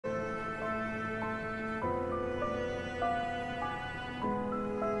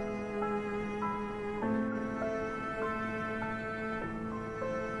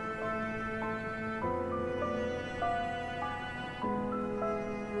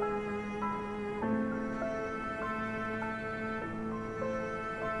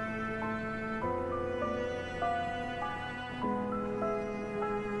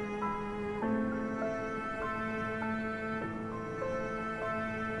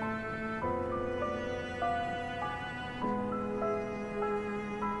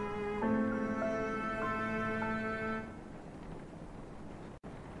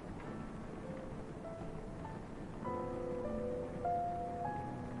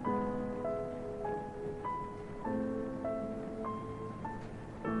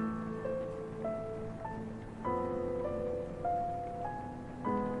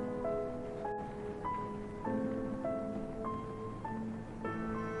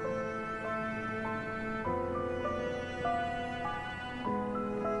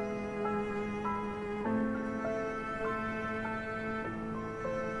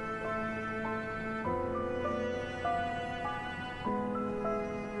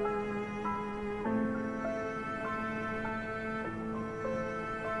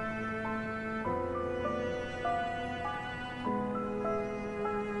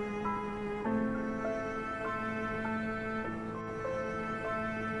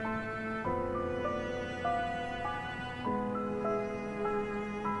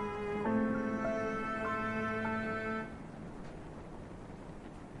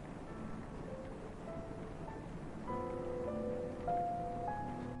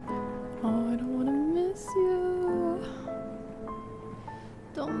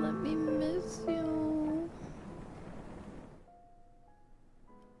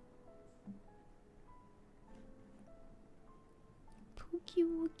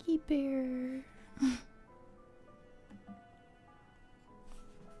Lucky bear.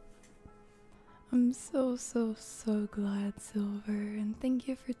 I'm so glad, Silver, and thank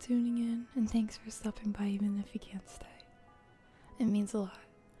you for tuning in, and thanks for stopping by even if you can't stay. It means a lot.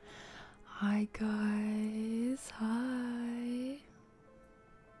 Hi guys, hi.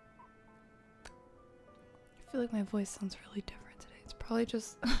 I feel like my voice sounds really different today. It's probably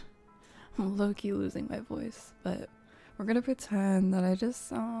just I'm low-key losing my voice, but we're gonna pretend that I just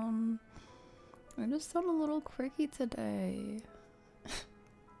sound a little quirky today.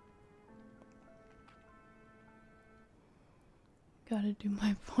 Gotta do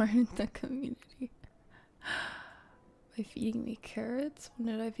my part in the community. By feeding me carrots? When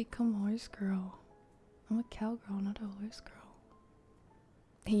did I become horse girl? I'm a cowgirl, not a horse girl.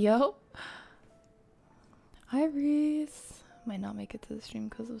 Yo! Hi Reese! Might not make it to the stream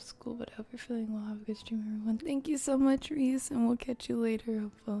because of school, but I hope you're feeling well. Have a good stream, everyone. Thank you so much, Reese, and we'll catch you later,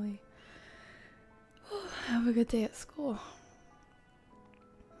 hopefully. Have a good day at school.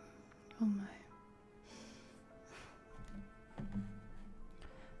 Oh my.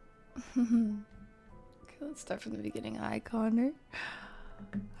 Okay, let's start from the beginning. Hi Connor.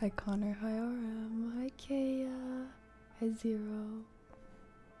 Hi Connor. Hi RM. Hi Kaya. Hi Zero.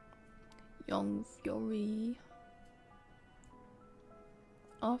 Young Fury.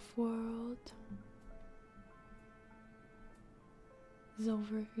 Off-world.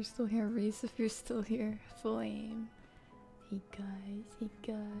 Zilver, if you're still here. Reese, if you're still here. Flame. Hey guys. Hey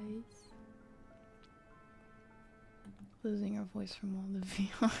guys. Losing our voice from all the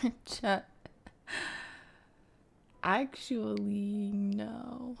VR chat. Actually,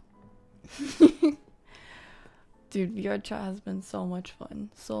 no. Dude, VR chat has been so much fun.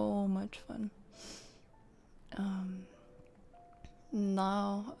 So much fun.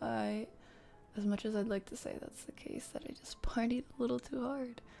 Now, as much as I'd like to say that's the case, that I just partied a little too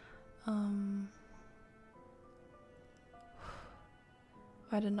hard.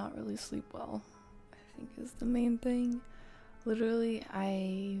 I did not really sleep well, I think is the main thing. Literally,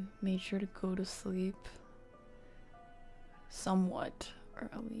 I made sure to go to sleep somewhat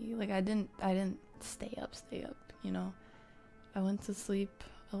early. Like I didn't stay up, you know. I went to sleep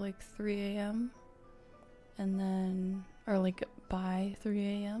at like 3 a.m. and then, or like by 3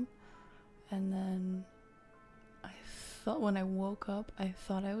 a.m. and then I thought when I woke up, I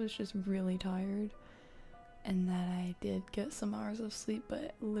thought I was just really tired and that I did get some hours of sleep,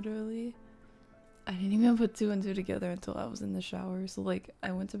 but literally I didn't even put 2 and 2 together until I was in the shower. So like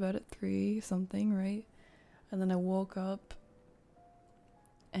I went to bed at 3 something, right? And then I woke up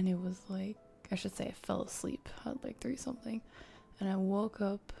and it was like, I should say I fell asleep at like 3 something. And I woke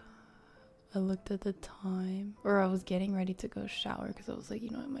up, I looked at the time, or I was getting ready to go shower because I was like,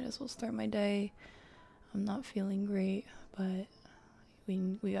 you know, I might as well start my day. I'm not feeling great, but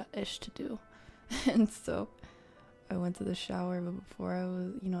we got ish to do. And so I went to the shower, but before I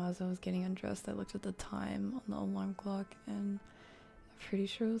was, you know, as I was getting undressed, I looked at the time on the alarm clock, and I'm pretty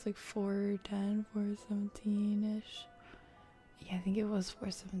sure it was like 4:10, 4:17-ish. Yeah, I think it was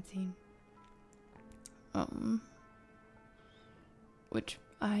 4:17. Which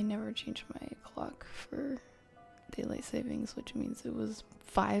I never changed my clock for daylight savings, which means it was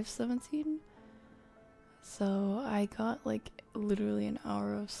 5:17. So I got like literally an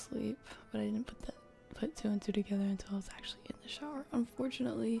hour of sleep, but I didn't put 2 and 2 together until I was actually in the shower.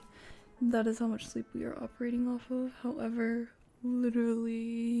 Unfortunately, that is how much sleep we are operating off of. However,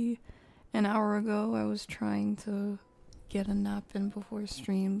 literally an hour ago, I was trying to get a nap in before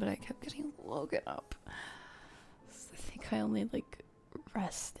stream, but I kept getting woken up. So I think I only like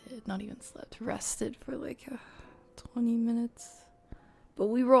rested, not even slept, rested for like 20 minutes. But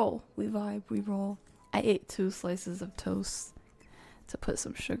we roll, we vibe, we roll. I ate 2 slices of toast to put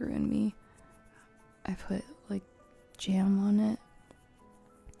some sugar in me. I put like jam on it.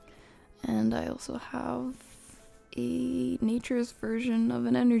 And I also have a nature's version of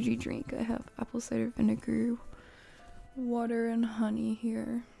an energy drink. I have apple cider vinegar, water, and honey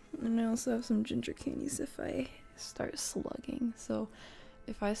here. And I also have some ginger candies if I start slugging. So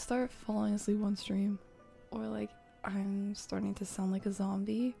if I start falling asleep on stream, or like I'm starting to sound like a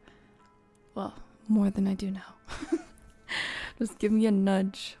zombie, well, more than I do now. Just give me a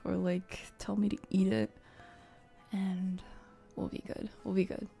nudge or like tell me to eat it and we'll be good. We'll be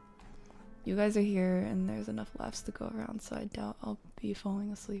good. You guys are here and there's enough laughs to go around, so I doubt I'll be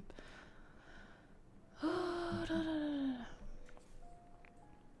falling asleep.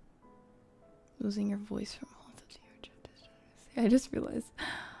 Losing your voice from all the I just realized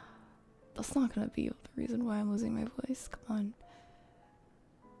that's not gonna be the reason why I'm losing my voice. Come on.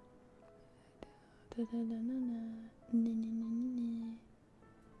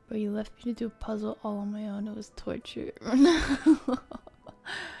 Bro, you left me to do a puzzle all on my own. It was torture.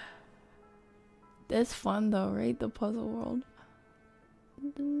 That's fun though, right? The puzzle world.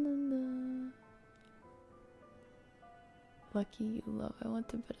 Lucky you, love. I went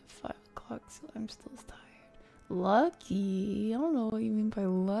to bed at 5 o'clock, so I'm still tired. Lucky? I don't know what you mean by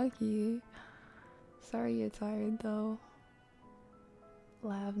lucky. Sorry you're tired though.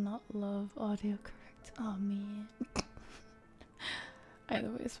 Lav, not love. Audio correct. Oh man. Either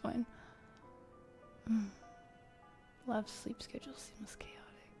way is fine. Lav's sleep schedule seems chaotic.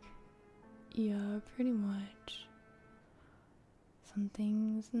 Yeah, pretty much. Some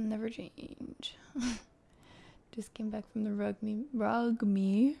things never change. Just came back from the rug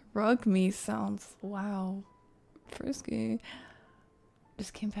me sounds, wow, frisky.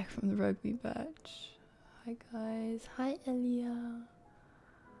 Just came back from the rugby batch. Hi guys. Hi Elia.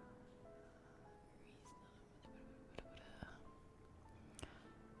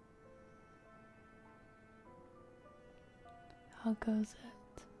 How goes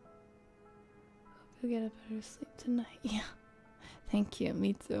it? Hope you get a better sleep tonight. Yeah. Thank you,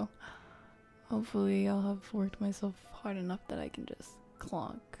 me too. Hopefully I'll have worked myself hard enough that I can just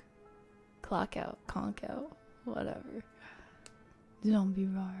clock out, conk out, whatever. Zombie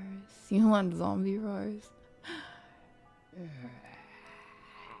roars. You want zombie roars?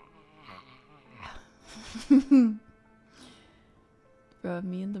 Bro,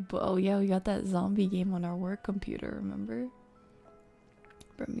 me and the oh yeah, we got that zombie game on our work computer, remember?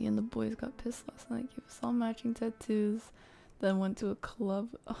 Bro, me and the boys got pissed last night, gave us all matching tattoos, then went to a club.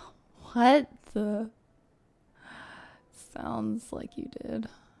 Oh, what the? Sounds like you did.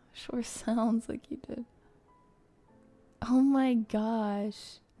 Sure sounds like you did. Oh my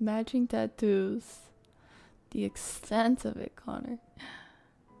gosh. Matching tattoos. The extent of it, Connor.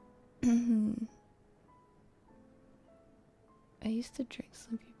 I used to drink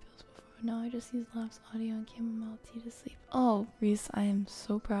sleepy pills before, but now I just use Lab's audio and chamomile tea to sleep. Oh, Reese, I am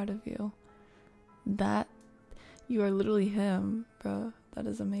so proud of you. That, you are literally him, bro. That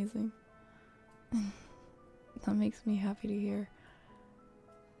is amazing. That makes me happy to hear.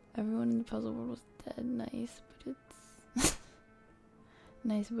 Everyone in the puzzle world was dead. Nice, but it's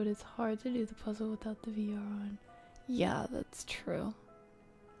nice, but it's hard to do the puzzle without the VR on. Yeah, that's true.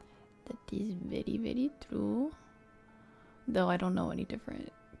 That is very, very true. Though I don't know any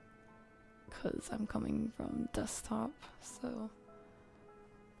different, cause I'm coming from desktop, so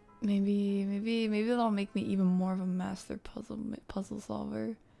maybe that'll make me even more of a master puzzle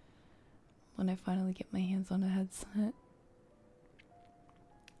solver when I finally get my hands on a headset.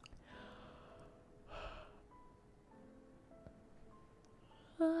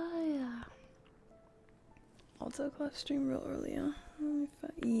 Yeah. I'll take live stream real early, huh?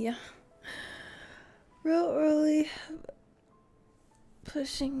 Yeah. Real early.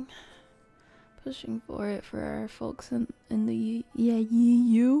 Pushing for it for our folks in the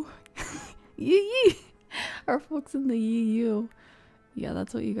EU. Our folks in the EU. Yeah,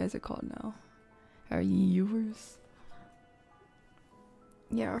 that's what you guys are called now. Our EUers.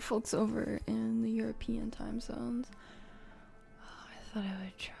 Yeah, our folks over in the European time zones. Oh, I thought I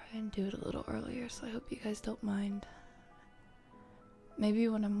would try and do it a little earlier, so I hope you guys don't mind. Maybe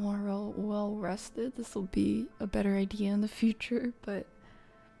when I'm more well rested, this will be a better idea in the future, but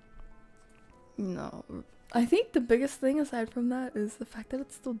no. I think the biggest thing aside from that is the fact that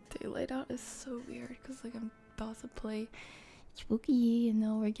it's still daylight out is so weird, because like I'm about to play spooky, you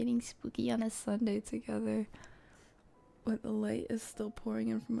know, we're getting spooky on a Sunday together, but the light is still pouring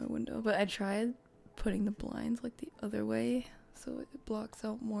in from my window. But I tried putting the blinds like the other way so it blocks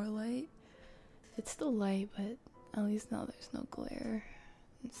out more light. It's still light, but at least now there's no glare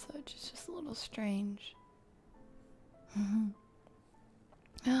and such. It's just a little strange.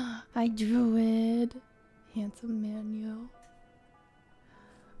 Hi, Druid. Handsome man, yo.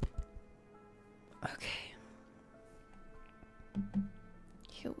 Okay.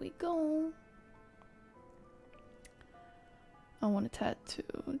 Here we go. I want a tattoo.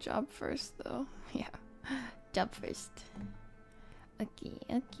 Job first, though. Yeah. Job first. Okay.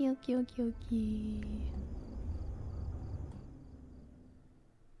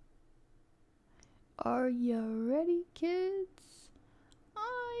 Are you ready, kids?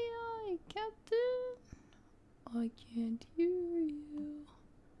 Aye, Captain. I can't hear you.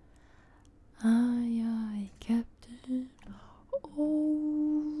 Aye, Captain.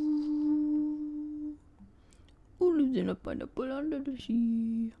 Oh, who lives in a pineapple under the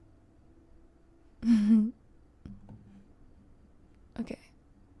sea? Okay.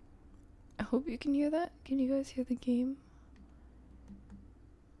 I hope you can hear that. Can you guys hear the game?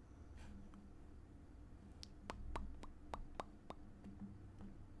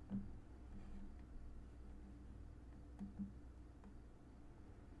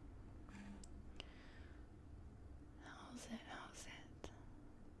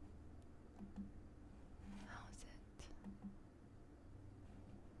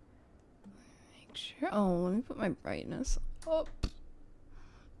 picture. Oh, let me put my brightness up.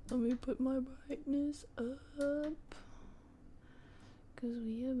 Let me put my brightness up. Cause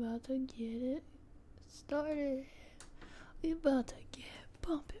we about to get it started. We about to get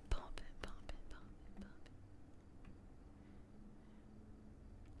bumpin', bumpin', bumpin', bumpin', bumpin'.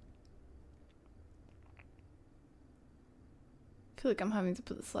 I feel like I'm having to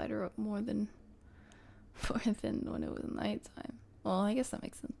put the slider up more than when it was nighttime. Well, I guess that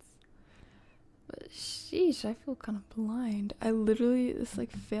makes sense. But sheesh, I feel kind of blind. I literally, it's like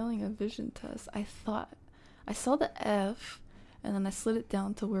failing a vision test. I thought, I saw the F, and then I slid it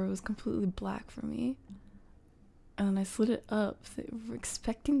down to where it was completely black for me. And then I slid it up,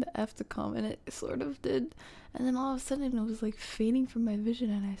 expecting the F to come, and it sort of did. And then all of a sudden it was like fading from my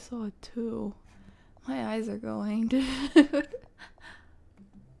vision, and I saw a 2. My eyes are going, dude.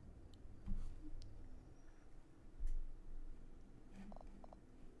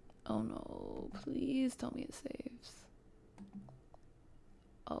 Oh no, please tell me it saves.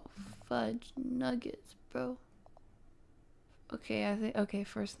 Oh, fudge nuggets, bro. Okay, I think, okay,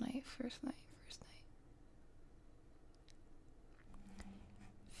 first night.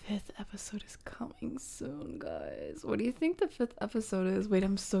 5th episode is coming soon, guys. What do you think the 5th episode is? Wait,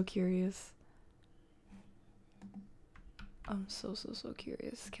 I'm so curious. I'm so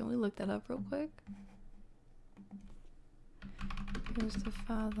curious. Can we look that up real quick? Here's the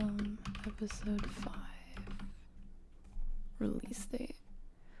Fathom episode 5 release date.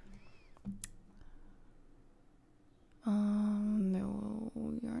 No,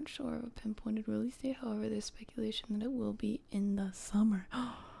 we aren't sure of a pinpointed release date. However, there's speculation that it will be in the summer.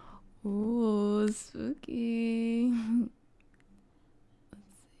 Ooh, spooky.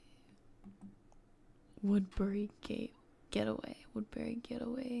 Let's see. Woodbury Woodbury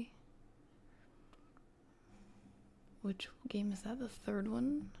Getaway. Which game is that? The 3rd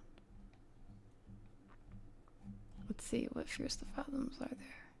one? Let's see, what Fears the Fathoms are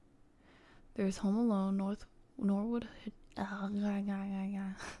there? There's Home Alone, Norwood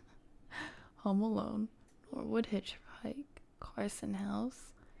Home Alone, Norwood Hitchhike, Carson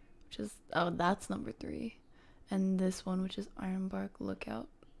House, which is, oh, that's number 3. And this one, which is Ironbark Lookout,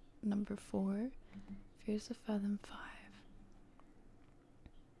 number 4. Fears the Fathom 5.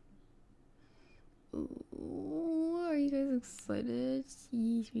 Ooh, are you guys excited?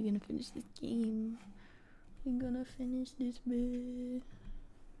 Jeez, we're gonna finish this game. We're gonna finish this bit.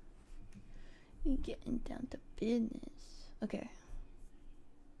 We're getting down to business. Okay.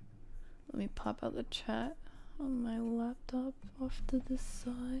 Let me pop out the chat on my laptop off to the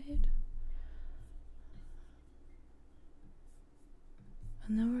side.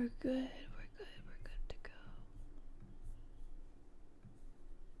 And then we're good. We're good to go.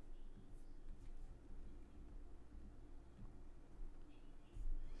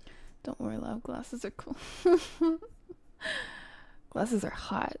 Don't worry, love. Glasses are cool. Glasses are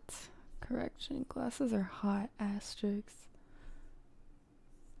hot. Correction. Glasses are hot. Asterisks.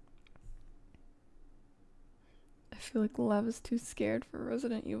 I feel like Lev is too scared for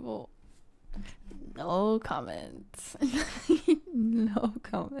Resident Evil. No comment. No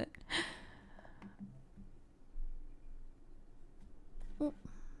comment.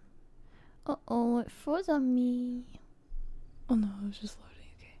 Uh-oh, it froze on me. Oh no, it was just loading.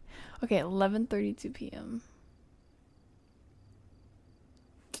 Okay, 11:32 p.m.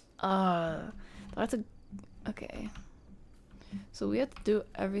 That's a... Okay. So we have to do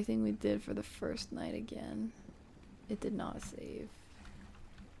everything we did for the first night again. It did not save.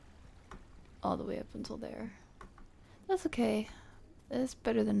 All the way up until there. That's okay. It's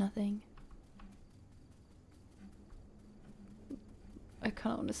better than nothing. I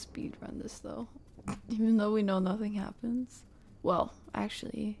kind of want to speedrun this though. Even though we know nothing happens. Well,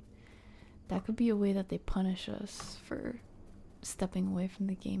 actually... that could be a way that they punish us for stepping away from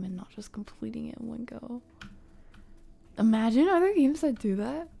the game and not just completing it in one go. Imagine other games that do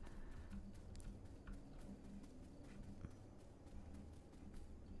that.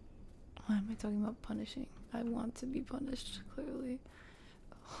 Why am I talking about punishing? I want to be punished, clearly.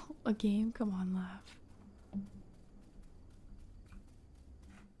 Oh, a game? Come on, laugh.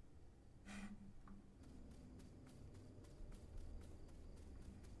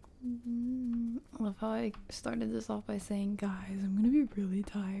 I love how I started this off by saying, guys, I'm gonna be really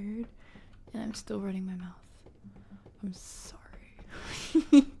tired, and I'm still running my mouth. I'm sorry.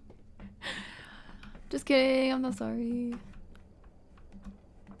 Just kidding, I'm not sorry.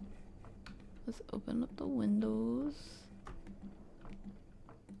 Let's open up the windows.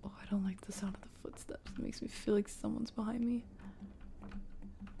 Oh, I don't like the sound of the footsteps. It makes me feel like someone's behind me.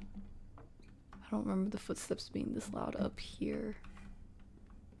 I don't remember the footsteps being this loud up here.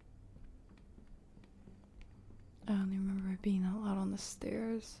 I only remember it being that loud on the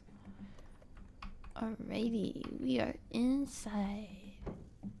stairs. Alrighty, we are inside.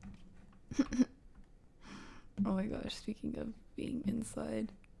 Oh my gosh, speaking of being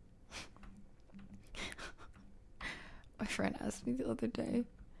inside. My friend asked me the other day.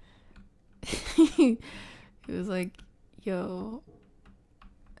 He was like, yo.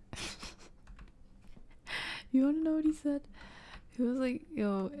 You wanna know what he said? He was like,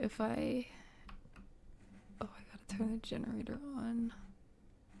 yo, if I... Oh, I gotta turn the generator on.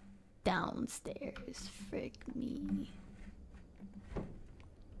 Downstairs, frick me.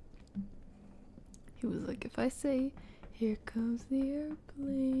 He was like, if I say, here comes the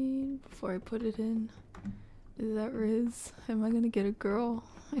airplane, before I put it in, is that Riz? Am I gonna get a girl?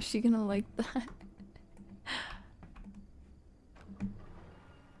 Is she gonna like that?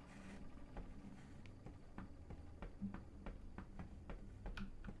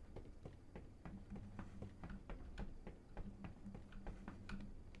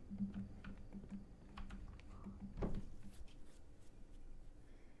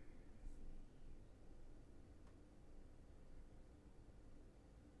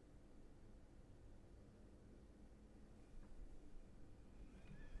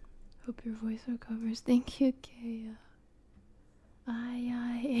 Hope your voice recovers. Thank you, Kaya.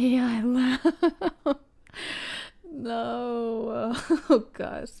 AI laugh. No. Oh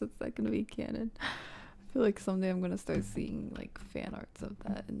gosh, that's not gonna be canon. I feel like someday I'm gonna start seeing like fan arts of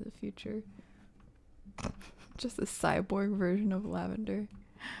that in the future. Just a cyborg version of Lavender.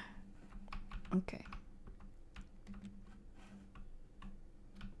 Okay.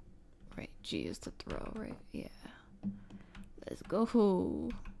 Right, G is to throw, right? Yeah. Let's go.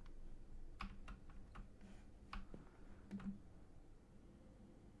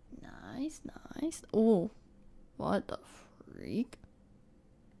 Nice, nice. Oh, what the freak?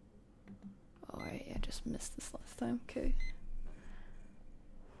 Alright, I just missed this last time. Okay.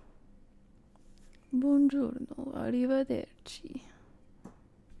 Buongiorno, arrivederci.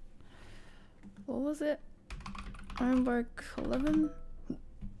 What was it? Ironbark 11?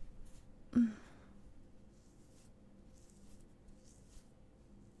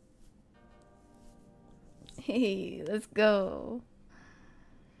 Hey, let's go.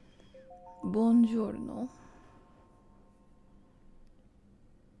 Buongiorno.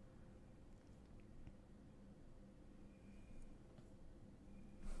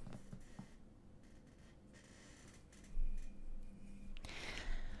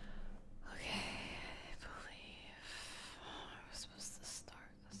 Okay, I believe I was supposed to start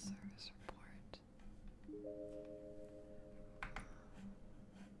a service report.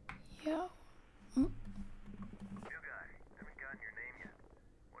 Yeah. New guy. Haven't gotten your name yet.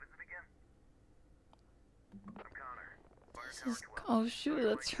 What is it again? I'm Connor. Fire tower 12. Oh shoot,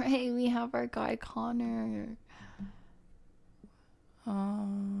 that's right. We have our guy Connor.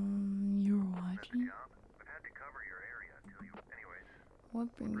 You were watching? I've had to cover your area until you. Anyways. What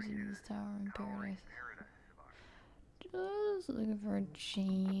brings you to this tower in paradise? Paradise. Just looking for a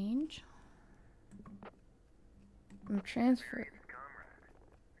change. I'm transferred. Comrade.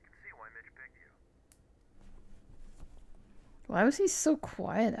 I can see why Mitch picked you. Why was he so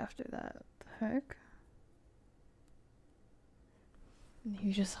quiet after that? What the heck? He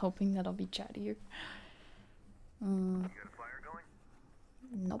was just hoping that I'll be chattier. You got a fire going?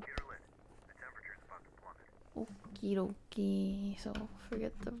 Nope. Get her lit. The temperature's about to plummet. Okie dokie. So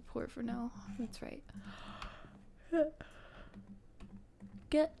forget the report for now. That's right.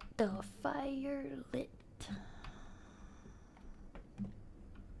 Get the fire lit.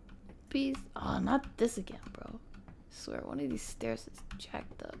 Please. Oh, not this again, bro. I swear, one of these stairs is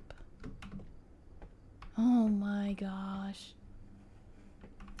jacked up. Oh my gosh.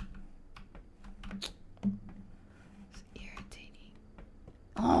 It's irritating.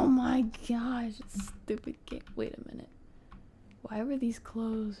 Oh my gosh. Stupid game. Wait a minute. Why were these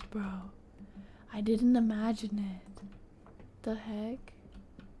closed, bro? I didn't imagine it. The heck?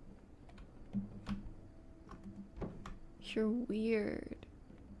 You're weird.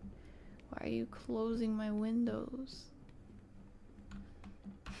 Why are you closing my windows?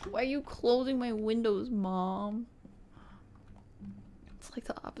 Why are you closing my windows, Mom? It's like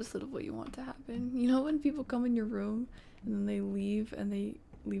the opposite of what you want to happen. You know when people come in your room and then they leave and they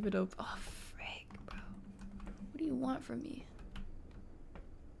leave it open? Oh, frick, bro. What do you want from me?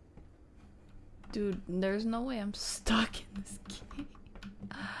 Dude, there's no way I'm stuck in this game.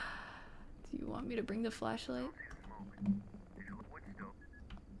 Do you want me to bring the flashlight?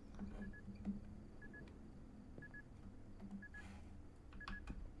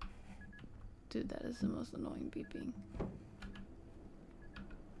 Dude, that is the most annoying beeping.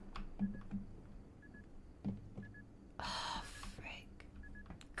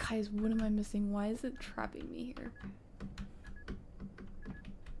 Guys, what am I missing? Why is it trapping me here?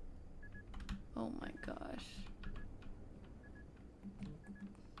 Oh my gosh.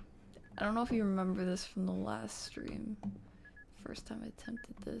 I don't know if you remember this from the last stream. First time I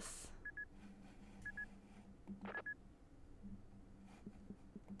attempted this.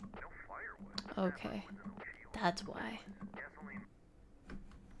 Okay. That's why.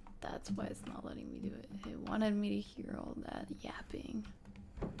 That's why it's not letting me do it. It wanted me to hear all that yapping.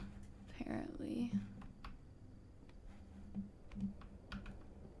 Apparently.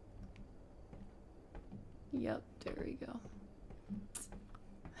 Yep, there we go.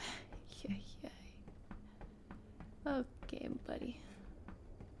 Yay, yay. Okay, buddy.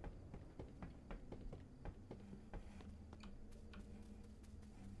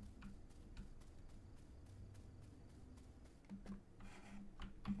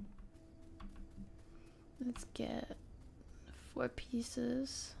 Let's get 4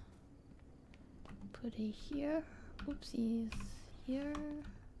 pieces. Put it here. Oopsies. Here.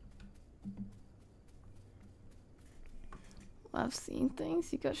 Love seeing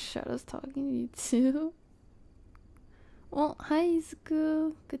things. You got shadows talking to you too. Well, hi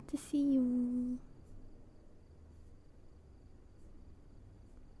Izuku. Good to see you.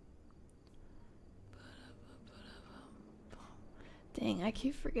 Dang, I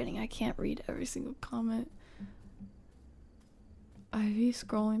keep forgetting I can't read every single comment. I be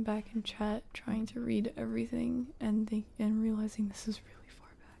scrolling back in chat, trying to read everything, and realizing this is really far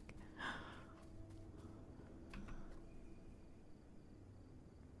back.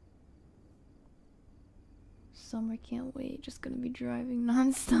 Summer can't wait. Just gonna be driving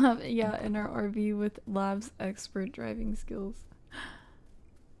non-stop. Yeah, in our RV with Lab's expert driving skills.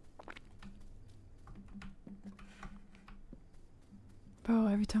 Bro,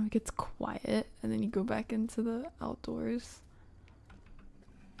 every time it gets quiet and then you go back into the outdoors,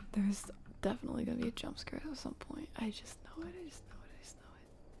 there's definitely gonna be a jump scare at some point. I just know it. I just know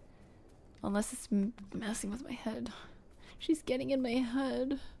it. Unless it's messing with my head. She's getting in my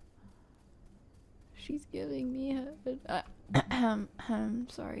head. She's giving me head.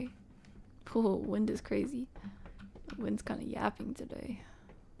 Sorry. Oh, wind is crazy. The wind's kind of yapping today.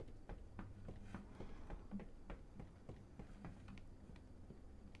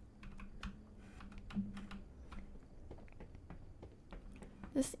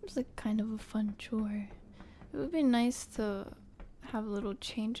 This seems like kind of a fun chore. It would be nice to have a little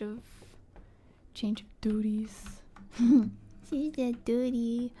change of duties. She's a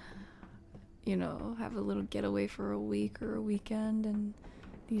duty. You know, have a little getaway for a week or a weekend, and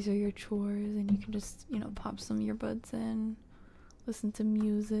these are your chores, and you can just, you know, pop some earbuds in, listen to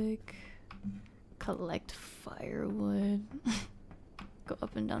music, collect firewood, go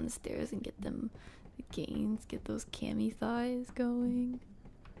up and down the stairs and get them the gains, get those cami thighs going.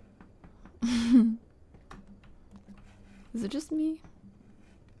 Is it just me?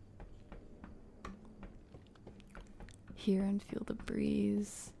 Hear and feel the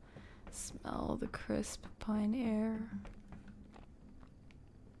breeze, smell the crisp pine air.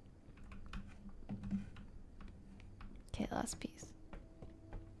 Okay, last piece.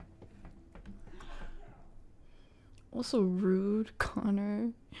 Also rude,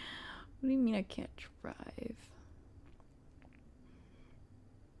 Connor. What do you mean I can't drive?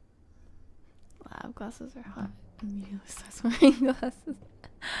 Lab glasses are hot. Immediately starts wearing glasses.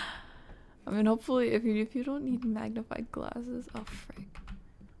 I mean, hopefully, if you don't need magnified glasses, oh frick.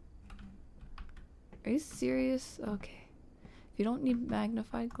 Are you serious? Okay. If you don't need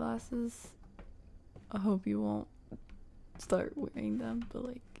magnified glasses, I hope you won't start wearing them. But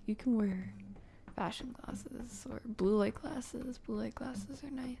like, you can wear fashion glasses or blue light glasses. Blue light glasses are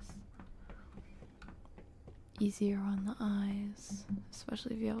nice. Easier on the eyes,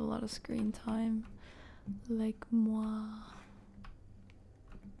 especially if you have a lot of screen time, like moi.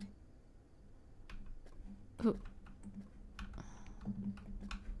 Ooh.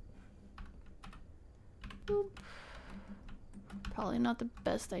 Boop. Probably not the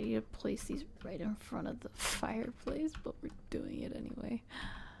best idea to place these right in front of the fireplace, but we're doing it anyway.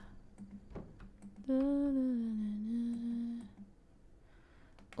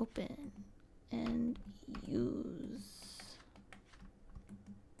 Open and use.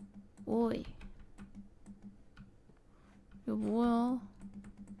 Oi. Well.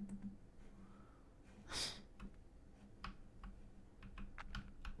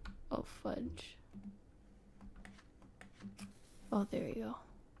 Oh, fudge. Oh, there you go.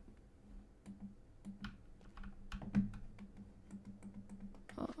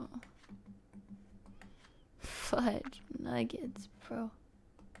 Uh-oh. Fudge nuggets, bro.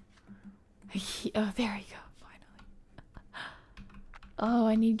 Oh, there you go, finally. Oh,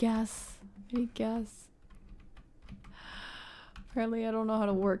 I need gas. I need gas. Apparently, I don't know how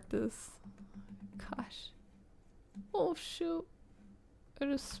to work this. Gosh. Oh, shoot. I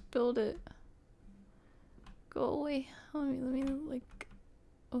just spilled it. Go away. Let me, like...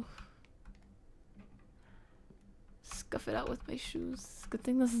 Oh. Scuff it out with my shoes. Good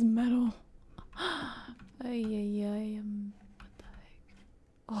thing this is metal. What the heck?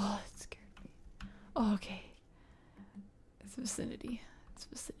 Oh, it scared me. Oh, okay. It's vicinity. It's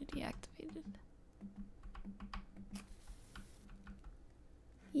vicinity activated.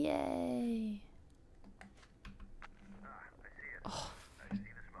 Yay! Oh. I see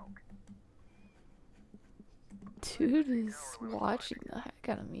the smoke. Dude is watching the heck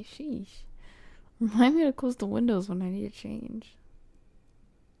out of me. Sheesh. Remind me to close the windows when I need to change.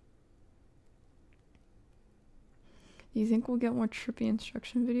 Do you think we'll get more trippy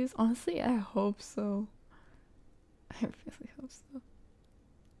instruction videos? Honestly, I hope so. I really hope so.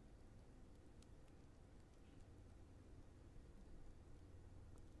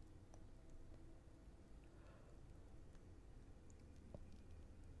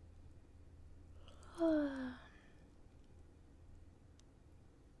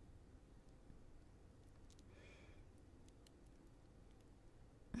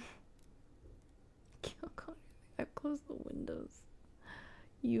 I closed the windows.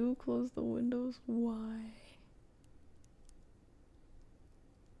 You closed the windows? Why?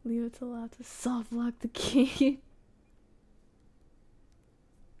 Leave it till after soft lock the key.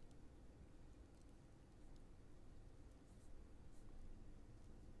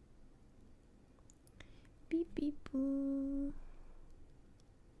 Beep beep boo.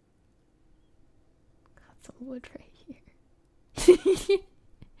 Got some wood right here.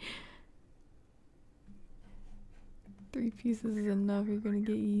 3 pieces is enough, you're gonna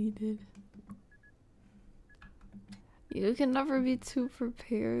get yeeted. You can never be too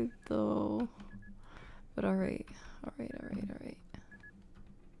prepared though. But alright. Alright.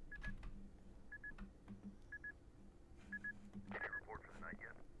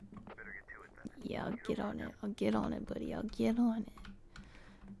 Yeah, I'll get on it. I'll get on it, buddy. I'll get on it.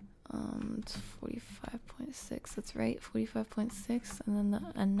 It's 45.6. That's right, 45.6. And then the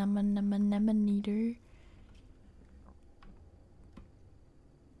anemometer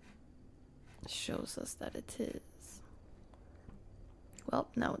shows us that it is. Well,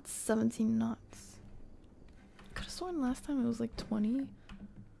 now it's 17 knots. Could have sworn last time it was like 20.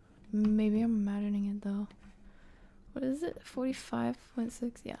 Maybe I'm imagining it though. What is it?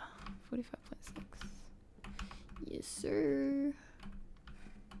 45.6? Yeah, 45.6. Yes, sir.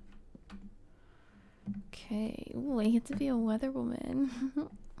 Okay. Ooh, I get to be a weather woman.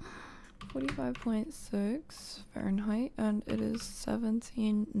 45.6 Fahrenheit, and it is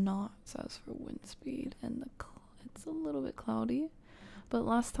 17 knots as for wind speed, and it's a little bit cloudy, but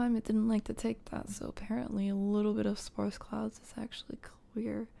last time it didn't like to take that, so apparently a little bit of sparse clouds is actually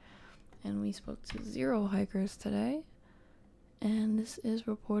clear. And we spoke to 0 hikers today, and this is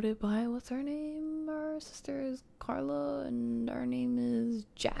reported by, what's her name? Our sister is Carla, and our name is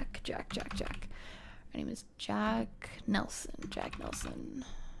Jack. Her name is Jack Nelson.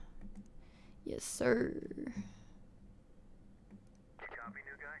 Yes, sir. Copy,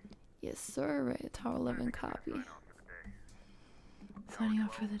 new guy? Yes, sir. Right, Tower 11 copy. Signing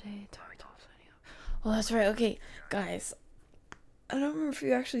off for the day. Tower 12 signing off. Well, that's right. Okay, guys. I don't remember if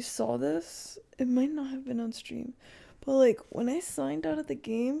you actually saw this. It might not have been on stream. But, like, when I signed out of the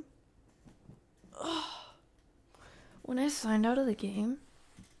game...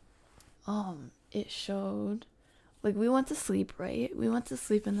 it showed... Like, we went to sleep, right? We went to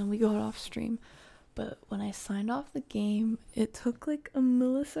sleep and then we got off stream. But when I signed off the game, it took like a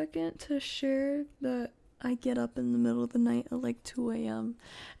millisecond to share that I get up in the middle of the night at like 2 a.m.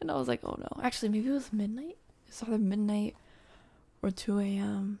 And I was like, oh no. Actually, maybe it was midnight. It's either midnight or 2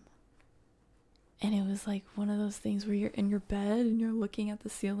 a.m. And it was like one of those things where you're in your bed and you're looking at the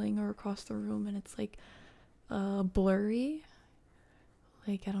ceiling or across the room and it's like blurry.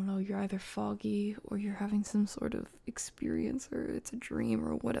 Like, I don't know, you're either foggy or you're having some sort of experience or it's a dream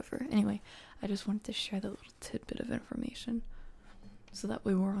or whatever. Anyway, I just wanted to share that little tidbit of information so that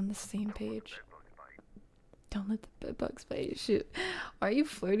way we're on the same page. Don't let the bed bugs bite you. Shoot. Are you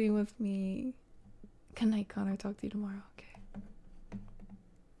flirting with me? Good night, Connor. Talk to you tomorrow. Okay.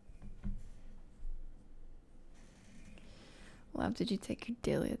 Lab, did you take your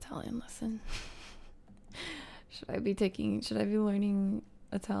daily Italian lesson? Should I be learning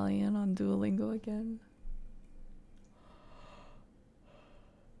Italian on Duolingo again?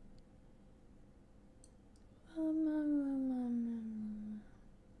 I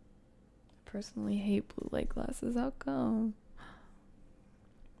personally hate blue light glasses. How come?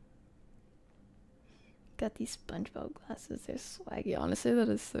 Got these SpongeBob glasses. They're swaggy. Honestly, that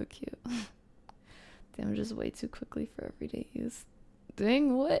is so cute. Damn, just way too quickly for everyday use.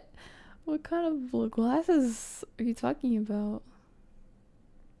 Dang, what? What kind of glasses are you talking about?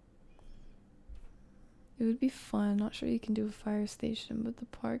 It would be fun. Not sure you can do a fire station, but the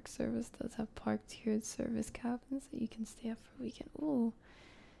park service does have park tiered service cabins that you can stay at for a weekend. Ooh,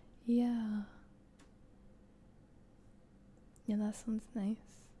 yeah. Yeah, that sounds nice.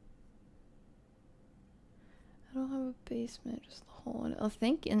 I don't have a basement, just a hole in it. Oh,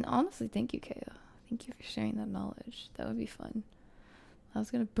 thank you. And honestly, thank you, Kaya. Thank you for sharing that knowledge. That would be fun. I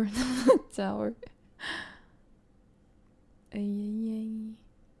was gonna burn down the tower. I'm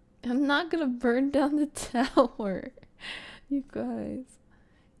not gonna burn down the tower. You guys.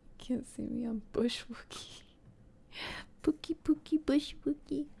 You can't see me. I'm bush wookie. Pookie pookie bush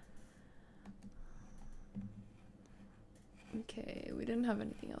wookie. Okay, we didn't have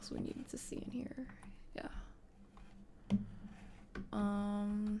anything else we needed to see in here. Yeah.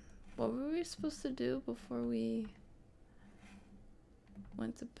 What were we supposed to do before we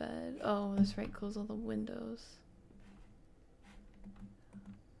went to bed? Oh, that's right, close all the windows.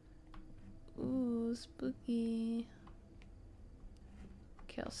 Ooh, spooky.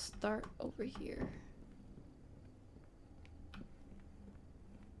 Okay, I'll start over here.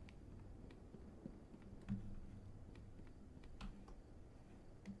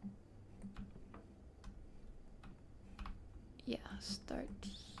 Yeah, start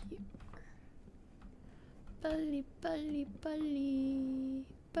here. Bully, bully, bully,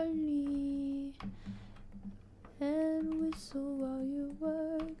 bully. And whistle while you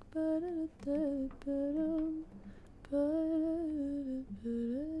work.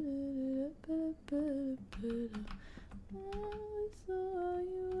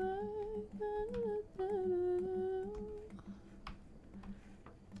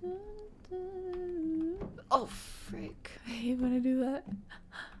 Oh, frick. I hate when I do that.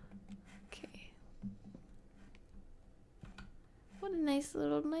 Okay. What a nice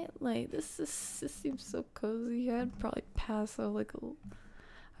little nightlight. This seems so cozy. I'd probably pass out like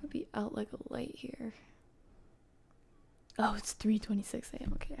I'd be out like a light here. Oh, it's 3:26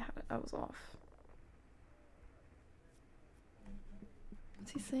 a.m. Okay, I was off.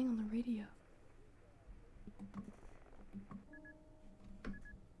 What's he saying on the radio?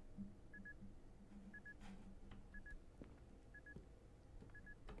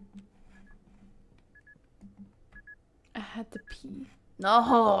 I had to pee.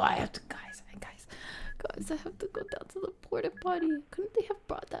 No, I have to, guys, I have to go down to the porta potty. Couldn't they have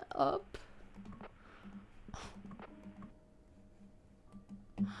brought that up?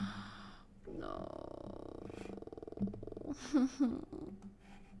 No.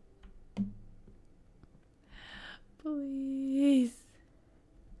 Please.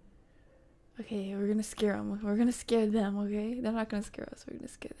 Okay, we're gonna scare them. We're gonna scare them, okay? They're not gonna scare us. We're gonna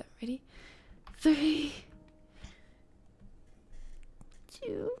scare them. Ready? 3,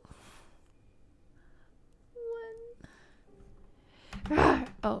 2, 1. Rawr!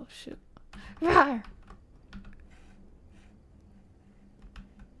 Oh, shoot. Rawr!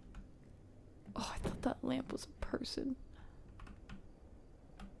 Oh, I thought that lamp was a person.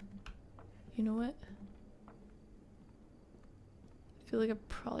 You know what? I feel like I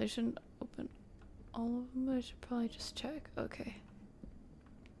probably shouldn't open all of them, but I should probably just check. Okay.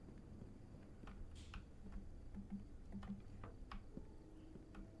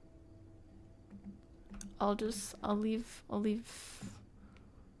 I'll leave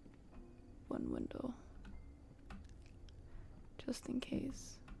one window. Just in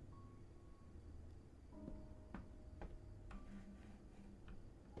case.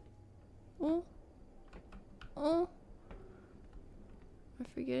 Oh. Oh. Am I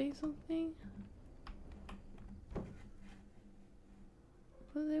forgetting something?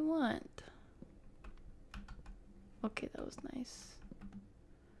 What do they want? Okay, that was nice.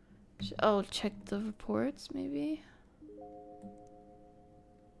 Oh, check the reports, maybe?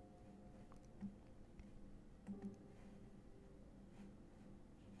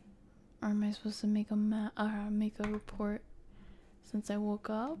 Or am I supposed to make a make a report since I woke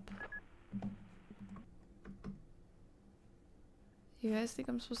up? You guys think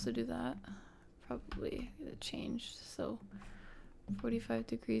I'm supposed to do that? Probably. It changed. So 45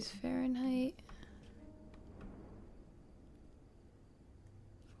 degrees Fahrenheit.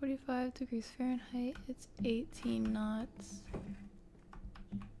 45 degrees Fahrenheit. It's 18 knots.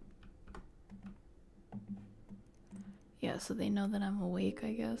 Yeah, so they know that I'm awake,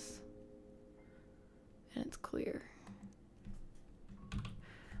 I guess. And it's clear.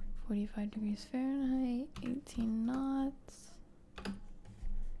 45 degrees Fahrenheit, 18 knots.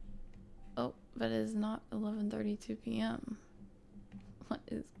 Oh, But it's not 11:32 p.m. What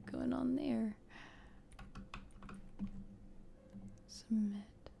is going on there? Submit.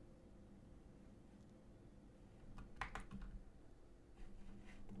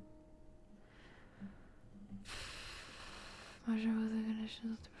 Measure with the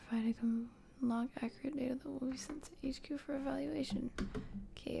conditions to provide a log accurate data that will be sent to HQ for evaluation.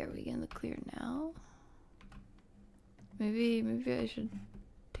 Okay, are we in the clear now? Maybe I should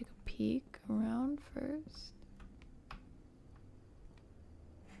take a peek around first.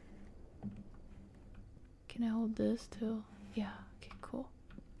 Can I hold this too? Yeah, okay, cool.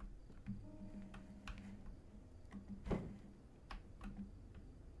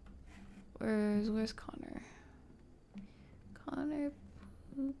 Where's Connor? Connor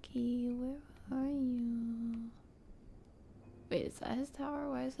Pookie, where are you? Wait, is that his tower?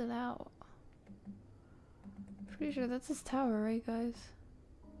 Why is it out? Pretty sure that's his tower, right, guys?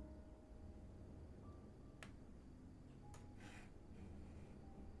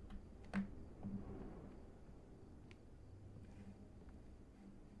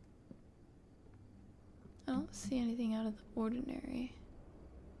 I don't see anything out of the ordinary.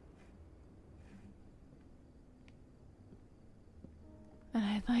 And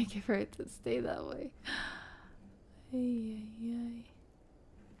I'd like it for it to stay that way. Ay, ay, ay.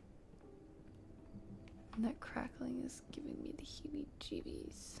 And that crackling is giving me the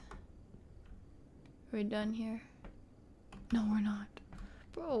heebie-jeebies. Are we done here? No, we're not.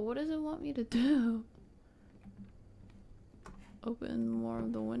 Bro, what does it want me to do? Open more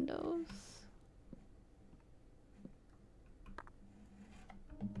of the windows?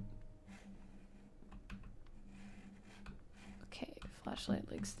 Okay,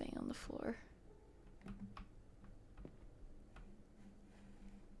 flashlight like staying on the floor.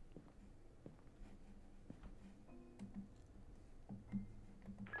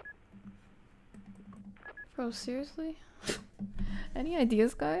 Bro, seriously? Any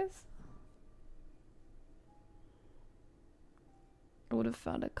ideas, guys? I would have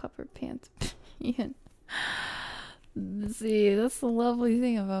found a copper pants. Ian. See, that's the lovely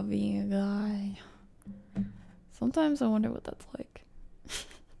thing about being a guy. Sometimes I wonder what that's like.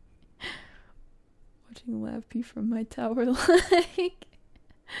 Watching Lappy from my tower like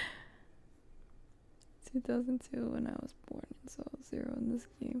 2002 when I was born, so 0 in this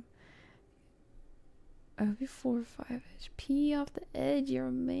game. I would be 4 or 5 edge. Pee off the edge, you're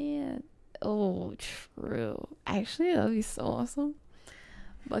a man. Oh, true. Actually, that would be so awesome.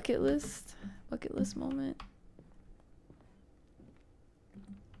 Bucket list moment.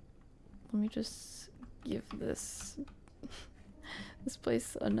 Let me just give this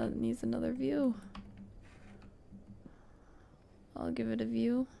place needs another view. I'll give it a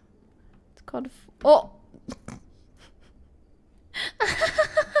view. It's called oh.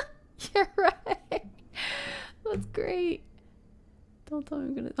 You're right. That's great. Don't tell me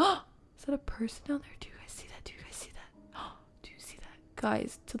I'm gonna. Oh, is that a person down there? Do you guys see that? Do you guys see that? Oh, do you see that?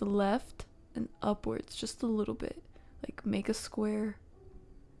 Guys, to the left and upwards, just a little bit. Like make a square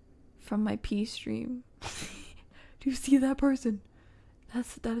from my P stream. Do you see that person?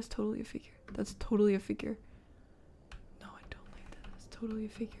 That is totally a figure. That's totally a figure. No, I don't like that. That's totally a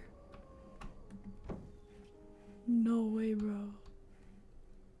figure. No way, bro.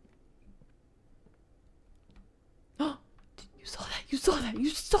 Oh, you saw that. You saw that. You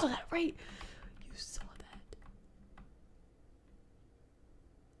saw that, right? You saw that.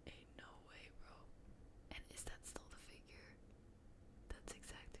 Ain't no way, bro. And is that still the figure? That's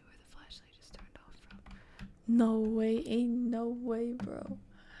exactly where the flashlight just turned off from. No way. Ain't no way, bro.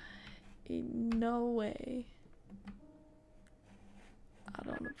 Ain't no way. I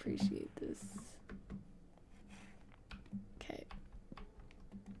don't appreciate this. Okay.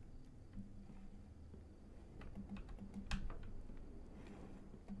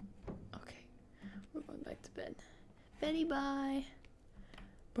 Okay. We're going back to bed. Betty, bye.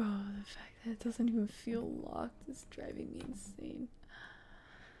 Bro, the fact that it doesn't even feel locked is driving me insane.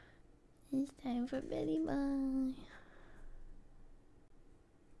 It's time for Betty, bye.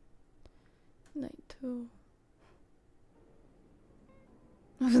 Night 2.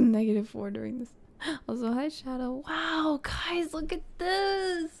 I was -4 during this. Also, hi Shadow. Wow, guys, look at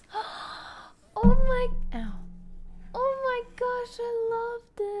this. Oh my, ow. Oh my gosh, I love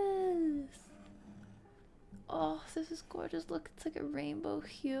this. Oh, this is gorgeous. Look, it's like a rainbow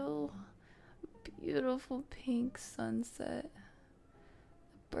hue. Beautiful pink sunset.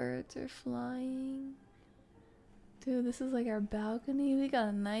 The birds are flying. Dude, this is like our balcony. We got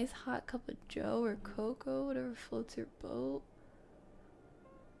a nice hot cup of joe or cocoa, whatever floats your boat.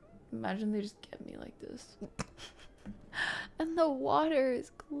 Imagine they just get me like this. And the water is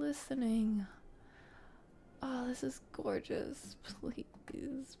glistening. Oh, this is gorgeous. Please,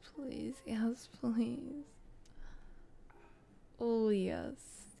 please, yes, please. Oh, yes.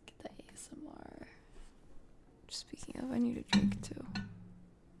 Get the ASMR. Speaking of, I need a drink too.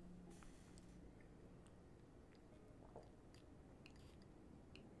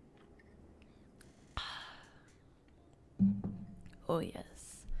 Oh,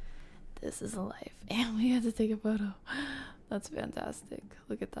 yes. This is a life. And we had to take a photo. That's fantastic.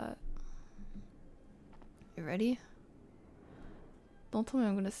 Look at that. You ready? Don't tell me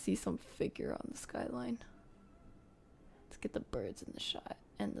I'm gonna see some figure on the skyline. Let's get the birds in the shot.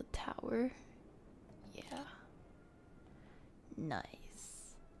 And the tower. Yeah.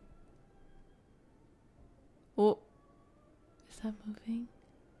 Nice. Oh. Is that moving?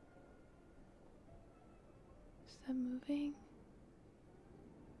 Is that moving?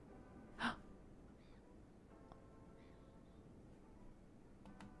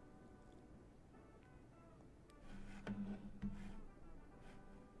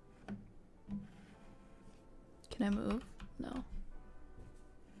 Can I move? No.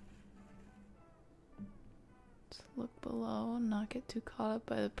 Let's look below and not get too caught up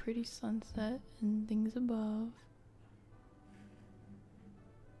by the pretty sunset and things above.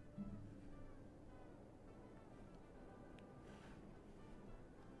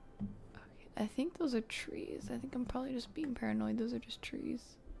 Okay, I think those are trees. I think I'm probably just being paranoid. Those are just trees.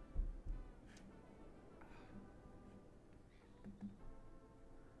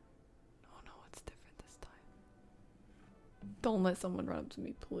 Oh no, it's different this time. Don't let someone run up to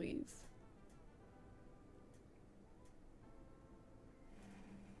me, please.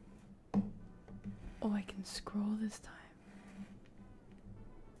 Oh, I can scroll this time.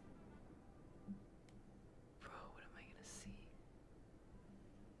 Bro, what am I gonna see?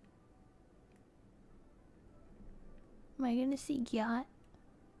 Am I gonna see yacht?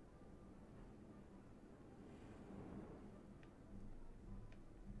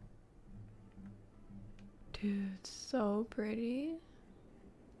 Dude, so pretty.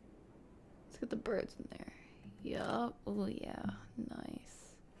 Let's get the birds in there. Yup. Oh yeah, nice.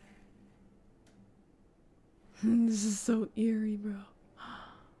 This is so eerie, bro.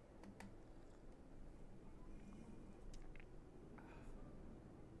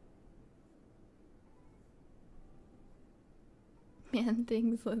 Man,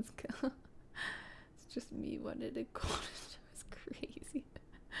 things, let's go. It's just me wanted to go. It's crazy.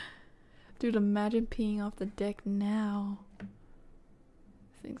 Dude, imagine peeing off the deck now.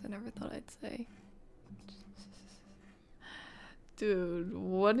 Things I never thought I'd say. Dude,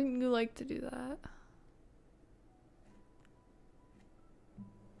 wouldn't you like to do that?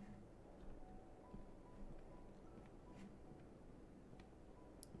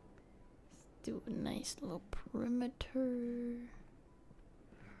 Do a nice little perimeter.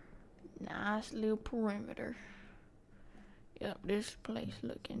 Nice little perimeter. Yep, this place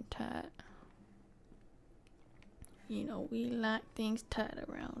looking tight. You know, we like things tight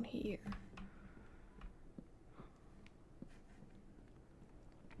around here.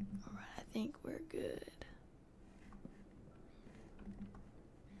 Alright, I think we're good.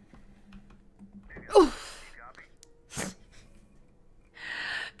 Oof!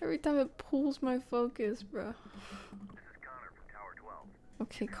 Every time it pulls my focus, bro. This is Connor from Tower 12.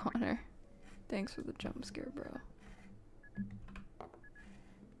 Okay, Connor. Thanks for the jump scare, bro.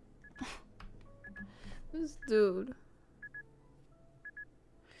 This dude.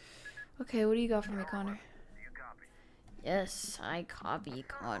 Okay, what do you got for me, Connor? Do you copy? Yes, I copy,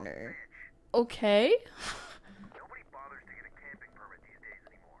 Connor. Okay. Nobody bothers to get a camping permit these days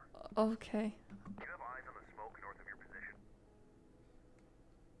anymore. Okay. Do you have eyes on the smoke north of your position?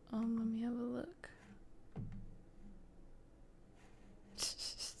 Let me have a look.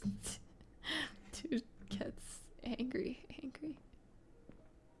 Dude gets angry.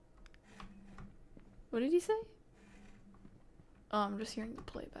 What did he say? Oh, I'm just hearing the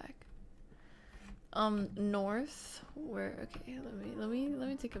playback. North. Where? Okay, let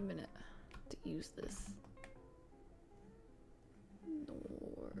me take a minute to use this.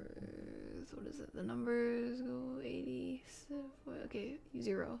 North. What is it? The numbers go 80. Okay,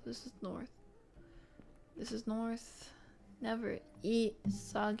 0. This is north. This is north. Never eat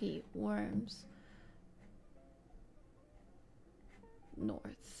soggy worms.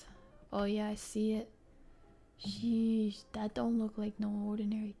 North. Oh yeah, I see it. Sheesh, that don't look like no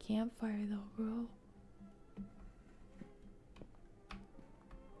ordinary campfire though, bro.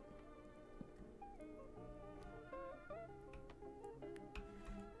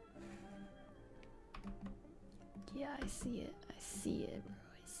 Yeah, I see it. I see it, bro.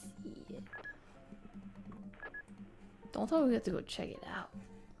 I see it. Don't tell me we have to go check it out.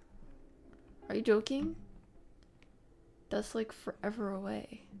 Are you joking? That's like forever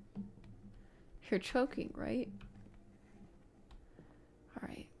away. You're choking, right?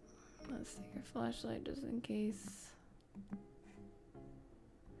 Alright. Let's take our flashlight just in case.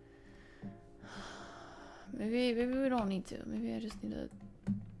 Maybe we don't need to. Maybe I just need to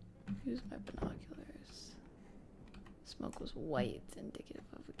use my binoculars. Smoke was white, indicative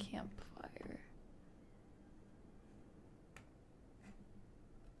of a campfire.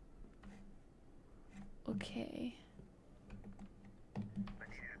 Okay. I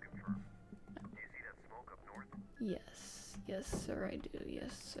need you to confirm. Do you see that smoke up north? Yes. Yes, sir, I do.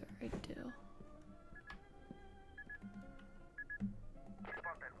 Yes, sir, I do.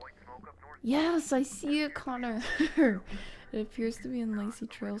 Spot that white smoke up north? Yes, I see it, Connor. It appears to be in Lacey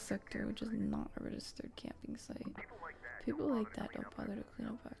Trail sector, which is not a registered camping site. People like that don't bother to clean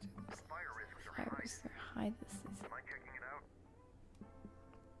up after themselves. Fire risks are high this season. Am I checking it out?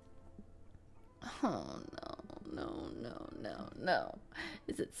 Oh no.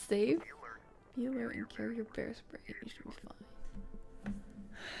 Is it safe? Be alert and carry your bear spray. You should be fine.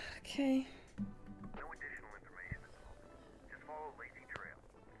 Okay. No additional information at the moment. Just follow Lacey Trail.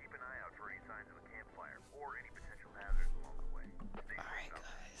 Keep an eye out for any signs of a campfire or any potential hazards along the way. Alright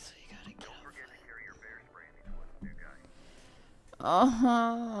guys, so you gotta get Don't forget to carry your bear spray in these woods, new guy.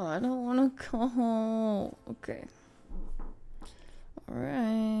 I don't wanna go. Okay.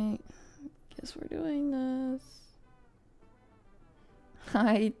 Alright. Guess we're doing this.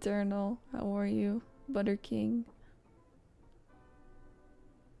 Hi, Eternal. How are you, Butter King?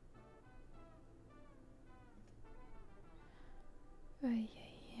 Ay,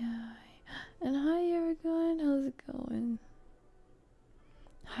 ay, ay. And hi, everyone. How's it going?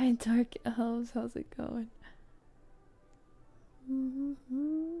 Hi, Dark Elves. How's it going?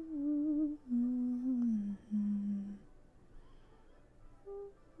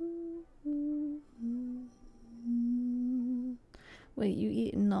 Wait, you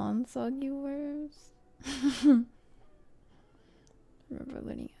eat non-soggy worms? Remember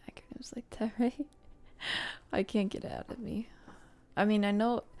learning acronyms like that, right? I can't get it out of me. I mean, I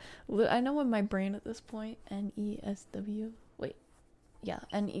know in my brain at this point, NESW. Wait, yeah,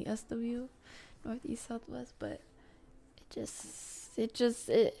 NESW, Northeast Southwest, but it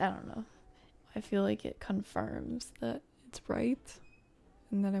I don't know. I feel like it confirms that it's right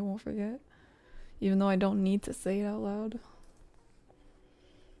and that I won't forget, even though I don't need to say it out loud.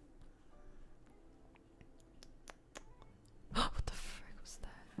 What the frick was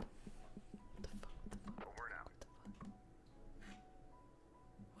that? What the fuck?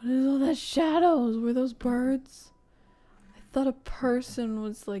 What is all that shadows? Were those birds? I thought a person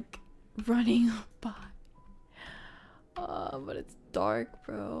was like running by. But it's dark,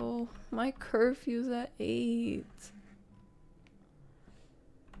 bro. My curfew's at 8.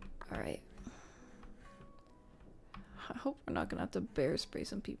 Alright. I hope we're not gonna have to bear spray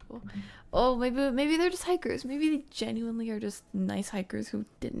some people. Oh, maybe they're just hikers. Maybe they genuinely are just nice hikers who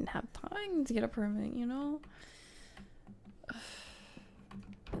didn't have time to get a permit, you know?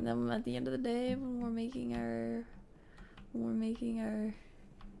 And then at the end of the day, when we're making our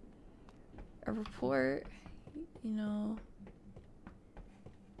report, you know,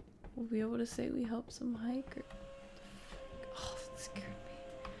 we'll be able to say we helped some hiker. Oh, that scared me.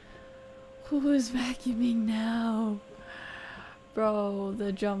 Who is vacuuming now? Bro,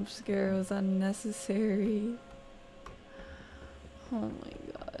 the jump scare was unnecessary. Oh my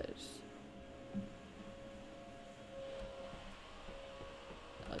gosh.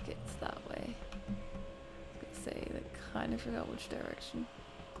 Okay, it's that way. I was gonna say, I kind of forgot which direction.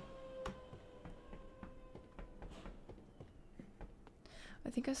 I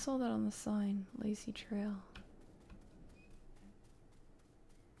think I saw that on the sign, Lacey Trail.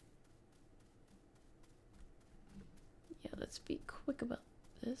 Yeah, let's be quick about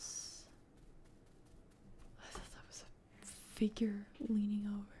this. I thought that was a figure leaning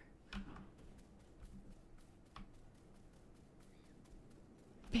over.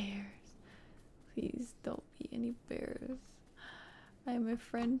 Bears. Please don't be any bears. I am a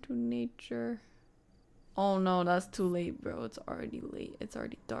friend to nature. Oh no, that's too late, bro. It's already late. It's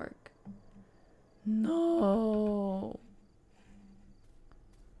already dark. No.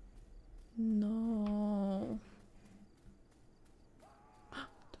 No. What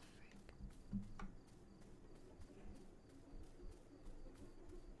the frick?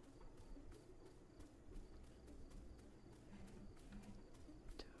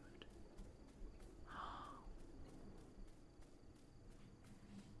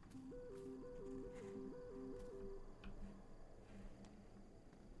 Dude.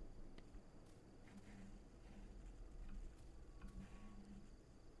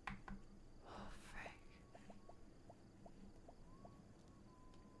 Oh, frick.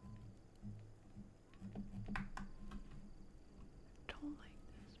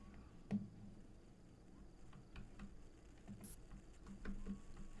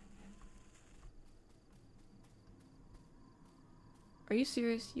 Are you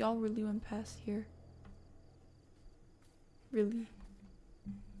serious? Y'all really went past here? Really?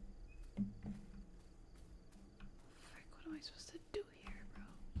 Frick, what am I supposed to do here, bro?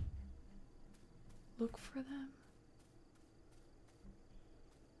 Look for them?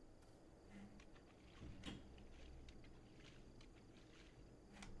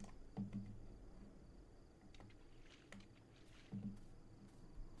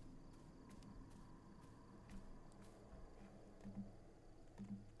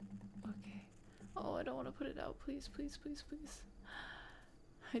 Okay. Oh, I don't want to put it out. Please, please, please, please.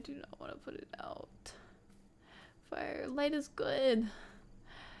 I do not want to put it out. Fire. Light is good.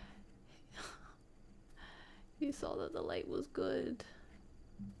 You saw that the light was good.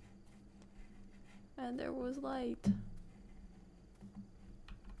 And there was light.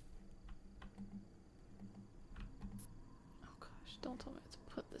 Oh gosh, don't tell me to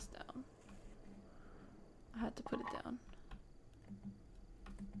put this down. I had to put it down.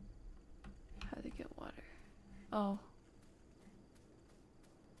 Had to get water. Oh.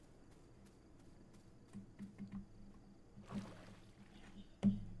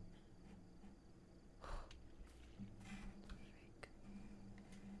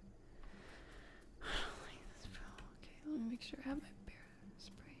 Make sure I have my bear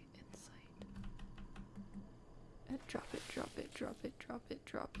spray inside. And drop it, drop it, drop it, drop it,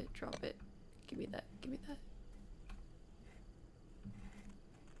 drop it, drop it. Give me that, give me that.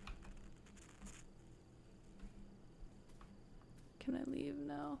 Can I leave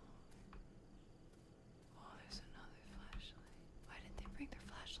now? Oh, there's another flashlight. Why didn't they bring their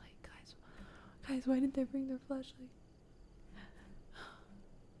flashlight, guys? Guys, why didn't they bring their flashlight?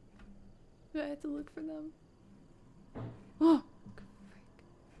 Do I have to look for them? Oh, frick.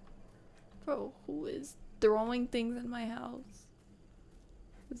 Bro, who is throwing things in my house?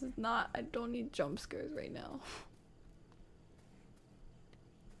 This is not, I don't need jump scares right now.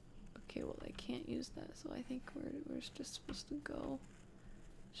 Okay, well I can't use that, so I think we're just supposed to go.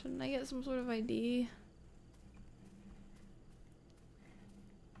 Shouldn't I get some sort of ID?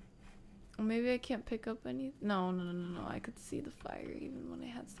 Or maybe I can't pick up any. No, I could see the fire even when I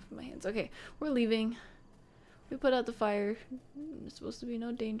had stuff in my hands. Okay, we're leaving. We put out the fire. There's supposed to be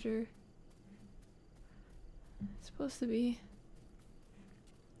no danger. It's supposed to be.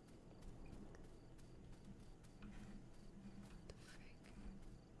 What the frick?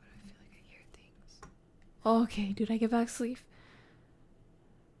 Why do I feel like I hear things? Oh, okay, dude, I get back to sleep.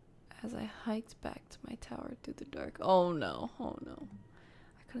 As I hiked back to my tower through the dark. Oh no, oh no.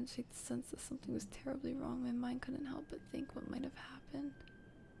 I couldn't shake the sense that something was terribly wrong. My mind couldn't help but think what might have happened.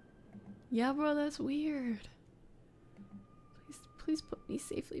 Yeah, bro, that's weird. Please put me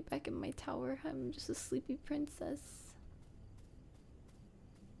safely back in my tower. I'm just a sleepy princess.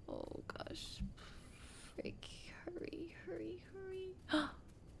 Oh gosh. Frick. Hurry, hurry, hurry.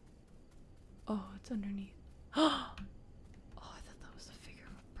 Oh, it's underneath. Oh, I thought that was the figure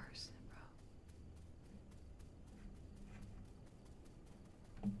of a person, bro.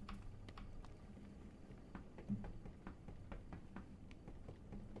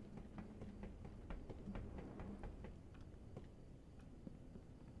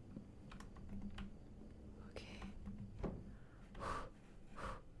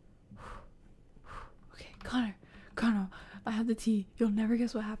 Connor, I have the tea. You'll never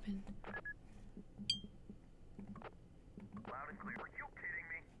guess what happened. Loud and clear. Are you kidding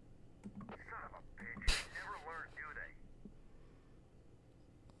me? Son of a bitch. They never learn, do they?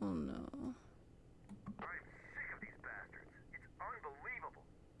 Oh no. I'm sick of these bastards. It's unbelievable.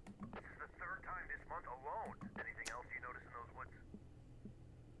 This is the third time this month alone. Anything else you notice in those woods?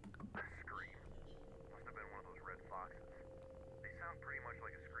 A scream. Must have been one of those red foxes. They sound pretty much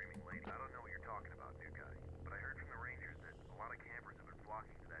like a screaming lady. I don't know what you're talking about, new guy. But I heard from the rangers that a lot of campers have been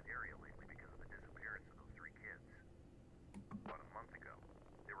flocking to that area lately because of the disappearance of those 3 kids. About a month ago,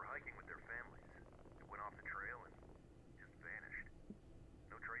 they were hiking with their families. They went off the trail and just vanished.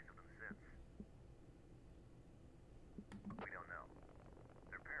 No trace of them since. We don't know.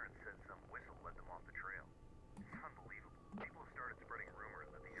 Their parents said some whistle led them off the trail. It's unbelievable. People have started spreading rumors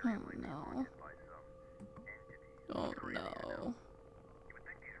that the area might be haunted by some entity. Oh no. You would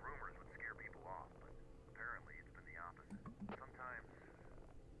think these rumors would scare people off, but apparently it's been the opposite. Sometimes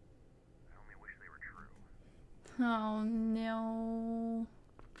I only wish they were true. Oh no.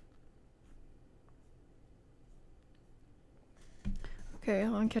 Okay, I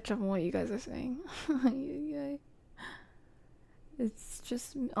want to catch up on what you guys are saying. It's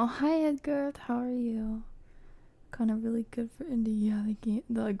just. Oh, hi Edgar. How are you? Kind of really good for indie. Yeah,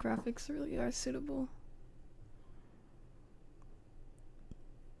 the graphics really are suitable.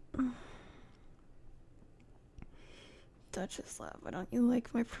 Duchess laugh. Why don't you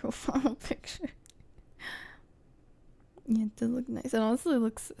like my profile picture? Yeah, it did look nice. It honestly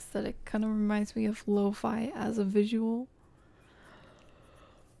looks aesthetic. Kind of reminds me of lo-fi as a visual.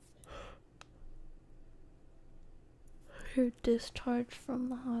 You're discharged from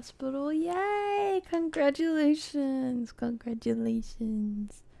the hospital. Yay! Congratulations!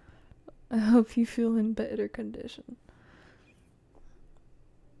 Congratulations. I hope you feel in better condition.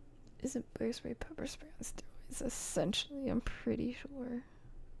 Isn't bear spray pepper spray on steroids? Essentially, I'm pretty sure.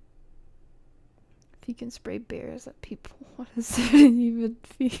 If you can spray bears at people, what is there to even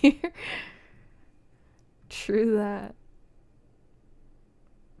fear? True that.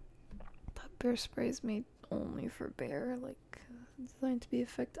 That bear spray is made only for bear, like designed to be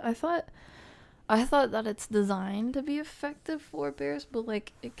effective. I thought that it's designed to be effective for bears, but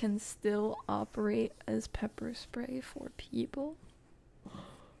like it can still operate as pepper spray for people.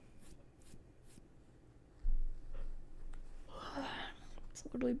 It's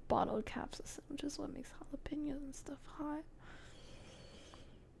literally bottled capsaicin, which is what makes jalapenos and stuff hot.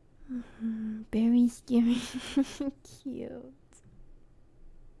 Very scary. Cute.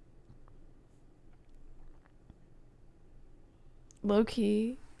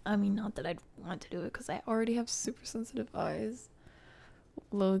 Low-key, I mean, not that I'd want to do it because I already have super sensitive eyes.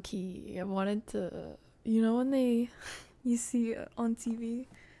 Low-key, I wanted to, you know, when you see on TV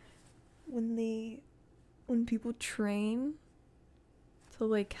when people train to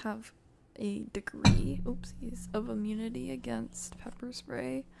like have a degree, oopsies, of immunity against pepper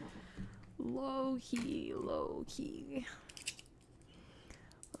spray. Low-key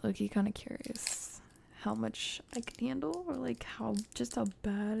kind of curious how much I could handle, or like how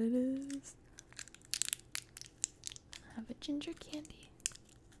bad it is. Have a ginger candy.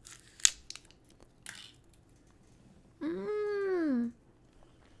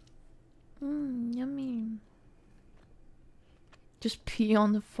 Yummy. Just pee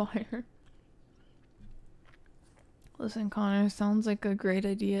on the fire. Listen, Connor, sounds like a great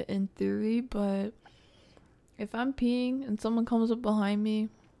idea in theory, but if I'm peeing and someone comes up behind me,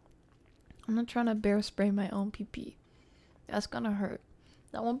 I'm not trying to bear spray my own pee-pee. That's gonna hurt.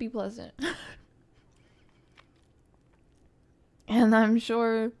 That won't be pleasant. And I'm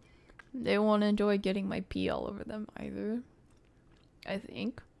sure they won't enjoy getting my pee all over them either. I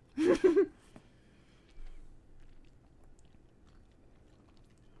think.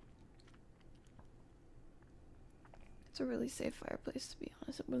 It's a really safe fireplace, to be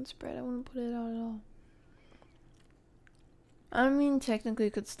honest. It wouldn't spread. I wouldn't put it out at all. I mean, technically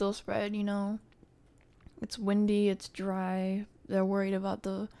it could still spread, you know. It's windy, it's dry. They're worried about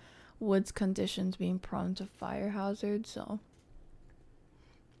the woods conditions being prone to fire hazards, so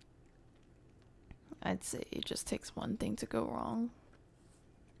I'd say it just takes one thing to go wrong.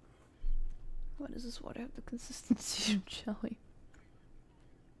 What does this water have the consistency of jelly?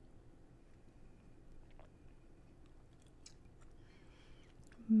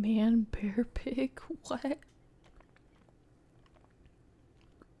 Man, bear, pig, what?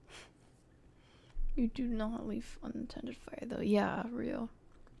 You do not leave unattended fire though. Yeah, real.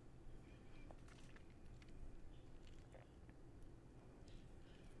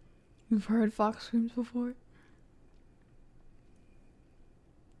 You've heard fox screams before?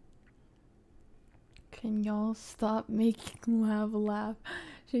 Can y'all stop making Lava laugh?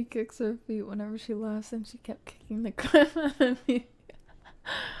 She kicks her feet whenever she laughs, and she kept kicking the crap out of me.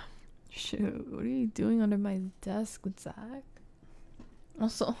 Shoot, what are you doing under my desk, Zach?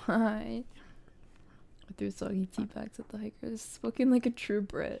 Also, hi. I threw soggy tea bags at the hikers. Spoken like a true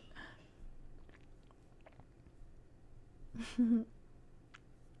Brit.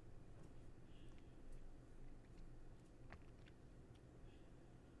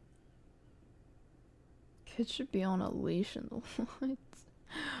 Kids should be on a leash in the woods.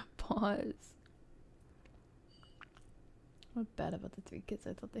 Pause. What bad about the 3 kids?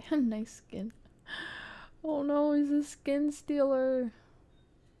 I thought they had nice skin. Oh no, he's a skin stealer.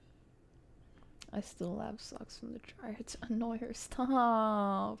 I still have socks from the dryer to annoy her.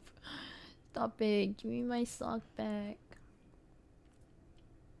 Stop. Stop it. Give me my sock back.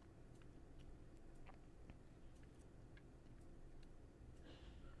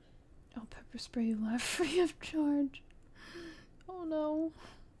 Oh, pepper spray left free of charge. Oh no.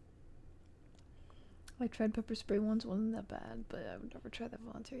 I tried pepper spray once, wasn't that bad, but I would never try that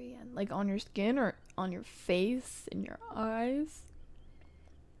voluntary again. Like on your skin or on your face, in your eyes.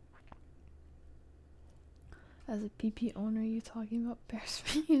 As a PP owner, you talking about bear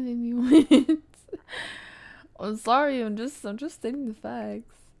spray and me wins. I'm sorry, I'm just stating the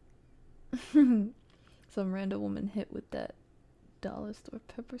facts. Some random woman hit with that dollar store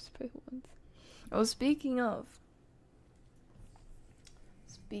pepper spray once. Oh, speaking of,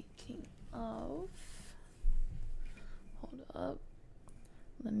 Speaking of, hold up.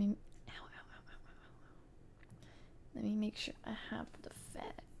 Let me let me make sure I have the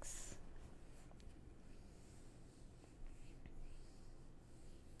facts.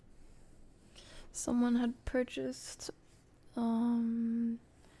 Someone had purchased a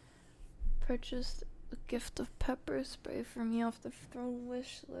gift of pepper spray for me off the Throne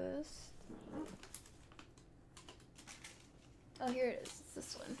wish list. Oh, here it is. It's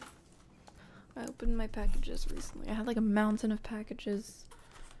this one. I opened my packages recently. I had like a mountain of packages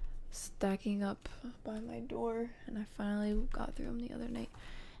stacking up by my door, and I finally got through them the other night.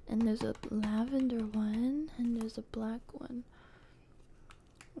 And there's a lavender one, and there's a black one.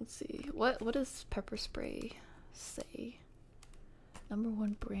 Let's see. What does pepper spray say?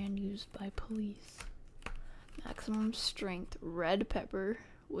 #1 brand used by police. Maximum strength red pepper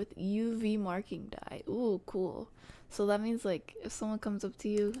with UV marking dye. Ooh, cool. So that means like if someone comes up to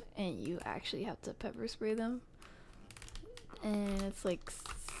you and you actually have to pepper spray them, and it's like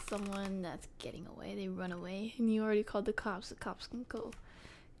someone that's getting away, they run away, and you already called the cops can go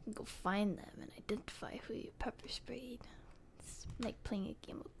find them and identify who you pepper sprayed. It's like playing a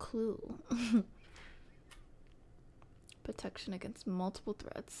game of Clue. Protection against multiple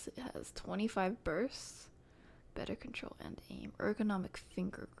threats. It has 25 bursts, better control and aim, ergonomic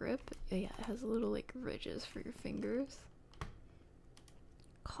finger grip. Yeah, it has little like ridges for your fingers.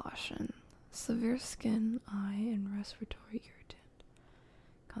 Caution: severe skin, eye, and respiratory irritant.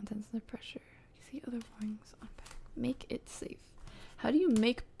 Contents under pressure. See other warnings on pack. Make it safe. How do you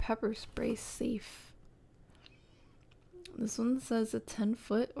make pepper spray safe? This one says a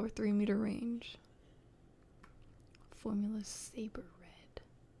 10-foot or 3-meter range. Formula saber red.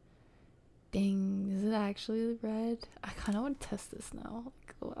 Dang, is it actually red? I kind of want to test this now.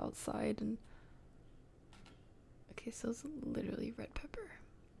 Like, go outside and... Okay, so it's literally red pepper.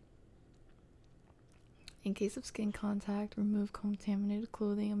 In case of skin contact, remove contaminated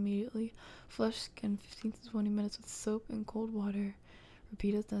clothing immediately. Flush skin 15 to 20 minutes with soap and cold water.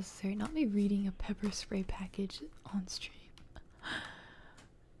 Repeat as necessary. Not me reading a pepper spray package on stream.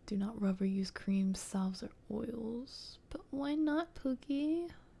 Do not rub or use creams, salves, or oils. But why not, Pookie?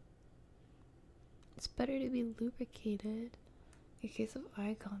 It's better to be lubricated. In case of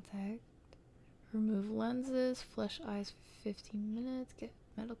eye contact, remove lenses, flush eyes for 15 minutes, get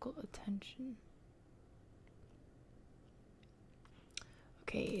medical attention.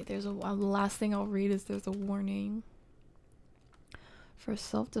 Okay, there's the last thing I'll read is there's a warning. For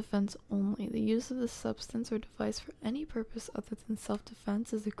self-defense only, the use of this substance or device for any purpose other than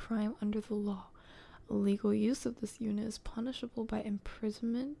self-defense is a crime under the law. Illegal use of this unit is punishable by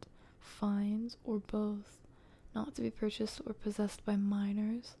imprisonment, fines, or both. Not to be purchased or possessed by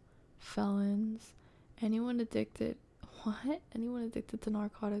minors, felons, anyone addicted to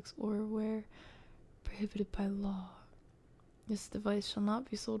narcotics, or where prohibited by law. This device shall not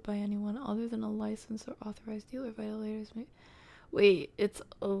be sold by anyone other than a licensed or authorized dealer. Violators may... Wait,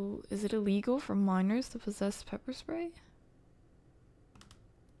 is it illegal for minors to possess pepper spray?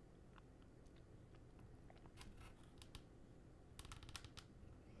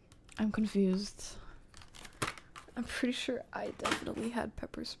 I'm confused. I'm pretty sure I definitely had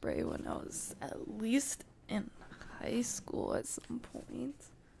pepper spray when I was at least in high school at some point.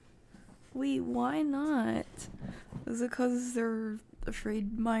 Wait, why not? Is it because they're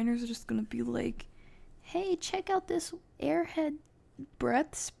afraid minors are just gonna be like, hey, check out this Airhead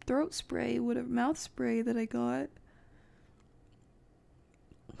throat spray, whatever, mouth spray that I got.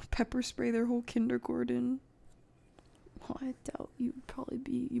 Pepper spray their whole kindergarten. Well, I doubt you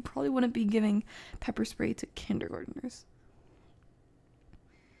probably wouldn't be giving pepper spray to kindergartners.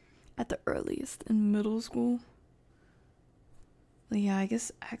 At the earliest, in middle school. Yeah, I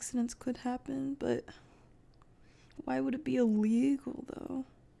guess accidents could happen, but why would it be illegal though?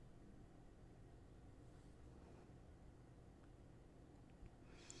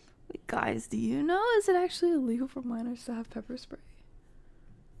 Wait, guys, do you know, is it actually illegal for minors to have pepper spray?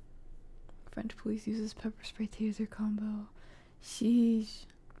 French police uses pepper spray taser combo. Sheesh.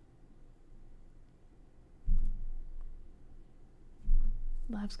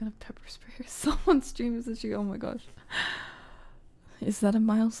 Lab's gonna pepper spray her. Someone streams and she, oh my gosh. Is that a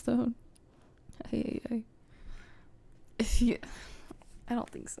milestone? Hey. I don't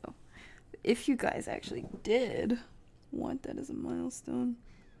think so. If you guys actually did want that as a milestone,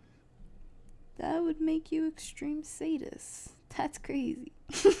 that would make you extreme sadists. That's crazy.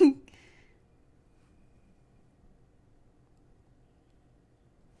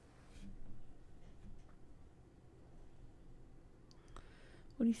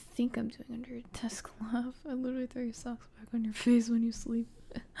 What do you think I'm doing under your desk, laugh? I literally throw your socks back on your face when you sleep.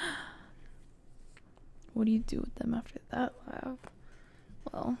 What do you do with them after that, laugh?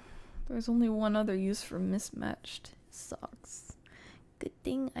 Well, there's only one other use for mismatched socks. Good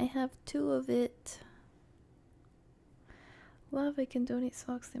thing I have 2 of it. Love, I can donate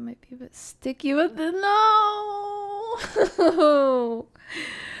socks. They might be a bit sticky, but no!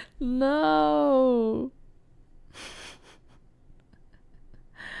 No!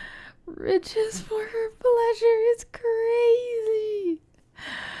 Riches for her pleasure is crazy!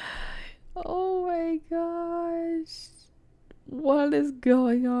 Oh my gosh. What is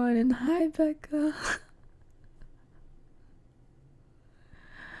going on? And hi, Becca.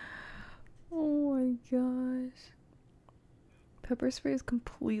 Oh my gosh. Pepper spray is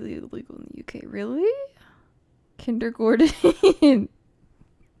completely illegal in the UK. Really? Kindergarten.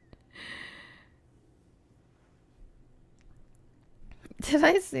 Did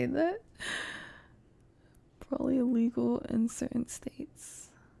I say that? Probably illegal in certain states.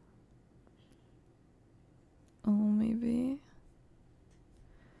 Oh, maybe.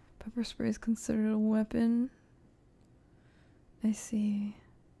 Pepper spray is considered a weapon. I see.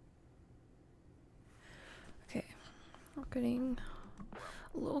 Okay. I'm getting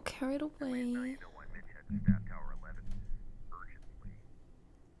a little carried away.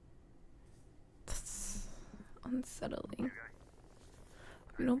 That's unsettling.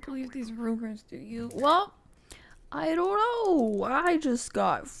 You don't believe these rumors, do you? Well, I don't know. I just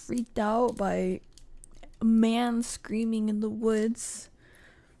got freaked out by a man screaming in the woods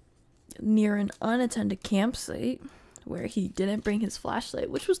near an unattended campsite where he didn't bring his flashlight,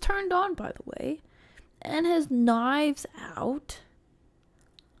 which was turned on, by the way, and his knives out.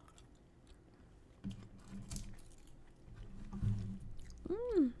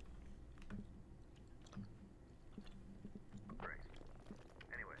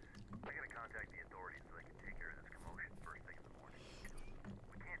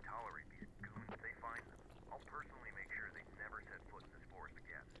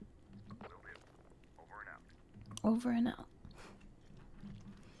 Over and out.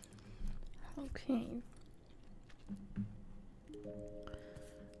 Okay.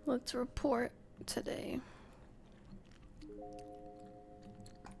 Let's report today.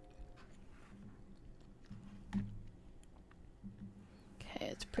 Okay,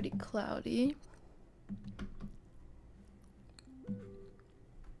 it's pretty cloudy.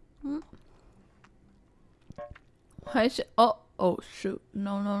 Why should oh shoot.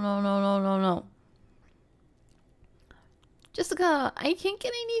 No. Jessica, I can't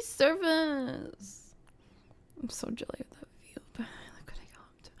get any service. I'm so jelly with that view, but look what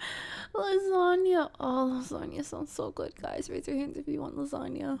I got. Lasagna. Oh, lasagna sounds so good, guys. Raise your hands if you want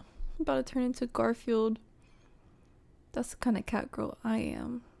lasagna. I'm about to turn into Garfield. That's the kind of cat girl I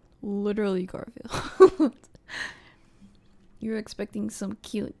am. Literally Garfield. You're expecting some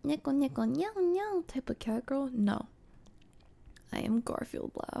cute neko neko meow meow type of cat girl? No. I am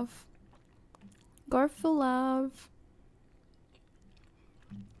Garfield Lav. Garfield Lav.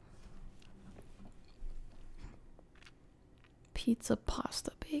 Pizza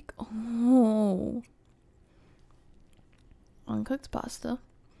pasta bake. Oh. Uncooked pasta.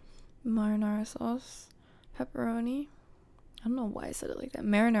 Marinara sauce. Pepperoni. I don't know why I said it like that.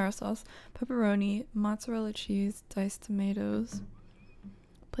 Marinara sauce. Pepperoni. Mozzarella cheese. Diced tomatoes.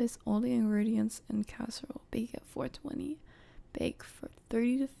 Place all the ingredients in casserole. Bake at 420. Bake for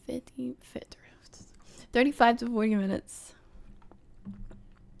 35 to 40 minutes.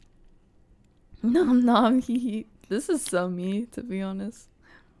 Nom nom hee. This is so me, to be honest.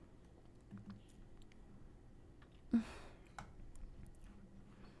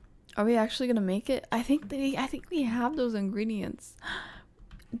 Are we actually gonna make it? I think we have those ingredients.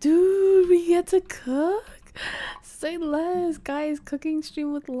 Dude, we get to cook. Say less, guys. Cooking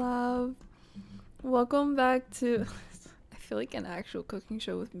stream with love. Welcome back to. I feel like an actual cooking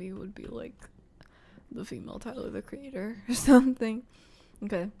show with me would be like the female Tyler the Creator or something.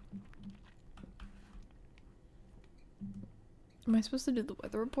 Okay. Am I supposed to do the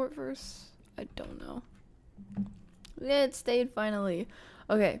weather report first? I don't know. It stayed finally.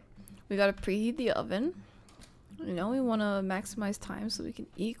 Okay, we gotta preheat the oven. You know, we want to maximize time so we can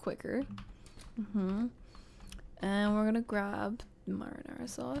eat quicker. And we're gonna grab marinara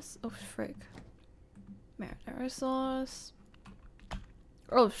sauce. Oh, frick. Marinara sauce.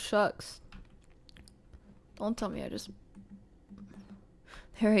 Oh, shucks. Don't tell me I just...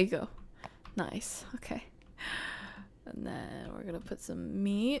 There you go. Nice. Okay. And then we're gonna put some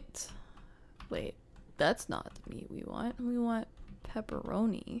meat. Wait, that's not the meat we want. We want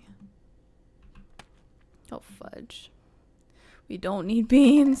pepperoni. Oh, fudge. We don't need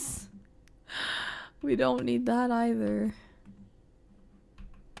beans. We don't need that either.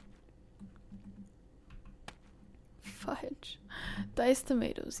 Fudge. Diced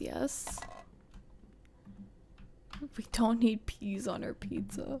tomatoes, yes. We don't need peas on our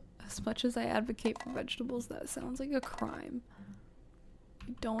pizza. As much as I advocate for vegetables, that sounds like a crime.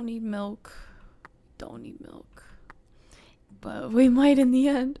 We don't need milk. Don't need milk. But we might in the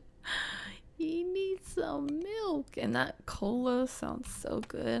end. You need some milk. And that cola sounds so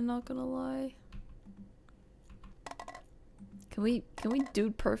good, not gonna lie. Can we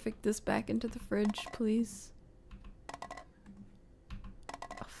dude perfect this back into the fridge, please?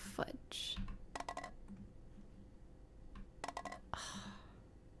 Oh, fudge.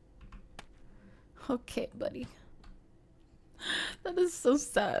 Okay, buddy. That is so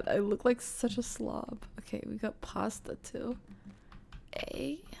sad. I look like such a slob. Okay, we got pasta too.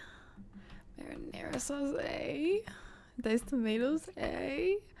 A. Marinara sauce, A. Diced tomatoes,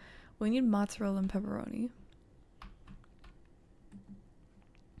 A. We need mozzarella and pepperoni.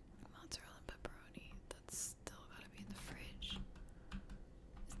 Mozzarella and pepperoni. That's still gotta be in the fridge.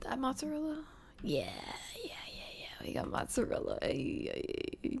 Is that mozzarella? Yeah. We got mozzarella. Ay.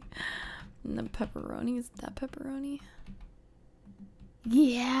 And then pepperoni. Is that pepperoni?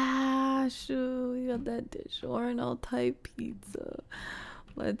 Yeah, sure. We got that DiGiorno type pizza.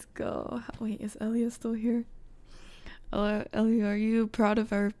 Let's go. Wait, is Elia still here? Elia, are you proud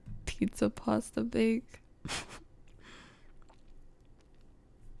of our pizza pasta bake?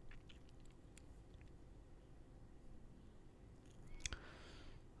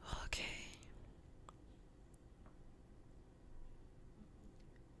 Okay.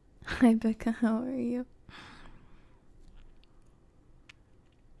 Hi, Becca. How are you?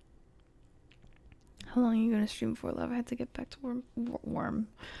 How long are you gonna stream for, love? I had to get back to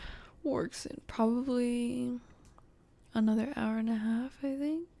work soon. Probably another hour and a half, I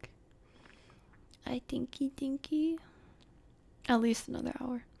think. I thinky. At least another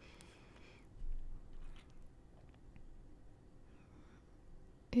hour.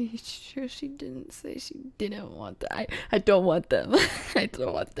 Are you sure she didn't say she didn't want that? I don't want them. I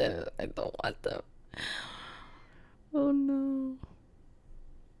don't want them. I don't want them. Oh no.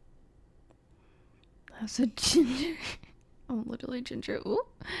 That's a ginger. I'm literally ginger. Ooh.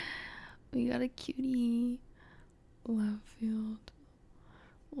 We got a cutie. Lavfield.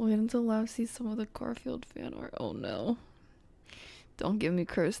 Wait until Lav sees some of the Garfield fan art. Oh no. Don't give me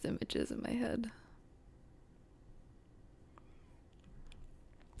cursed images in my head.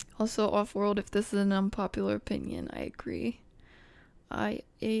 Also, off-world, if this is an unpopular opinion, I agree. I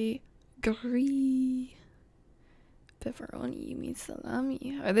agree. Pepperoni, you mean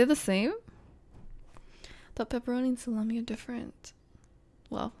salami. Are they the same? I thought pepperoni and salami are different.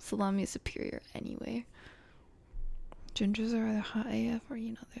 Well, salami is superior anyway. Gingers are either hot AF or,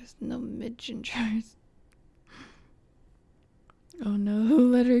 you know, there's no mid-gingers. Oh no, who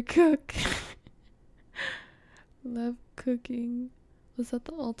let her cook? Love cooking. Was that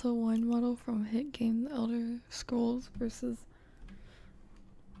the Alta wine model from hit game The Elder Scrolls versus...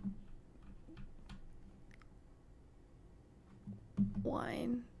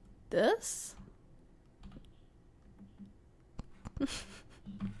 wine? This?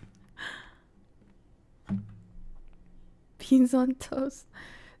 Beans on toast.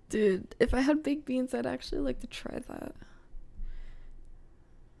 Dude, if I had baked beans, I'd actually like to try that.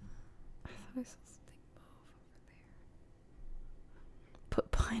 I thought I saw something move over there.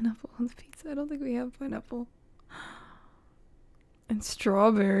 Put pineapple on the pizza. I don't think we have pineapple. And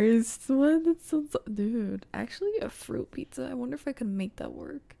strawberries. What? That sounds... Dude, actually a fruit pizza. I wonder if I could make that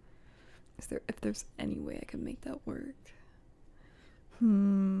work. If there's any way I could make that work.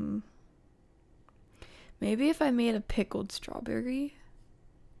 Maybe if I made a pickled strawberry,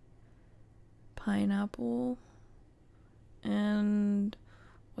 pineapple, and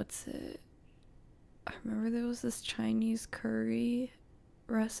what's it? I remember there was this Chinese curry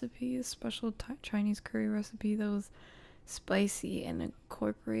recipe, a special Chinese curry recipe that was spicy and it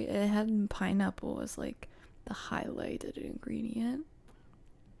had pineapple as like the highlighted ingredient.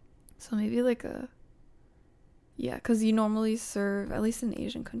 So maybe like a... Yeah, because you normally serve, at least in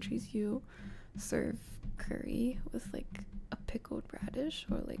Asian countries, you serve curry with like a pickled radish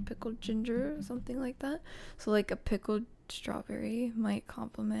or like pickled ginger or something like that. So like a pickled strawberry might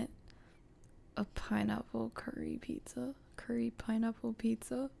complement a pineapple curry pineapple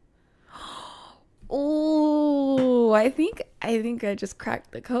pizza. Oh, I think I just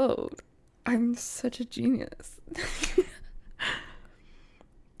cracked the code. I'm such a genius.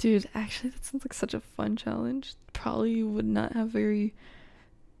 Dude, actually, that sounds like such a fun challenge. Probably would not have very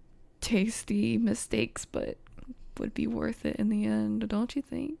tasty mistakes, but would be worth it in the end, don't you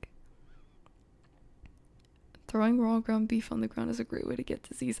think? Throwing raw ground beef on the ground is a great way to get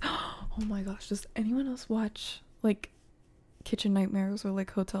disease. Oh my gosh, does anyone else watch like Kitchen Nightmares or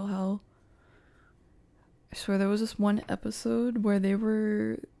like Hotel Hell? I swear there was this one episode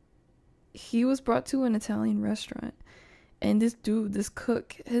where he was brought to an Italian restaurant, and this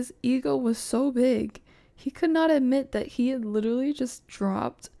cook, his ego was so big, he could not admit that he had literally just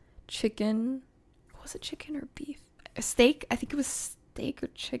dropped chicken. Was it chicken or beef? A steak? I think it was steak or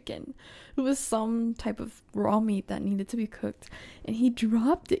chicken. It was some type of raw meat that needed to be cooked, and he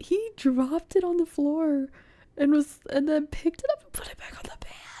dropped it. He dropped it on the floor, and then picked it up and put it back on the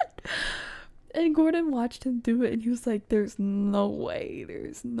pan. And Gordon watched him do it, and he was like, there's no way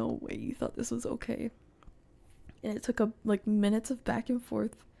you thought this was okay. And it took like minutes of back and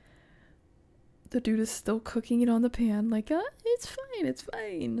forth. The dude is still cooking it on the pan, like, it's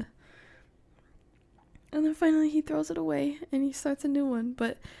fine. And then finally he throws it away, and he starts a new one.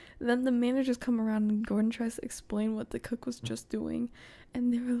 But then the managers come around, and Gordon tries to explain what the cook was just doing.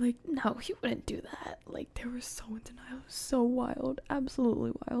 And they were like, no, he wouldn't do that. Like, they were so in denial. It was so wild.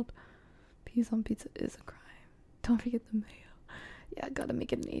 Absolutely wild. Peas on pizza is a crime. Don't forget the mayo. Yeah, I gotta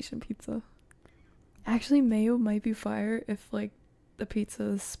make it an Asian pizza. Actually, mayo might be fire if like the pizza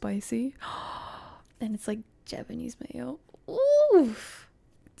is spicy. And it's like Japanese mayo. Oof.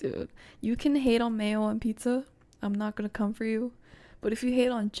 Dude, you can hate on mayo on pizza. I'm not gonna come for you. But if you hate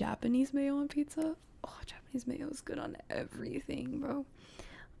on Japanese mayo on pizza, oh, Japanese mayo is good on everything, bro.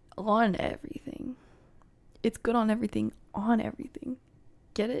 On everything. It's good on everything. On everything.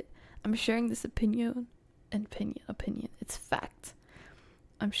 Get it? I'm sharing this opinion. It's fact.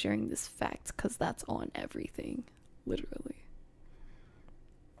 I'm sharing this fact because that's on everything. Literally.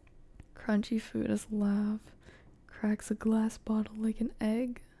 Crunchy food is laugh. Cracks a glass bottle like an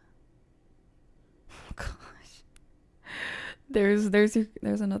egg. Oh gosh. There's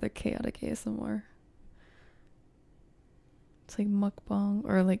another chaotic ASMR. It's like mukbang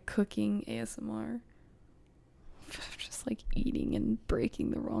or like cooking ASMR. Just like eating and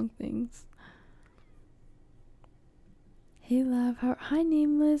breaking the wrong things. Hey love, hi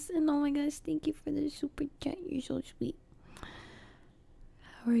Nameless, and oh my gosh, thank you for the super chat, you're so sweet.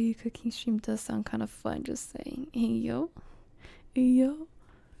 How are you? Cooking stream does sound kind of fun, just saying. Hey yo. You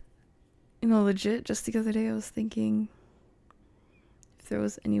know, legit, just the other day I was thinking if there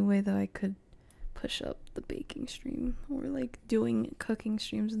was any way that I could push up the baking stream or like doing cooking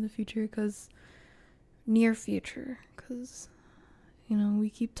streams in the future, near future, because you know, we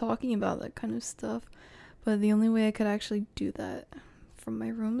keep talking about that kind of stuff, but the only way I could actually do that from my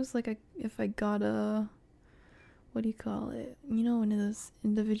room is like if I got a, what do you call it, you know, one of those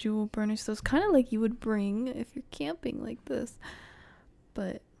individual burner stoves, kind of like you would bring if you're camping like this.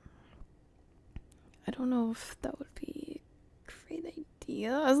 But I don't know if that would be a great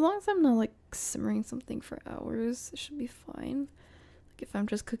idea. As long as I'm not like simmering something for hours, it should be fine. Like if I'm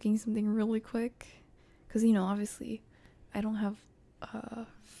just cooking something really quick, because you know, obviously I don't have a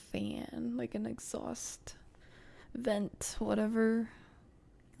fan, like an exhaust vent, whatever,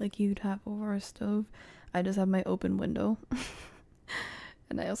 like you'd have over a stove. I just have my open window.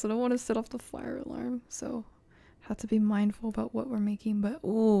 And I also don't want to set off the fire alarm, so I have to be mindful about what we're making. But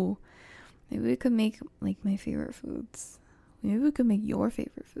ooh, maybe we could make like my favorite foods. Maybe we could make your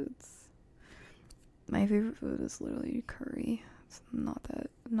favorite foods. My favorite food is literally curry. It's not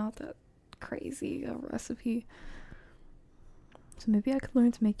that crazy a recipe. So maybe I could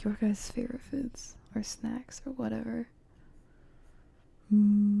learn to make your guys' favorite foods or snacks or whatever.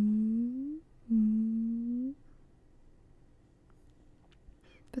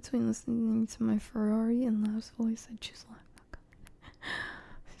 Between listening to my Ferrari and Lab's voice, I choose Lab.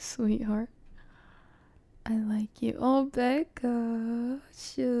 Sweetheart. I like you. Oh, Becca.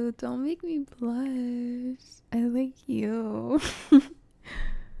 Shoot, don't make me blush. I like you.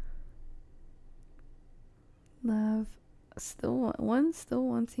 Love. Still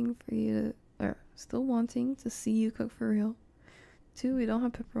wanting for you to, or still wanting to see you cook for real. 2, we don't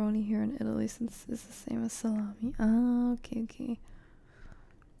have pepperoni here in Italy since it's the same as salami. Ah, okay.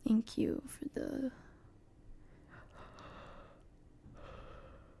 Thank you for the...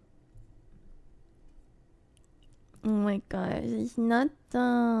 Oh my gosh, it's not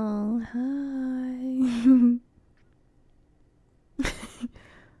done. Hi.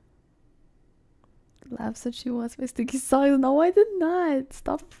 Lab said she wants my sticky socks. No, I did not.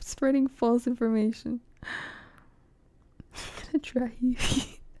 Stop spreading false information. I'm gonna try you.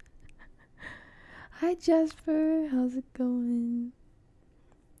 Hi Jasper, how's it going?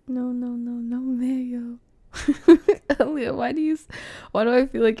 No, Mayo. Elliot, why do I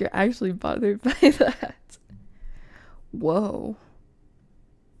feel like you're actually bothered by that? Whoa.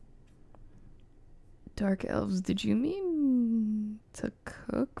 Dark elves, did you mean to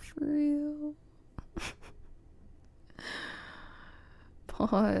cook for real?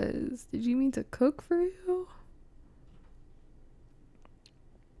 Pause. Did you mean to cook for real?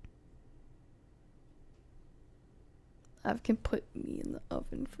 I can put me in the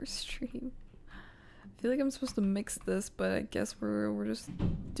oven for stream. I feel like I'm supposed to mix this, but I guess we're just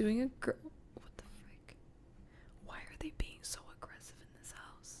doing a girl. What the frick? Why are they being so aggressive in this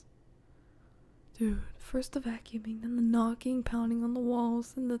house? Dude, first the vacuuming, then the knocking, pounding on the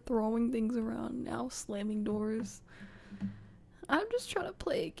walls, and the throwing things around, now slamming doors. I'm just trying to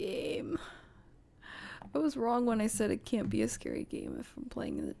play a game. I was wrong when I said it can't be a scary game if I'm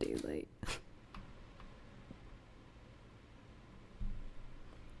playing in the daylight.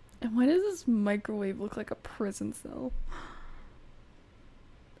 And why does this microwave look like a prison cell?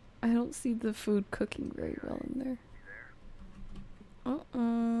 I don't see the food cooking very well in there.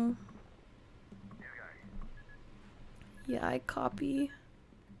 Yeah, I copy.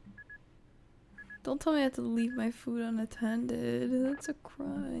 Don't tell me I have to leave my food unattended. That's a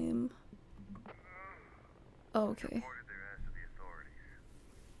crime. Oh, okay.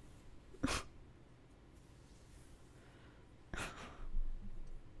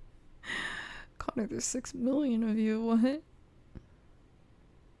 Connor, there's 6 million of you. What?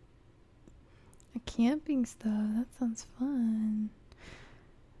 A camping stuff. That sounds fun.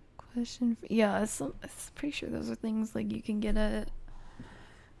 Question. Yeah, it's pretty sure those are things like you can get at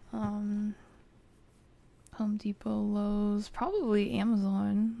Home Depot, Lowe's, probably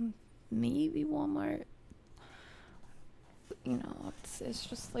Amazon, maybe Walmart. You know, it's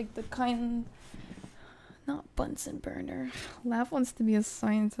just like the kind. Not Bunsen burner. Lav wants to be a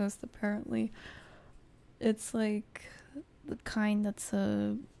scientist, apparently. It's like the kind that's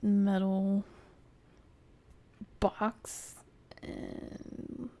a metal box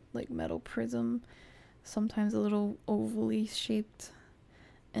and like metal prism, sometimes a little ovally shaped,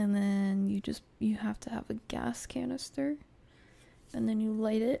 and then you have to have a gas canister, and then you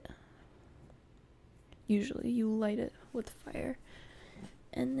light it. Usually you light it with fire,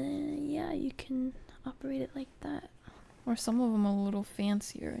 and then yeah, you can operate it like that. Or some of them are a little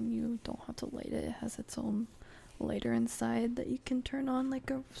fancier and you don't have to light it. It has its own lighter inside that you can turn on like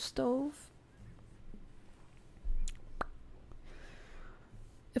a stove.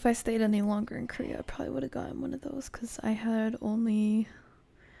 If I stayed any longer in Korea, I probably would have gotten one of those because I had only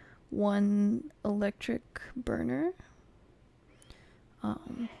one electric burner.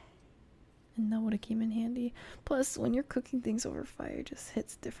 And that would have came in handy. Plus, when you're cooking things over fire, it just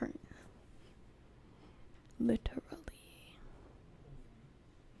hits different. Literally.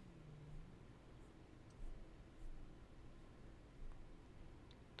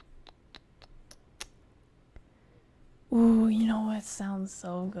 Ooh, you know what sounds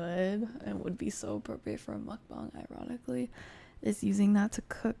so good and would be so appropriate for a mukbang, ironically, is using that to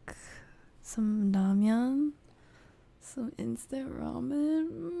cook some ramyeon, some instant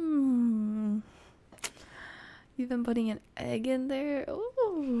ramen. Even putting an egg in there,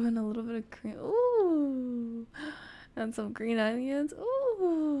 ooh, and a little bit of cream, ooh, and some green onions,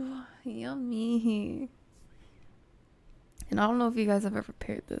 ooh, yummy. And I don't know if you guys have ever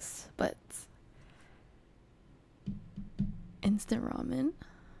prepared this, but instant ramen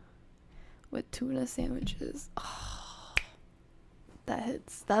with tuna sandwiches, oh, that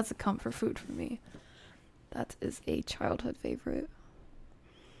hits. That's a comfort food for me. That is a childhood favorite.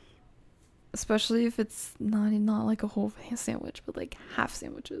 Especially if it's not like a whole sandwich, but like half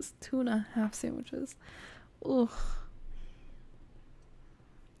sandwiches. Tuna half sandwiches. Ugh.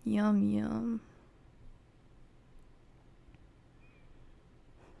 Yum, yum.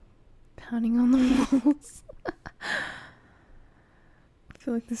 Pounding on the walls. I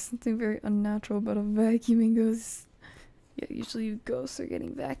feel like there's something very unnatural about a vacuuming ghost. Yeah, usually ghosts are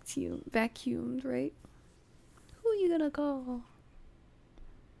getting vacuumed, right? Who are you gonna call?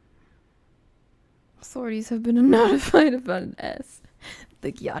 Authorities have been notified about an S.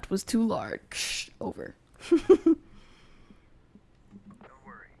 The yacht was too large. Over. Don't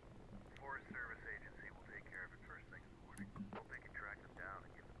worry. Forest Service Agency will take care of it first thing in the morning. Hope they can track them down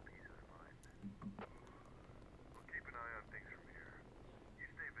and give them peace of mind. We'll keep an eye on things from here. You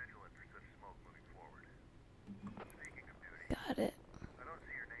stay vigilant for such smoke moving forward. Speaking of duty, Got it. I don't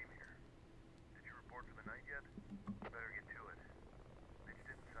see your name here. Did you report for the night yet? Better get to it. Mitch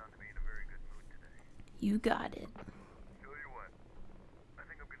didn't sound to be in a very good mood today. You got it. Tell you what, I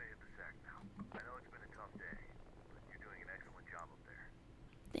think I'm gonna hit the sack now. I know it's been a tough day, but you're doing an excellent job up there.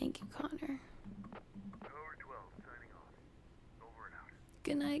 Thank you, Connor. Over 12, signing off. Over and out.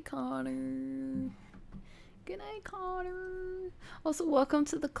 Good night, Connor. Good night, Connor. Also, welcome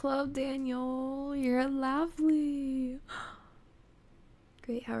to the club, Daniel. You're lovely.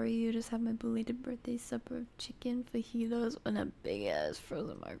 Great, how are you? Just had my belated birthday supper of chicken, fajitas, and a big ass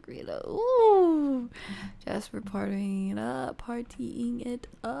frozen margarita. Ooh! Just for partying it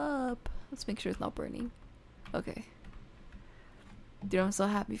up. Let's make sure it's not burning. Okay. Dude, I'm so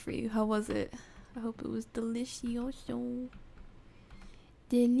happy for you. How was it? I hope it was delicioso.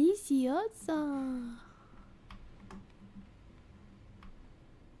 Delicioso.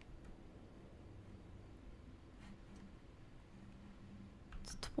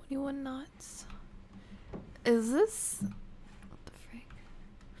 It's 21 knots. Is this... What the frick?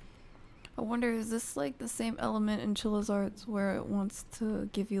 I wonder, is this like the same element in 𝗖𝗧𝗔𝗖𝗧 where it wants to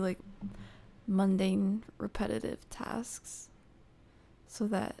give you like mundane, repetitive tasks? So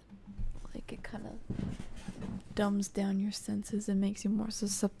that like it kind of dumbs down your senses and makes you more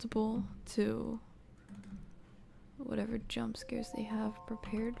susceptible to whatever jump scares they have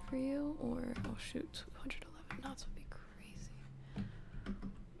prepared for you. Or, oh shoot, 211 knots would be crazy.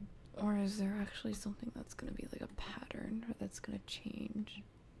 Or is there actually something that's gonna be like a pattern or that's gonna change?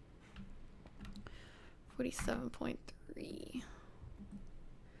 47.3.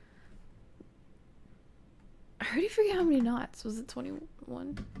 I already forget how many knots. Was it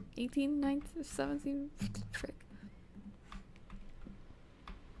 21, 18, 19, 17? Frick.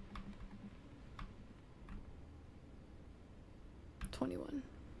 $21.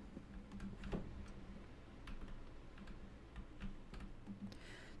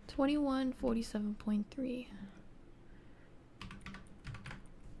 21, 47.3.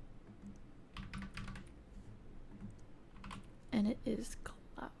 And it is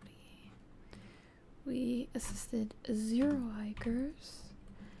cloudy. We assisted 0 hikers,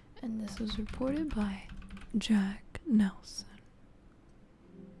 and this was reported by Jack Nelson.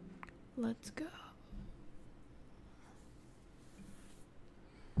 Let's go.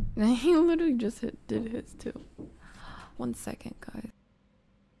 He literally just did his too. 1 second, guys.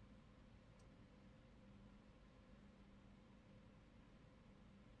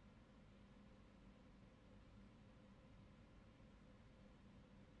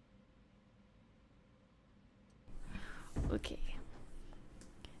 Okay.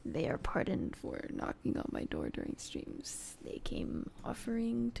 They are pardoned for knocking on my door during streams. They came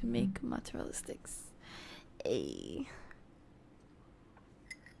offering to make materialistics.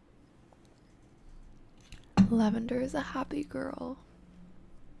 Lavender is a happy girl.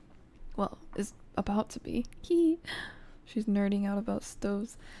 Well, is about to be. She's nerding out about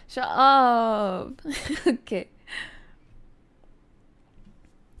stoves. Shut up! Okay.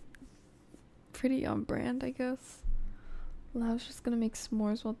 Pretty on brand, I guess. Lav's just gonna make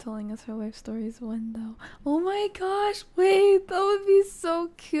s'mores while telling us her life stories. When though? Oh my gosh, wait, that would be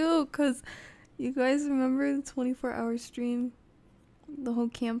so cute. Cause you guys remember the 24-hour stream? The whole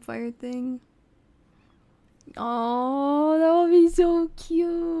campfire thing? Oh, that would be so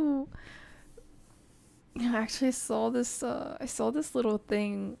cute. I actually saw this, I saw this little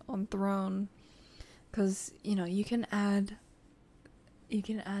thing on Throne. Cause, you know, you can add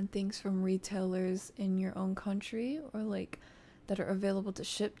things from retailers in your own country, or like that are available to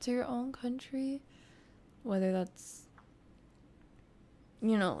ship to your own country, whether that's,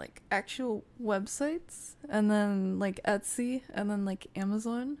 you know, like actual websites, and then like Etsy, and then like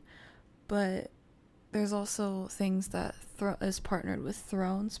Amazon. But there's also things that is partnered with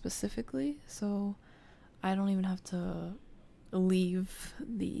Throne specifically, so I don't even have to leave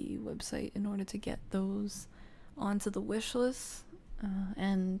the website in order to get those onto the wish list.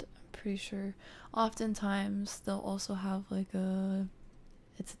 And I'm pretty sure oftentimes they'll also have like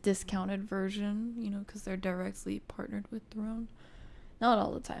it's a discounted version, you know, because they're directly partnered with Throne. Not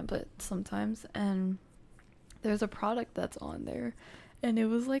all the time, but sometimes. And there's a product that's on there, and it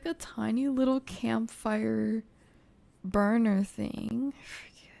was like a tiny little campfire burner thing.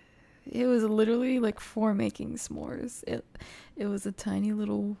 It was literally like for making s'mores. It was a tiny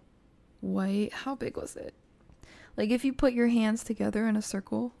little white, how big was it? Like if you put your hands together in a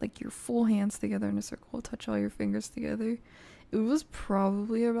circle, like your full hands together in a circle, touch all your fingers together, it was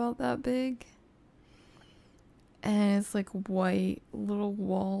probably about that big. And it's like white little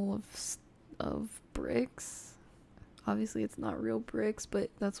wall of bricks. Obviously it's not real bricks, but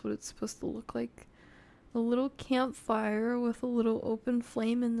that's what it's supposed to look like. A little campfire with a little open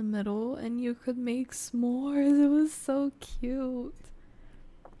flame in the middle, and you could make s'mores. It was so cute.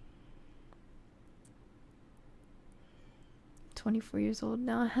 24 years old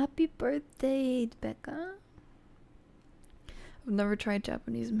now. Happy birthday, Becca. I've never tried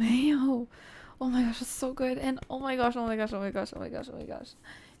Japanese mayo. Oh my gosh, it's so good. And oh my gosh, oh my gosh, oh my gosh, oh my gosh, oh my gosh.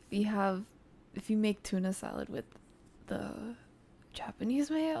 If you have if you make tuna salad with the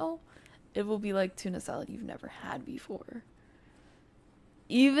Japanese mayo, it will be like tuna salad you've never had before.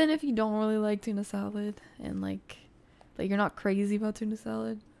 Even if you don't really like tuna salad and like you're not crazy about tuna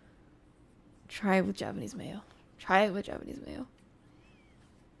salad, try it with Japanese mayo. Try it with Japanese mayo.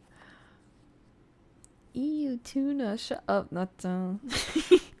 Ew, tuna, shut up, Nathan.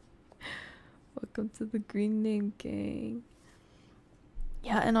 Welcome to the Green Name Gang.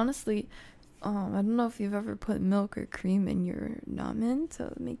 Yeah, and honestly, I don't know if you've ever put milk or cream in your ramen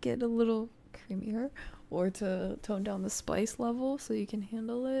to make it a little creamier, or to tone down the spice level so you can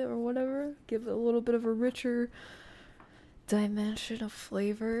handle it or whatever. Give it a little bit of a richer dimension of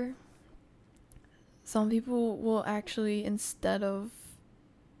flavor. Some people will actually, instead of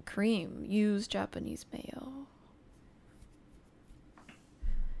cream, use Japanese mayo.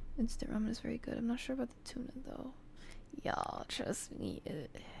 Instant ramen is very good. I'm not sure about the tuna though. Y'all, trust me,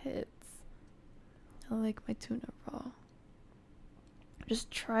 it hits. I like my tuna raw.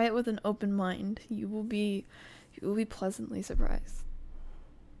 Just try it with an open mind. You will be pleasantly surprised.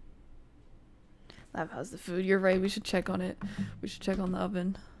 Lab, how's the food? You're right, we should check on it. We should check on the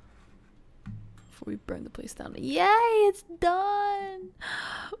oven before we burn the place down. Yay, it's done!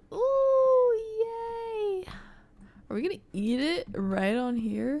 Ooh, yay! Are we gonna eat it right on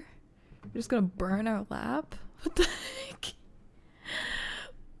here? We're just gonna burn our lap? What the heck?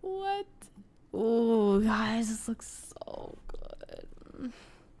 What? Oh, guys, this looks so good.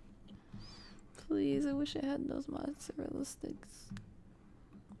 Please, I wish I had those mozzarella sticks.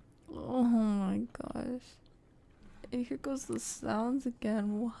 Oh my gosh. And here goes the sounds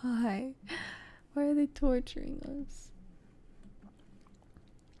again. Why? Why are they torturing us?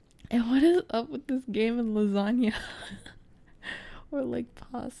 And what is up with this game in lasagna? Or like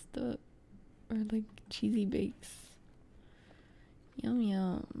pasta? Or like cheesy bakes? Yum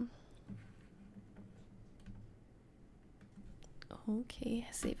yum. Okay,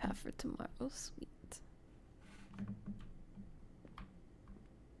 save half for tomorrow. Sweet.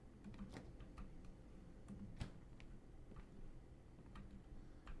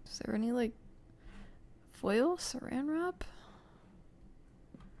 Is there any like foil saran wrap?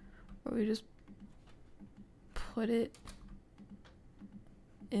 Or we just put it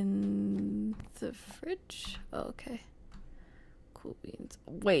in the fridge? Oh, okay. Cool beans.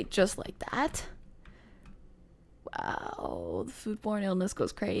 Wait, just like that? Wow, the foodborne illness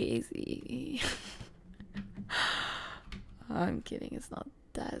goes crazy. I'm kidding, it's not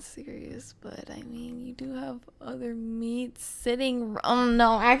that serious, but I mean, you do have other meats sitting. Oh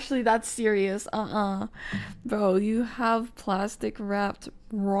no, actually, that's serious. Bro, you have plastic wrapped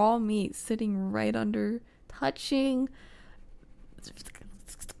raw meat sitting right under, touching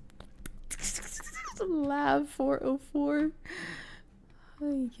Lab 404.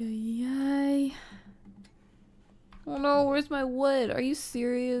 Ay, ay, ay. Oh no, where's my wood? Are you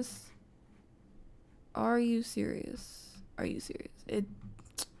serious? Are you serious? Are you serious?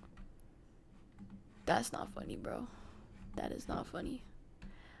 That's not funny, bro. That is not funny.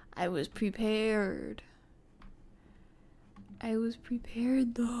 I was prepared. I was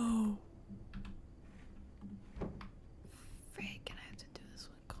prepared though. Frick, and I have to do this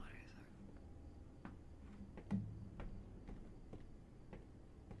with Connor's.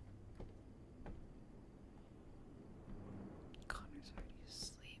 Connor's already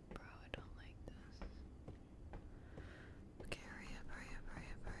asleep, bro. I don't like this. Okay, hurry up, hurry up, hurry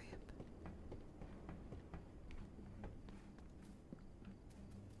up, hurry up.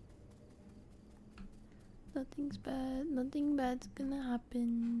 Nothing's bad. Nothing bad's gonna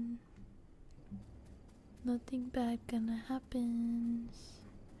happen. Nothing bad gonna happen.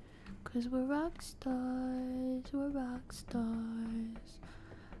 'Cause we're rock stars. We're rock stars.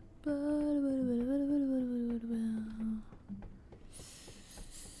 Bully,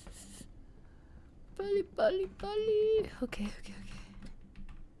 bully, bully. Okay, okay, okay.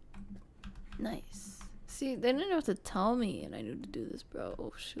 Nice. See, they didn't have to tell me, and I knew to do this, bro.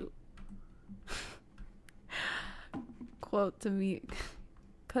 Oh, shoot. Quote to me,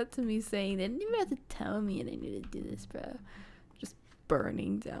 cut to me saying they didn't even have to tell me and I knew to do this, bro. Just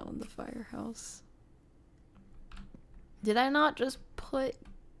burning down the firehouse. Did I not just put...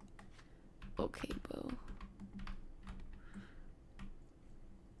 Okay, Bo.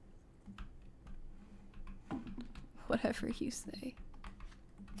 Whatever you say.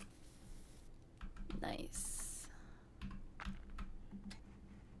 Nice.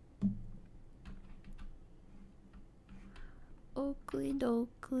 Oakley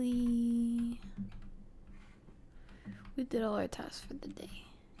dokley. We did all our tasks for the day.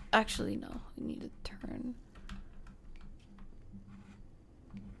 Actually, no. We need to turn.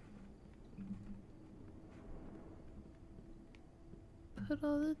 Put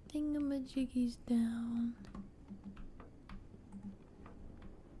all the thingamajiggies down.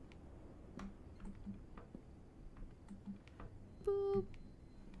 Boop.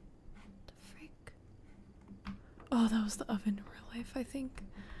 The frick? Oh, that was the oven in real life, I think.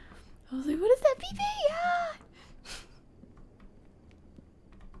 I was like, what is that beep? Yeah!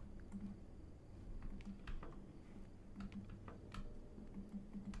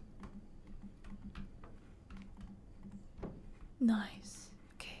 Nice.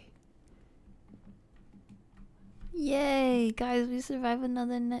 Okay. Yay, guys, we survived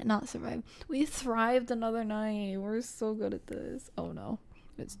another night. Not survived. We thrived another night. We're so good at this. Oh no.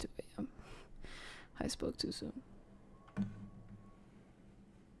 It's 2 a.m. I spoke too soon.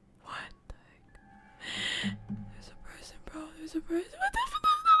 What the heck? There's a person, bro. There's a person. What the fuck?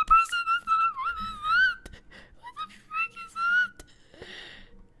 That's not a person. That's not a person. What the frick is that?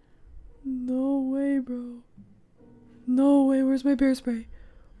 No way, bro. No way. Where's my bear spray?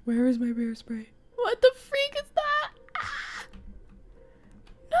 Where is my bear spray? What the freak is that? Ah!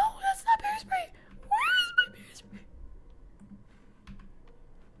 No, that's not bear spray. Where is my bear spray?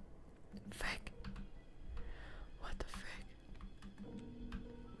 Frick. What the frick?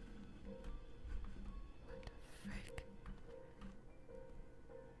 What the frick?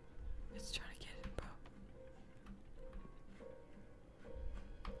 It's trying to get it, bro.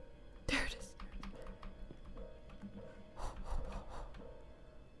 There it is.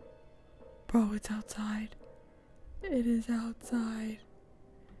 Bro, it's outside. It is outside.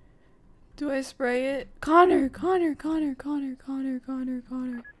 Do I spray it? Connor.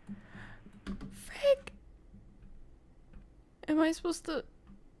 Frick. Am I supposed to?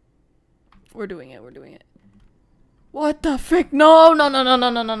 We're doing it. What the frick? No. No.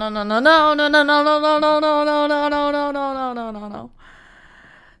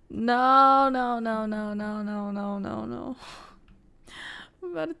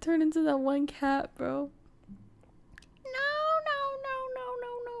 I'm about to turn into that one cat, bro. No.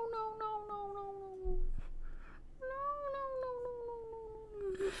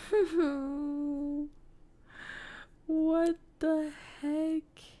 What the heck?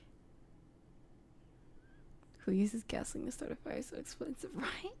 Who uses gasoline to start a fire? So expensive,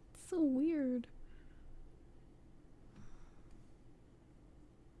 right? So weird.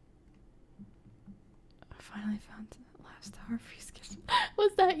 I finally found the last tower freeze kitchen.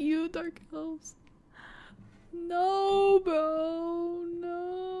 Was that you, Dark Elves? No, bro.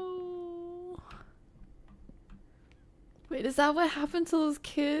 No. Wait, is that what happened to those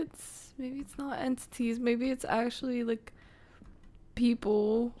kids? Maybe it's not entities. Maybe it's actually like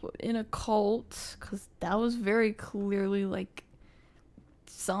people in a cult. Because that was very clearly like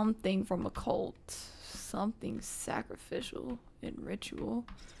something from a cult. Something sacrificial in ritual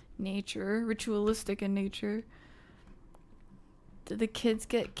nature. Ritualistic in nature. Did the kids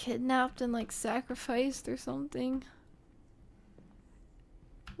get kidnapped and like sacrificed or something?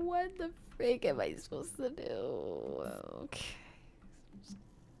 What the frick am I supposed to do? Okay.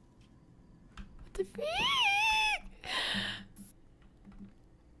 What the frick?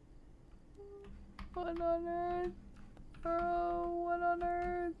 What on earth? Oh, what on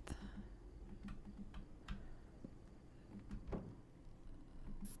earth?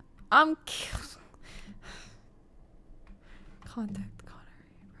 I'm Contact Connor,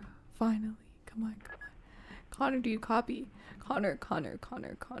 bro. Finally. Come on. Connor, do you copy? Connor.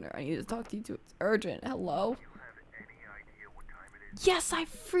 I need to talk to you too. It's urgent. Hello? You have any idea what time it is? Yes, I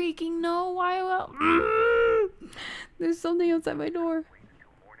freaking know. Why? Well, there's something outside my door. Wait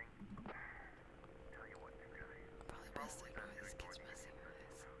until morning. Tell you what, new guy. Probably best I go. These kids messing with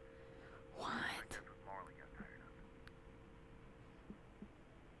this. What? That's what Marley got tired of.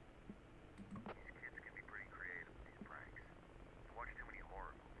 These kids can be pretty creative with these pranks. They watch too many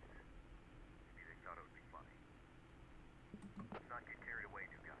horror movies. Maybe they thought it would be funny. Let's not get carried away,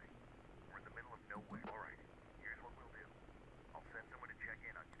 new guy. We're in the middle of nowhere. Alright, here's what we'll do. I'll send someone to check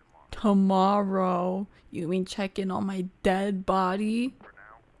in on you tomorrow. Tomorrow? You mean check in on my dead body? For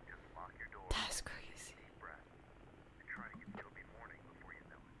now, just lock your door. That's crazy. Deep breath. And try to get it'll be morning before you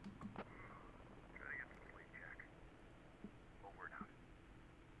know it. Try to get some sleep, Jack. Over and out.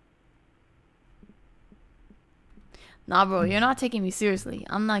 Nah, bro, you're not taking me seriously.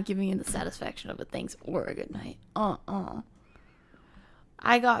 I'm not giving you the satisfaction of a thanks or a good night.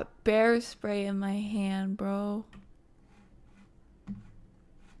 I got bear spray in my hand, bro.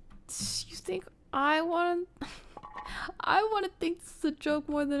 You think I want to think this is a joke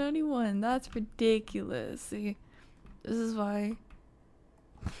more than anyone? That's ridiculous. See, this is why.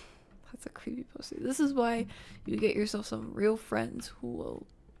 That's a creepy poster. This is why you get yourself some real friends who will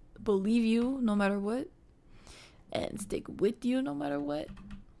believe you no matter what. and stick with you no matter what.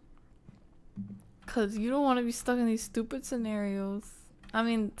 Cause you don't want to be stuck in these stupid scenarios. I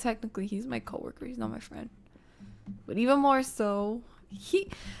mean, technically he's my coworker, he's not my friend. But even more so,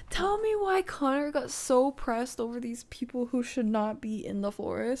 tell me why Connor got so pressed over these people who should not be in the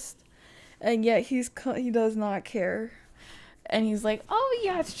forest. And yet he does not care. And he's like, oh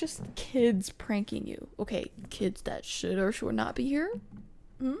yeah, it's just kids pranking you. Okay, kids that should or should not be here?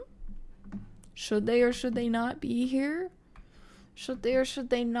 Should they or should they not be here? Should they or should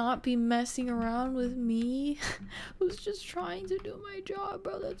they not be messing around with me? Who's just trying to do my job,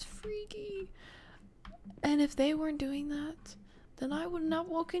 bro? That's freaky. And if they weren't doing that, then I wouldn't have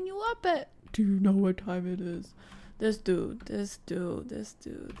woken you up at... Do you know what time it is? This dude.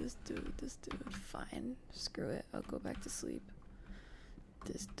 Fine. Screw it. I'll go back to sleep.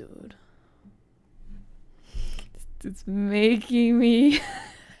 This dude. It's making me...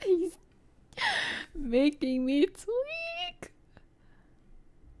 He's making me tweak.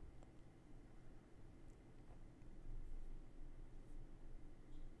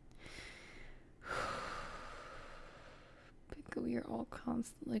 We are all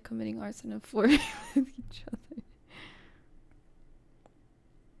constantly committing arson and flirting with each other.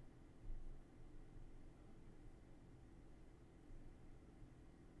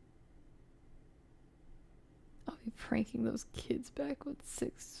 I'll be pranking those kids back with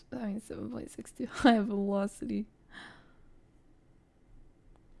 7.62 high velocity.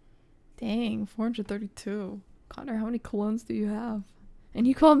 Dang, 432. Connor, how many colognes do you have? And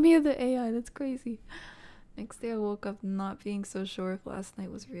you called me the AI, that's crazy. Next day I woke up not being so sure if last night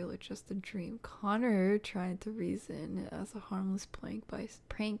was real or just a dream. Connor tried to reason it as a harmless prank by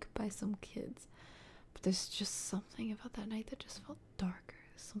some kids. But there's just something about that night that just felt darker.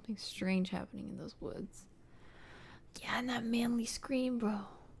 There's something strange happening in those woods. Yeah, and that manly scream, bro.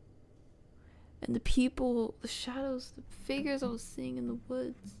 And the people, the shadows, the figures I was seeing in the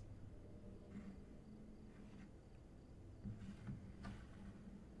woods.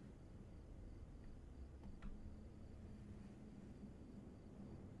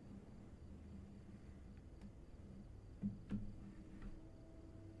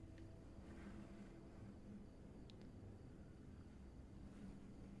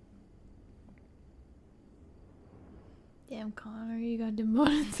 Damn, Connor, you got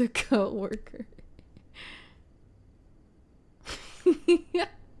demoted to co-worker.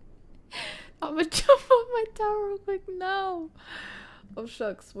 I'm gonna jump off my tower real quick now. Oh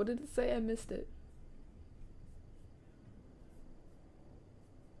shucks, what did it say? I missed it.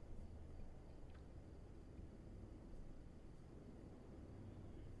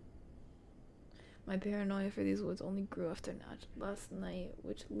 My paranoia for these woods only grew after last night,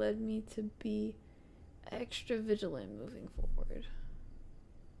 which led me to be extra vigilant moving forward.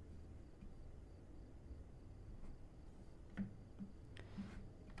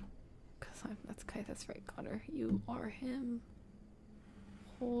 That's right, Connor. You are him.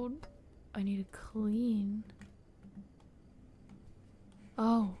 Hold. I need to clean.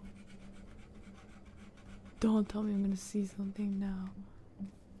 Oh. Don't tell me I'm gonna see something now.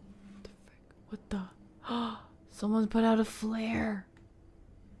 What the? Someone's put out a flare.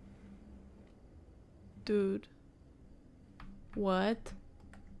 Dude. What?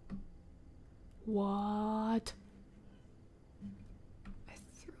 What? I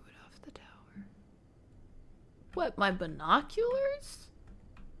threw it off the tower. What, my binoculars?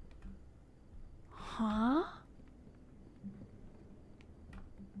 Huh?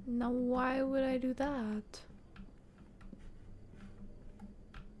 Now why would I do that?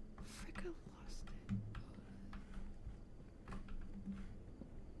 Frick, I lost it.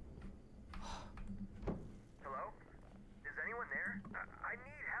 Hello? Is anyone there? I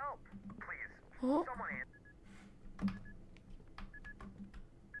need help. Please. Oh. Someone answer.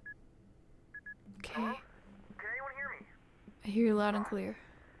 Okay. Hello? Can anyone hear me? I hear you loud and clear.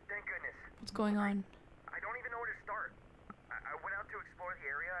 Thank goodness. What's going on? I don't even know where to start. I went out to explore the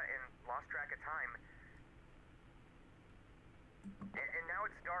area and lost track of time. And now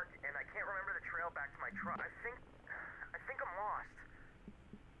it's dark and I can't remember the trail back to my truck. I think I'm lost.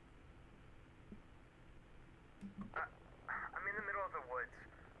 I'm in the middle of the woods,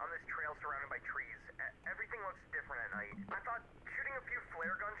 on this trail surrounded by trees. Everything looks different at night. I thought shooting a few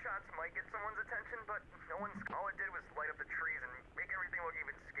flare gun shots might get someone's attention, but all it did was light up the trees and make everything look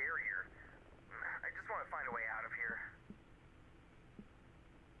even scarier. I just want to find a way out of here.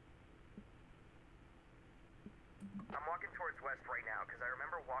 I'm walking towards west right now, because I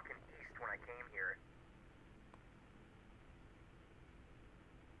remember walking east when I came here.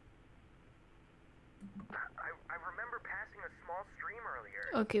 I remember passing a small stream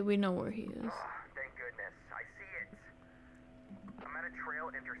earlier. Okay, we know where he is. Oh, thank goodness. I see it.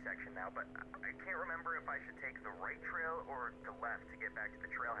 trail intersection now, but I can't remember if I should take the right trail or the left to get back to the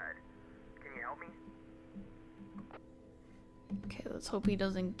trailhead. Can you help me? Okay, let's hope he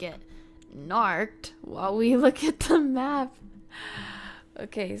doesn't get narked while we look at the map.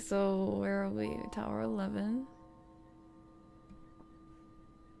 Okay, so where are we? Tower 11.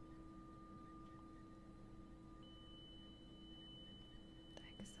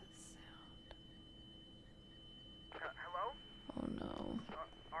 Hello? Oh no.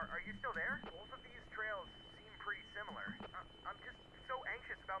 Are you still there? Both of these trails seem pretty similar. I'm just so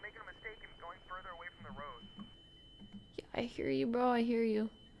anxious about making a mistake and going further away from the road. Yeah, I hear you, bro. I hear you.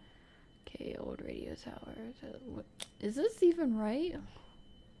 Okay, old radio tower. Is this even right?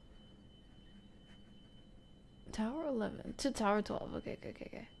 Tower 11 to Tower 12.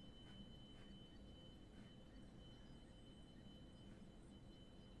 Okay.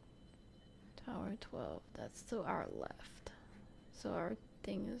 Tower 12. That's to our left. So our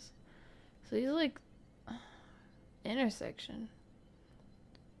thing is... So he's like... intersection.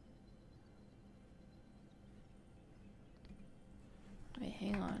 Wait,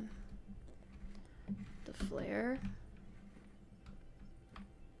 hang on. The flare.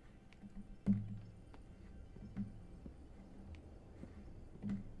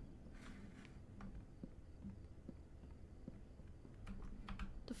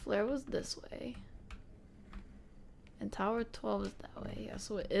 The flare was this way. And Tower 12 is that way. Yeah,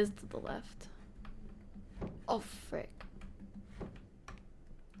 so it is to the left. Oh, frick.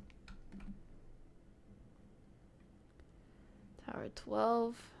 Tower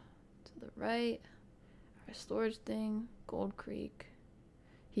 12 to the right. Our storage thing. Gold Creek.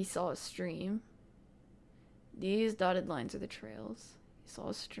 He saw a stream. These dotted lines are the trails. He saw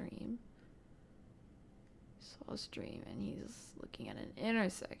a stream. Saw a stream, and he's looking at an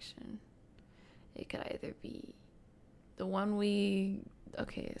intersection. It could either be the one we...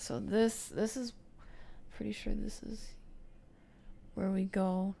 Okay, so this is... Pretty sure this is where we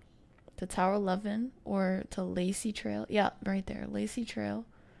go to Tower 11 or to Lacey Trail. Yeah, right there. Lacey Trail.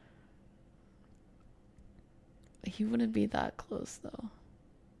 He wouldn't be that close, though.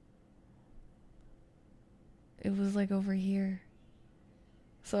 It was like over here.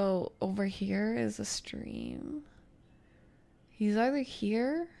 So over here is a stream. He's either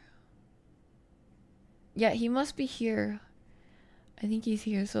here. Yeah, he must be here. I think he's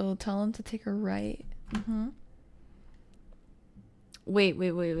here, so tell him to take a right. Wait.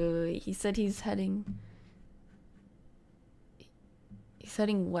 He said he's heading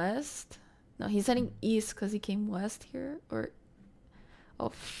west? No, he's heading east because he came west here. Or... Oh,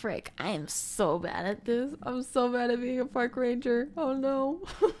 frick. I am so bad at this. I'm so bad at being a park ranger. Oh, no.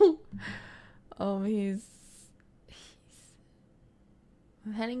 I'm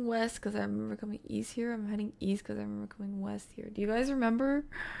heading west because I remember coming east here. I'm heading east because I remember coming west here. Do you guys remember?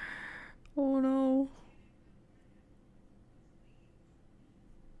 Oh, no.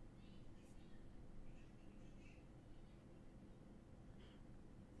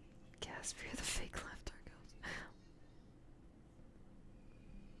 Gasp, you're the fake left arc.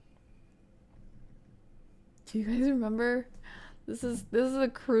 Do you guys remember? This is a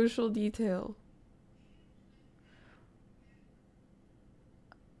crucial detail.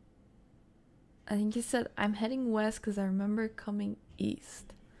 I think he said, I'm heading west because I remember coming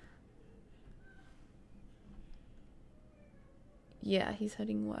east. Yeah, he's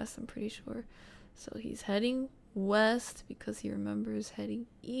heading west, I'm pretty sure. So he's heading west because he remembers heading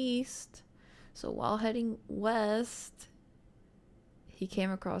east. So while heading west, he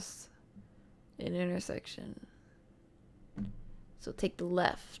came across an intersection. So take the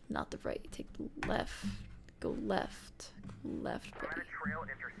left, not the right. Take the left. Go left. Go left, buddy. I'm at a trail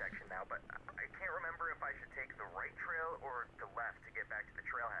intersection now, but I can't remember if I should take the right trail or the left to get back to the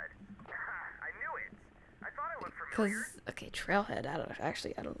trailhead. I knew it. I thought it looked familiar. Okay, trailhead. I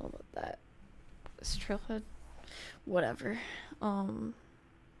don't know about that. Is trailhead? Whatever.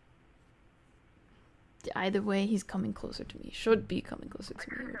 Either way, he's coming closer to me. Should be coming closer to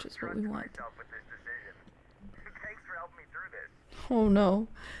me, which is what we want. Thanks for helping me through this. Oh no.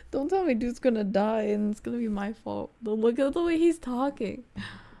 Don't tell me dude's gonna die and it's gonna be my fault. Look at the way he's talking. I'm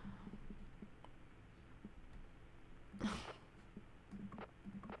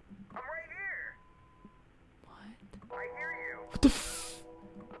right here. What? I hear you. What the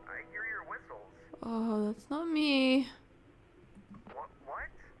I hear your whistles. Oh, that's not me. What?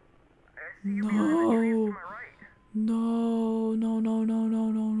 I see you behind the trees to my right. No. You're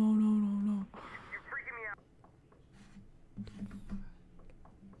freaking me out.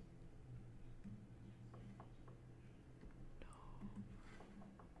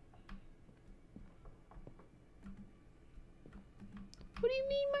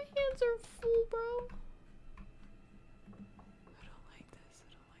 hands are full, bro. I don't like this. I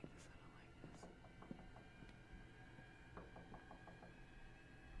don't like this.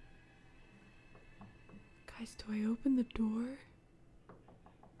 I don't like this. Guys, do I open the door?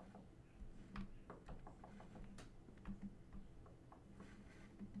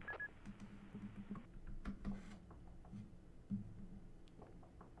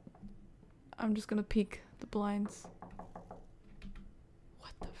 I'm just gonna peek the blinds.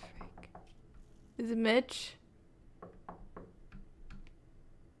 What the frick? Is it Mitch?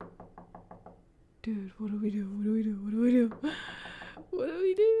 Dude, what do we do? What do we do? What do we do? What do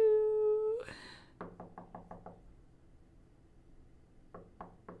we do?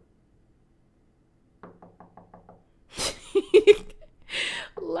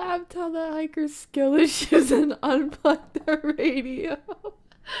 Lab tell the hiker's skill issues and unplug the radio.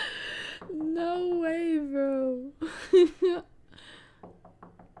 No way, bro.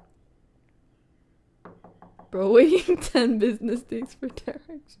 Bro, waiting 10 business days for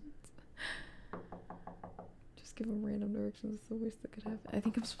directions. Just give him random directions. It's the worst that could happen. I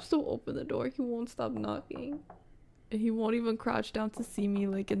think I'm supposed to open the door. He won't stop knocking. And he won't even crouch down to see me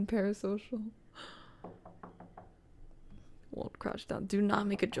like in Parasocial. Won't crouch down. Do not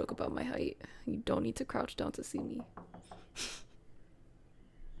make a joke about my height. You don't need to crouch down to see me.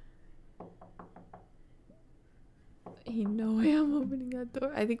 You know I am opening that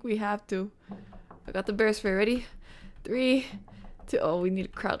door. I think we have to. I got the bear spray ready. 3, 2. Oh, we need to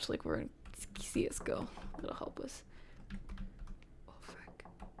crouch like we're in CSGO. That'll help us. Oh frick.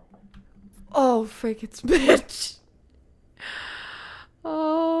 Oh frick, it's Mitch.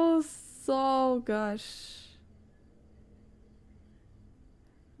 Oh so gosh.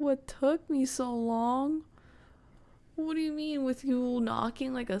 What took me so long? What do you mean with you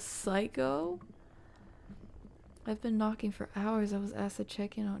knocking like a psycho? I've been knocking for hours. I was asked to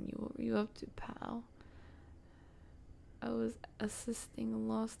check in on you. What were you up to, pal? I was assisting a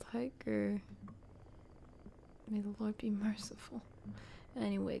lost hiker. May the Lord be merciful.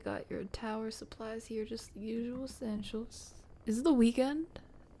 Anyway, got your tower supplies here. Just the usual essentials. Is it the weekend?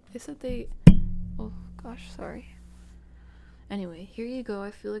 They said they... Oh, gosh, sorry. Anyway, here you go. I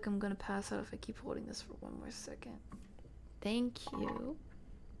feel like I'm gonna pass out if I keep holding this for one more second. Thank you.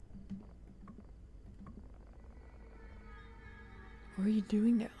 What were you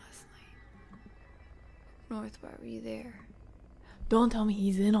doing there last night? North, why were you there? Don't tell me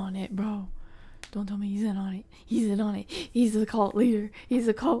he's in on it, bro. Don't tell me he's in on it. He's in on it. He's a cult leader. He's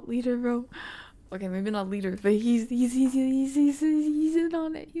a cult leader, bro. Okay, maybe not leader, but he's in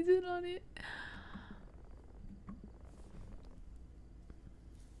on it. He's in on it.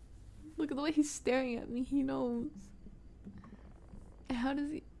 Look at the way he's staring at me. He knows. And how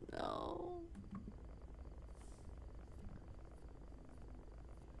does he know?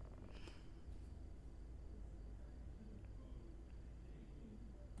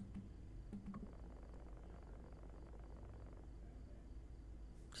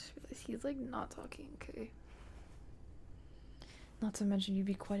 He's like not talking, okay? Not to mention you'd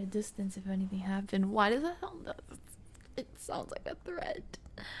be quite a distance if anything happened. Why does that sound? It sounds like a threat.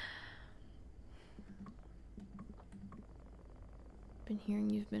 Been hearing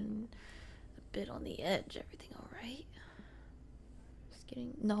you've been a bit on the edge. Everything alright? Just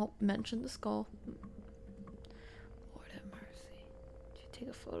kidding. No, mention the skull. Lord have mercy. Did you take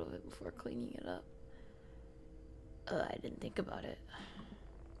a photo of it before cleaning it up? I didn't think about it.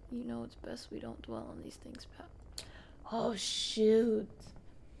 You know it's best we don't dwell on these things, pal. Oh shoot.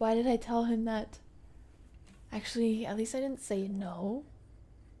 Why did I tell him that? Actually, at least I didn't say no.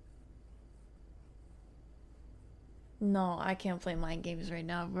 No, I can't play mind games right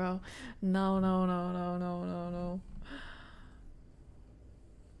now, bro. No.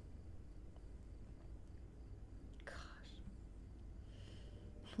 Gosh.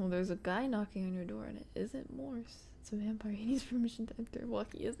 Well, there's a guy knocking on your door and it isn't Morse. It's a vampire. He needs permission to enter. Well,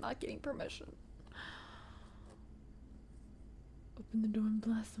 he is not getting permission. Open the door and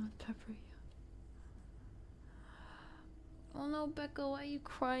blast him with pepper. Oh no, Becca, why are you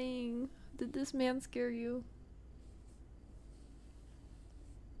crying? Did this man scare you?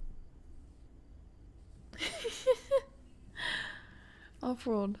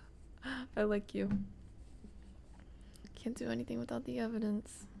 Off-road. I like you. Can't do anything without the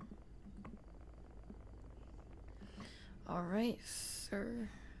evidence. Alright, sir.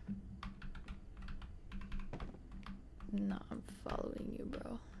 Nah, I'm following you,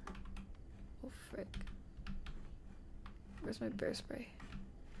 bro. Oh, frick. Where's my bear spray?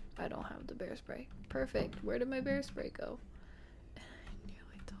 I don't have the bear spray. Perfect. Where did my bear spray go? I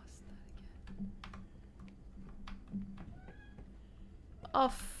nearly tossed that again.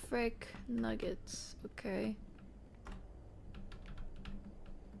 Oh, frick? Nuggets. Okay.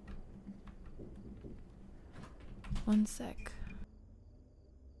 One sec.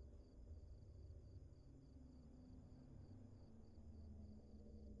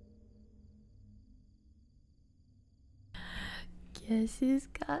 Guess who's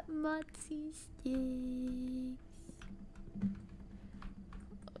got mozzy sticks?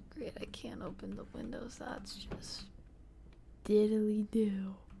 Oh great, I can't open the windows. That's just diddly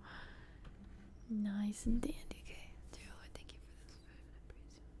do. Nice and dandy. Okay. Dear Lord, thank you for this food. I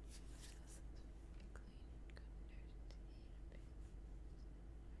praise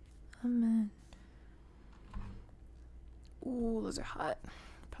you. Amen. Ooh, those are hot.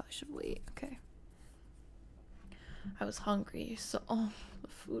 Probably should wait. Okay. I was hungry, so the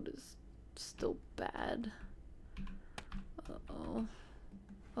food is still bad. Uh-oh.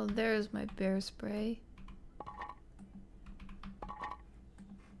 Oh, there's my bear spray.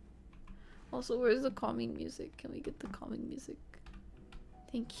 Also, where's the calming music? Can we get the calming music?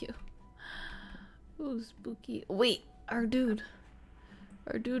 Thank you. Ooh, spooky. Wait, our dude.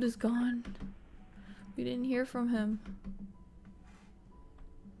 Our dude is gone. We didn't hear from him.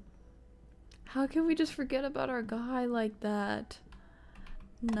 How can we just forget about our guy like that?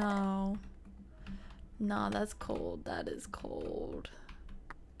 No. Nah, that's cold. That is cold.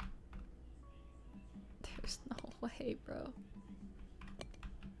 There's no way, bro.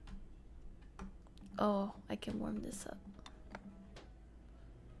 Oh, I can warm this up.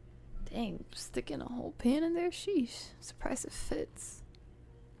 Dang, sticking a whole pan in there? Sheesh. Surprised it fits.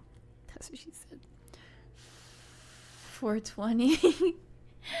 That's what she said. 420.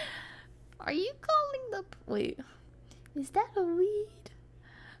 Are you calling the... Wait. Is that a weed?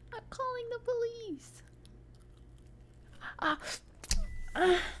 I'm calling the police. Ah.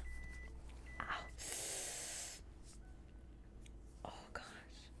 Ah. Oh, gosh.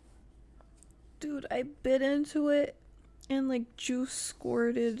 Dude, I bit into it and, like, juice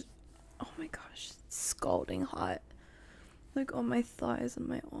squirted. Oh, my gosh. It's scalding hot. Like, on my thighs and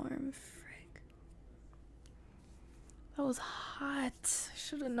my arm. Frick. That was hot. I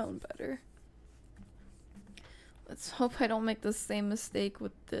should have known better. Let's hope I don't make the same mistake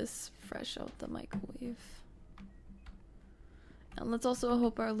with this fresh out the microwave. And let's also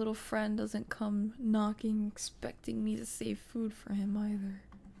hope our little friend doesn't come knocking expecting me to save food for him either.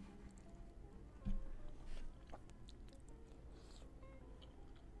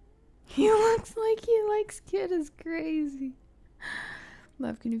 He looks like he likes kid is crazy.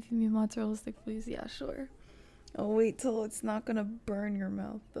 Love, can you feed me a mozzarella stick, please? Yeah, sure. I'll wait till it's not gonna burn your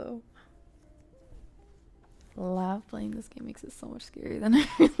mouth though. Laugh, playing this game makes it so much scarier than it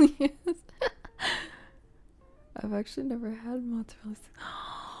really is. I've actually never had mozzarella sticks.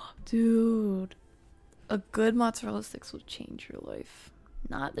 Dude, a good mozzarella sticks will change your life.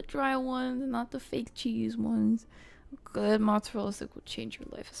 Not the dry ones, not the fake cheese ones. A good mozzarella stick will change your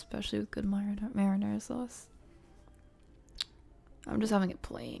life, especially with good marinara sauce. I'm just having it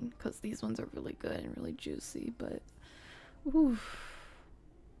plain because these ones are really good and really juicy, but oof.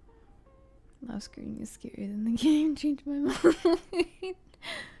 Now screaming is scarier than the game. Changed my mind.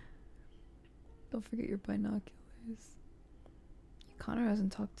 Don't forget your binoculars. Connor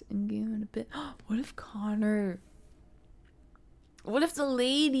hasn't talked in-game in a bit. What if Connor... What if the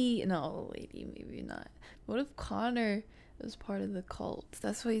lady... No, lady, maybe not. What if Connor was part of the cult?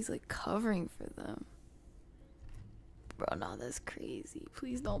 That's why he's like covering for them. Bro, no, that's crazy.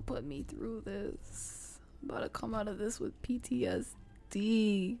 Please don't put me through this. I'm about to come out of this with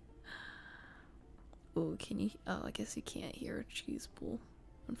PTSD. Oh, can you... Oh, I guess you can't hear a cheese pool.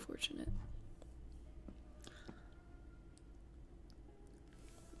 Unfortunate.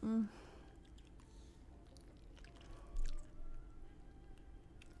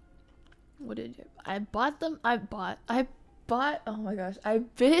 What did you... I bought them... I bought... Oh my gosh. I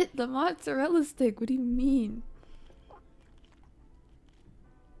bit the mozzarella stick. What do you mean?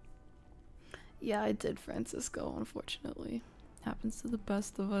 Yeah, I did, Francisco, unfortunately. Happens to the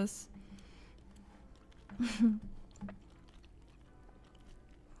best of us.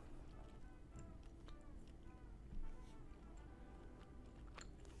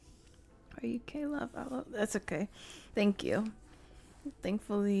 Are you okay, love? That's okay. Thank you.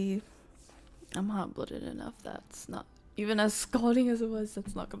 Thankfully, I'm hot-blooded enough that's not... Even as scalding as it was,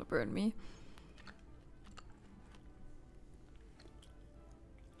 that's not gonna burn me.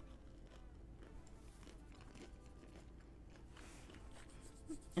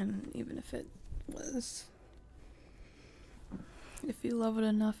 And even if it was... If you love it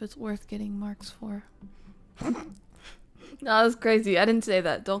enough, it's worth getting marks for. No, that's crazy. I didn't say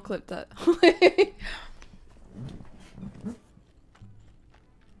that. Don't clip that.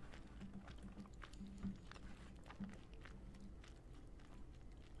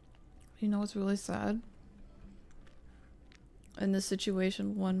 You know what's really sad? In this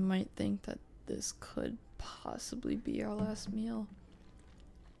situation, one might think that this could possibly be our last meal.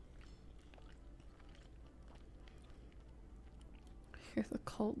 You're the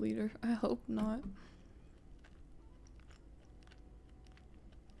cult leader. I hope not.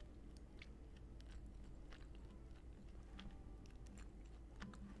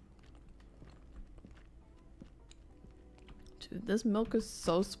 Dude, this milk is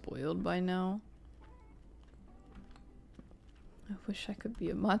so spoiled by now. I wish I could be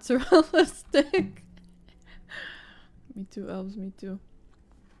a mozzarella stick. Me too, elves, me too.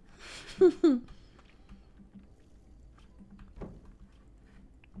 Okay,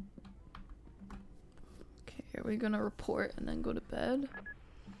 are we gonna report and then go to bed?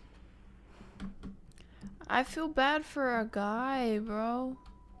 I feel bad for a guy, bro.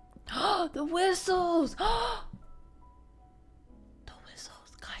 The whistles!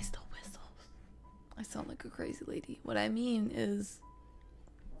 Guys, the whistles. I sound like a crazy lady. What I mean is,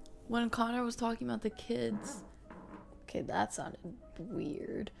 when Connor was talking about the kids, okay, that sounded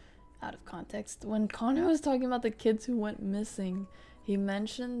weird out of context. When Connor was talking about the kids who went missing, he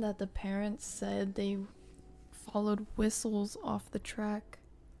mentioned that the parents said they followed whistles off the track.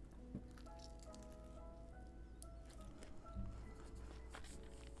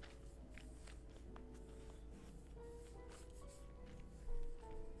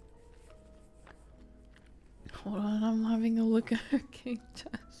 Hold on, I'm having a look at her king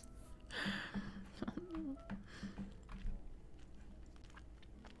chest.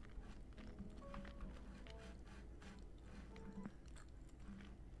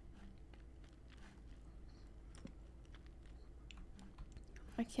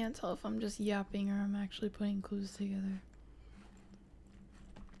 I can't tell if I'm just yapping or I'm actually putting clues together.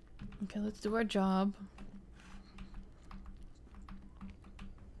 Okay, let's do our job.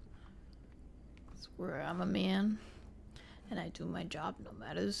 Where I'm a man and I do my job no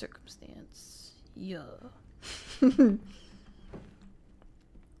matter the circumstance. Yeah.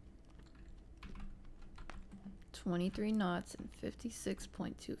 23 knots and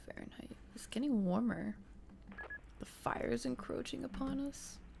 56.2 Fahrenheit. It's getting warmer. The fire's encroaching upon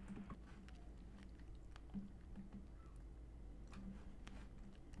us.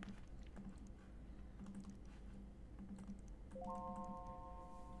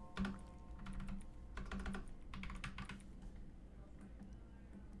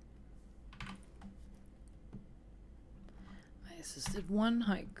 I assisted one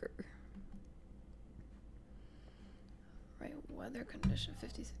hiker. Right, weather condition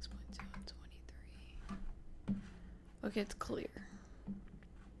 56.2 and 23. Okay, it's clear.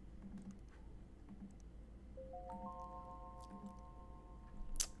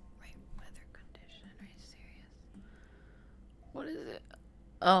 Right, weather condition. Are you serious? What is it?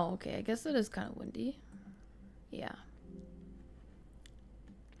 Oh, okay. I guess it is kind of windy. Yeah.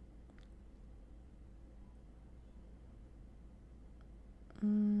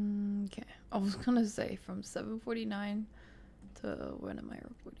 Okay. I was gonna say from 7:49 to when am I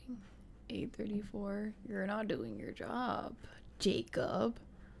reporting? 8:34. You're not doing your job, Jacob.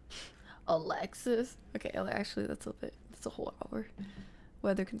 Alexis. Okay, actually that's a bit. That's a whole hour.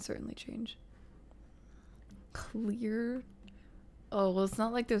 Weather can certainly change. Clear. Oh well, it's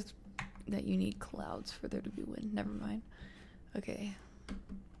not like there's that you need clouds for there to be wind. Never mind. Okay.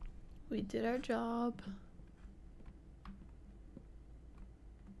 We did our job.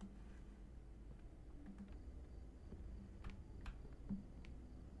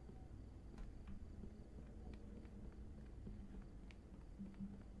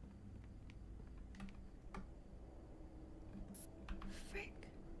 Frick.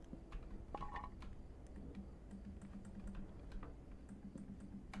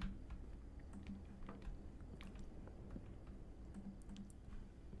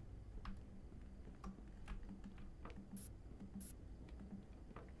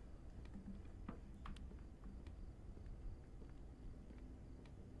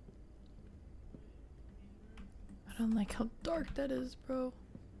 I don't like how dark that is, bro.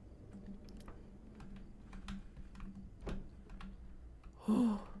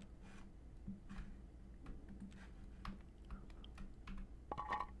 Oh.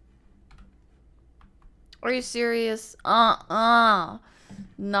 Are you serious? No,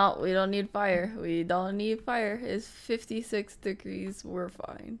 we don't need fire. We don't need fire. It's 56 degrees. We're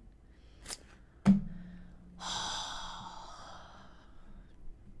fine.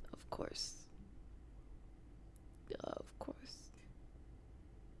 Of course. Of course.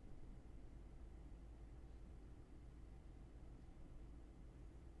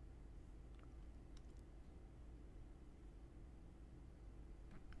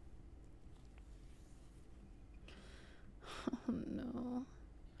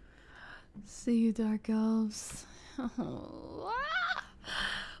 See you, dark elves. Oh,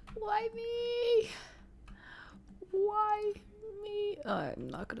 why me? Why me? I'm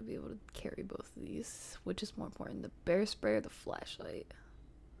not gonna be able to carry both of these. Which is more important, the bear spray or the flashlight?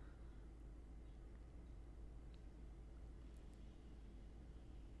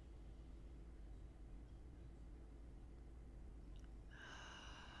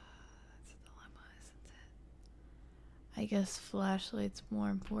 That's a dilemma, isn't it? I guess flashlight's more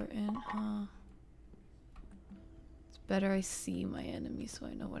important, huh? It's better I see my enemy so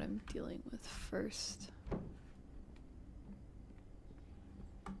I know what I'm dealing with first.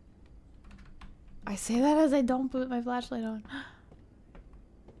 I say that as I don't put my flashlight on.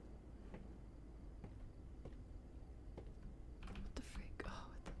 What the freak? Oh,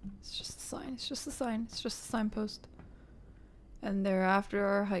 it's just a sign. It's just a sign. It's just a signpost. And they're after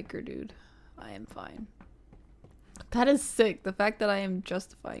our hiker dude. I am fine. That is sick. The fact that I am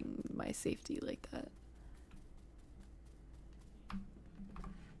justifying my safety like that.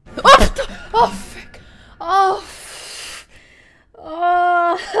 Oh! Oh, frick! Oh!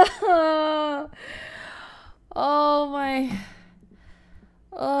 Oh! Oh my.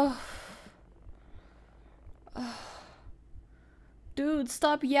 Oh. Oh. Dude,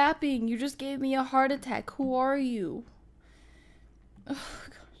 stop yapping. You just gave me a heart attack. Who are you? Oh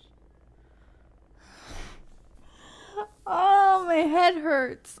gosh. Oh, my head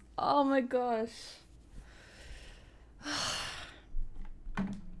hurts. Oh my gosh.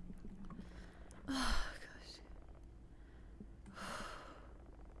 Oh gosh.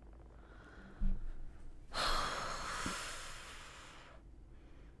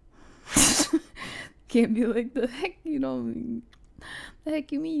 Can't be like, the heck you don't. The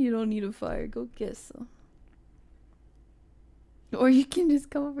heck you mean you don't need a fire? Go get some. Or you can just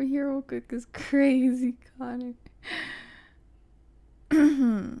come over here real quick. It's crazy, Connor.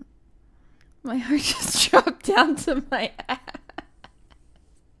 My heart just dropped down to my ass.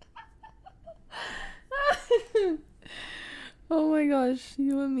 Oh my gosh,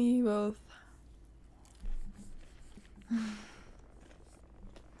 you and me both.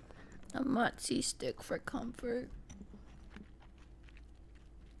 A mochi stick for comfort.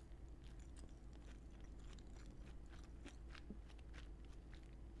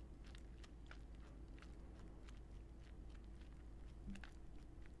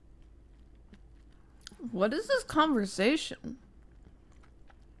 What is this conversation?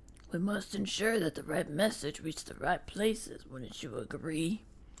 We must ensure that the right message reaches the right places, wouldn't you agree?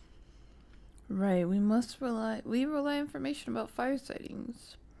 Right, we rely information about fire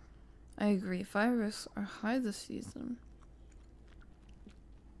sightings. I agree, fire risks are high this season.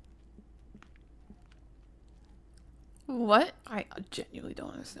 What? I genuinely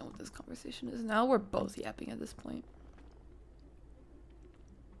don't understand what this conversation is. Now we're both yapping at this point.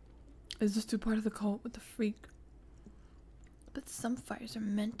 Is this too part of the cult with the freak? But some fires are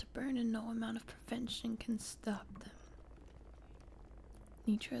meant to burn and no amount of prevention can stop them.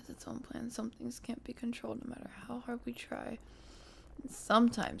 Nature has its own plan. Some things can't be controlled no matter how hard we try. And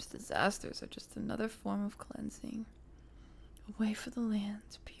sometimes disasters are just another form of cleansing. A way for the land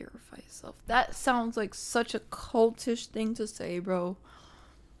to purify itself. That sounds like such a cultish thing to say, bro.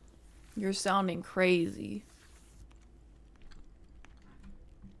 You're sounding crazy.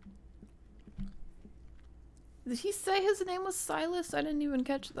 Did he say his name was Silas? I didn't even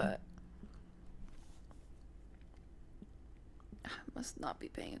catch that. I must not be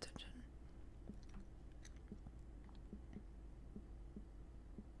paying attention.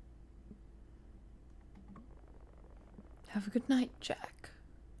 Have a good night, Jack.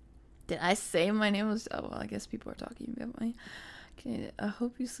 Did I say my name was... Oh, well, I guess people are talking about me. Okay, I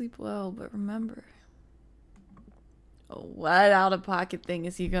hope you sleep well, but remember... Oh, what out-of-pocket thing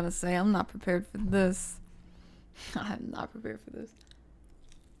is he gonna say? I'm not prepared for this. I'm not prepared for this.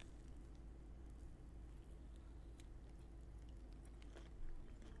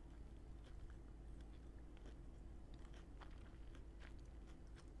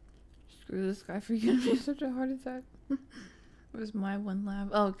 Screw this guy for giving me such a heart attack. Where's my one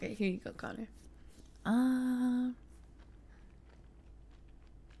lab? Oh, okay, here you go, Connor.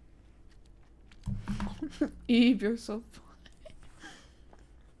 Eve, you're so funny.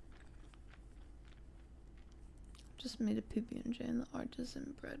 Just made a PB&J and the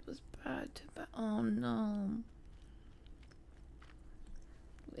artisan bread was bad. Too bad. Oh no.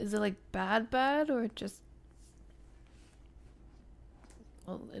 Is it like bad or just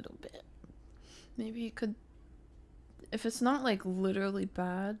a little bit? Maybe you could, if it's not like literally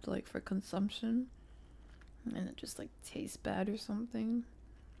bad, like for consumption, and it just like tastes bad or something,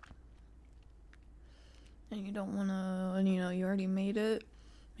 and you don't want to, and you know you already made it,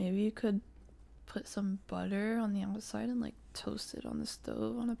 maybe you could put some butter on the outside and like toast it on the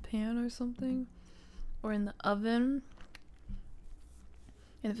stove on a pan or something, or in the oven.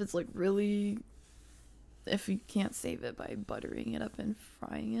 And if it's like really, if you can't save it by buttering it up and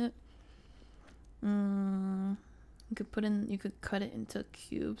frying it, you could cut it into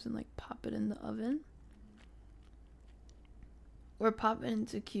cubes and like pop it in the oven. Or pop it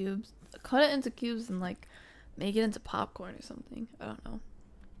into cubes, cut it into cubes and like make it into popcorn or something. I don't know.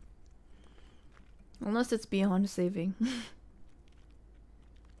 Unless it's beyond saving.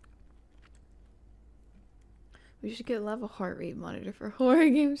 We should get a heart rate monitor for horror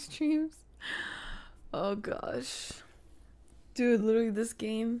game streams. Oh gosh. Dude, literally this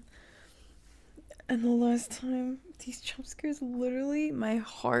game and the last time, these jump scares, literally my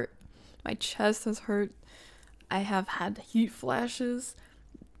chest has hurt. I have had heat flashes.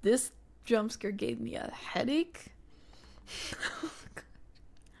 This jump scare gave me a headache. Oh, God.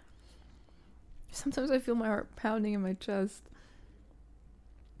 Sometimes I feel my heart pounding in my chest.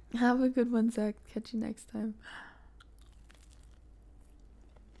 Have a good one, Zach. Catch you next time.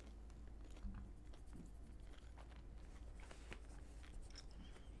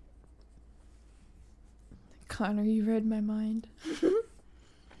 Connor, you read my mind.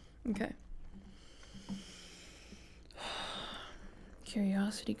 Okay.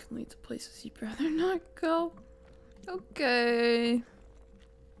 Curiosity can lead to places you'd rather not go. Okay.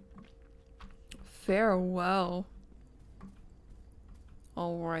 Farewell.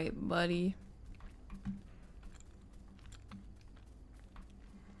 Alright, buddy.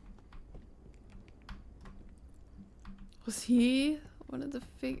 Was he one of the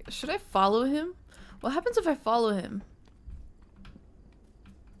should I follow him? What happens if I follow him?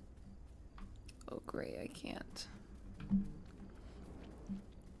 Oh great, I can't.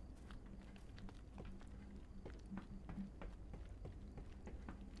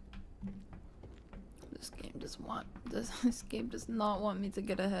 This game does not want me to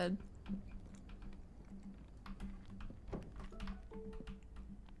get ahead.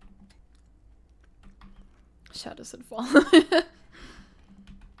 Shadow said follow.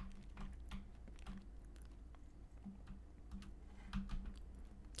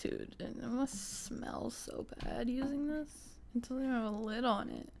 Dude, and it must smell so bad using this until they have a lid on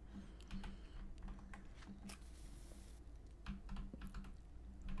it.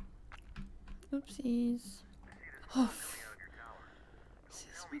 Oopsies. Oh.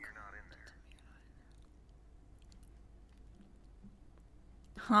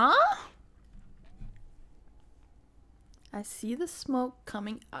 Huh? I see the smoke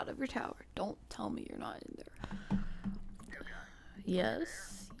coming out of your tower. Don't tell me you're not in there.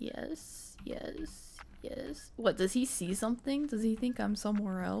 Yes, yes, yes, yes. What, does he see something? Does he think I'm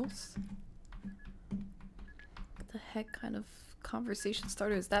somewhere else? What the heck kind of conversation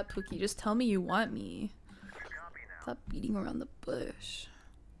starter is that, Pookie? Just tell me you want me. Stop beating around the bush.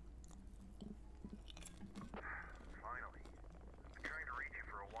 Finally. I've been trying to reach you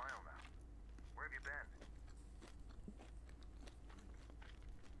for a while now. Where have you been?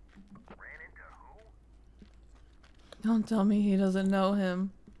 Ran into who? Don't tell me he doesn't know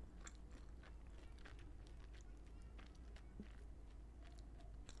him.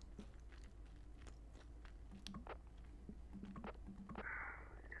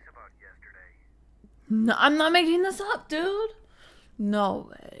 No, I'm not making this up, dude. No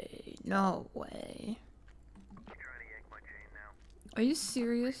way. No way. You trying to yank my chain now? Are you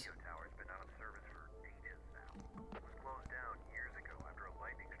serious? Radio tower's been out of service for ages now. It was closed down years ago after a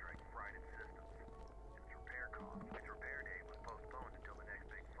lightning strike fried its systems. Its repair date was postponed until the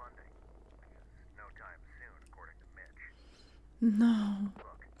next big funding, which is no time soon, according to Mitch. No.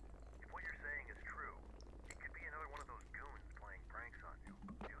 Look, if what you're saying is true, it could be another one of those goons playing pranks on you.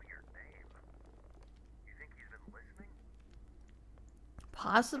 Knew your name. You think he's been listening?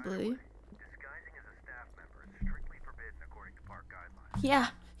 Possibly. Disguising as a staff member is strictly forbidden according to park guidelines.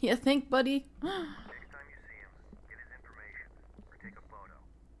 Yeah. You think, buddy? Next time you see him, get his information or take a photo.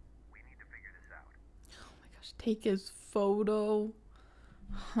 We need to figure this out. Oh my gosh, take his photo.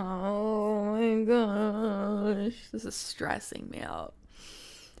 Oh my gosh. This is stressing me out.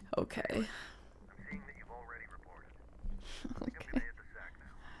 Okay. I'm seeing that you've already reported. I think I'm gonna hit the sack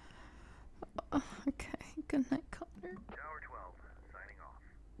now. Okay. Good night, Connor. Tower 12, signing off.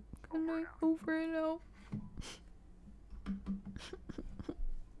 Good night. Over and out.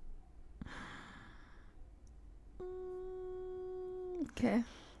 Okay.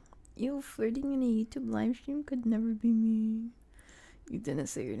 You flirting in a YouTube live stream could never be me. You didn't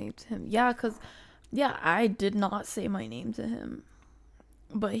say your name to him. Yeah, I did not say my name to him.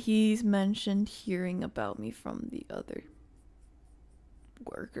 But he's mentioned hearing about me from the other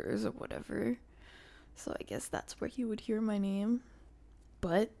workers or whatever. So I guess that's where he would hear my name.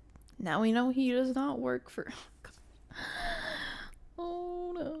 But now we know he does not work for...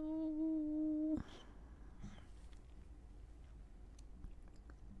 Oh no.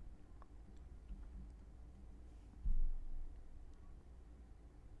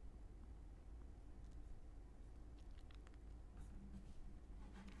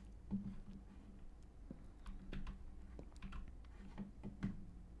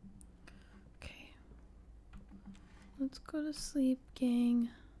 Okay. Let's go to sleep, gang.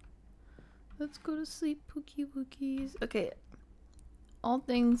 Let's go to sleep, pookie wookies. Okay. All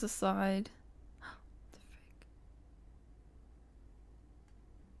things aside. What the frick?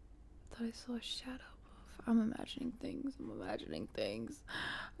 I thought I saw a shadow. I'm imagining things. I'm imagining things.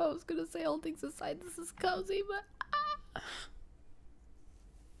 I was gonna say all things aside, this is cozy, but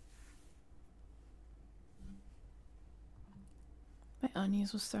my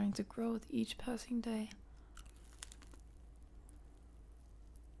unease was starting to grow with each passing day.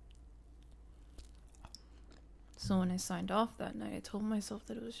 So when I signed off that night, I told myself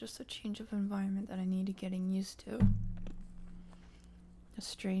that it was just a change of environment that I needed getting used to. The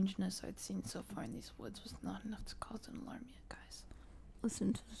strangeness I'd seen so far in these woods was not enough to cause an alarm yet, guys.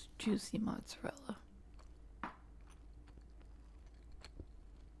 Listen to this juicy mozzarella.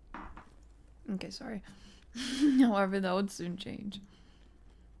 Okay, sorry. However, that would soon change.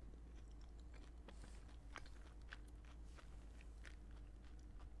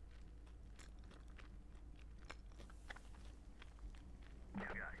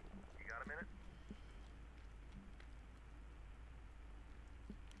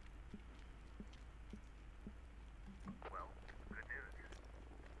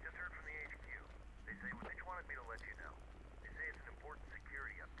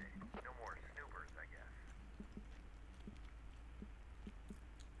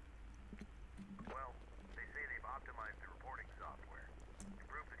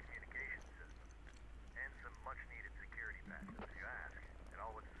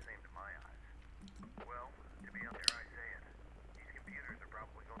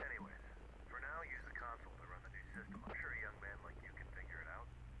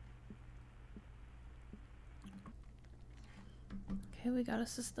 Okay, we got a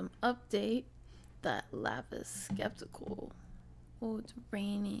system update. That Lava's skeptical. Oh, it's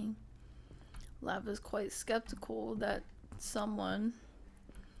raining. Lava's quite skeptical that someone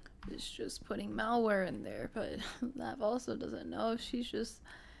is just putting malware in there, but Lava also doesn't know if she's just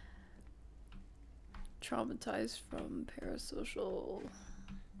traumatized from parasocial.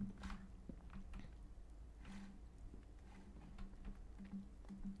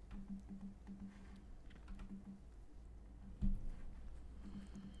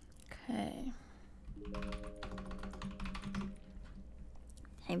 Okay.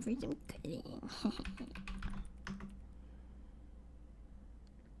 Time for some cutting.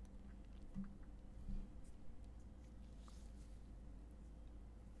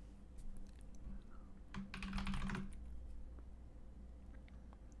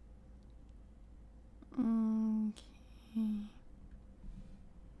 Okay.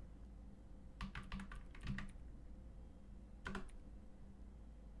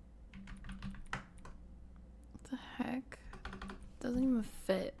 What the heck? Doesn't even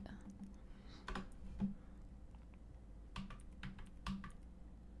fit.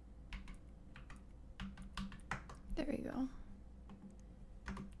 There you go.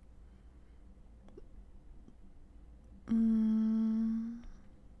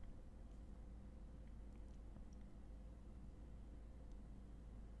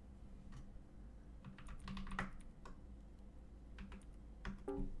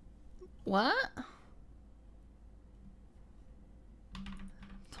 What?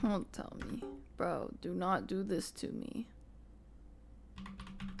 Don't tell me. Bro, do not do this to me.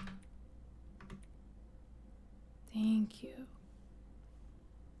 Thank you.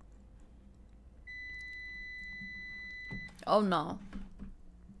 Oh no.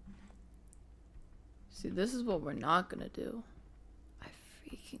 See, this is what we're not gonna do. I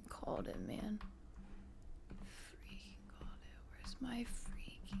freaking called it, man. Freaking called it. Where's my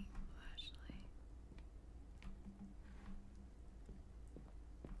freaking flashlight?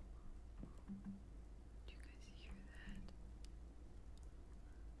 Do you guys hear that?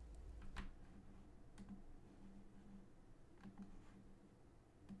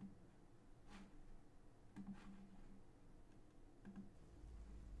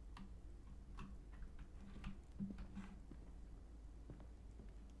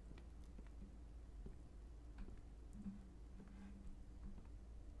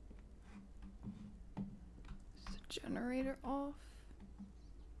 Is the generator off?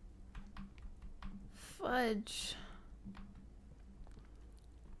 Fudge.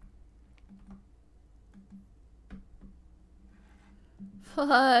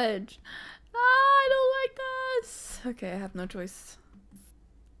 Fudge. Ah, I don't like this. Okay, I have no choice.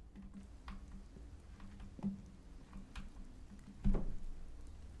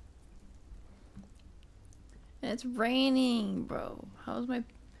 And it's raining, bro. How's my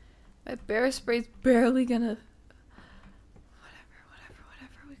bear spray's barely gonna... Whatever.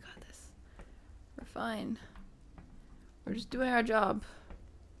 We got this. We're fine. We're just doing our job.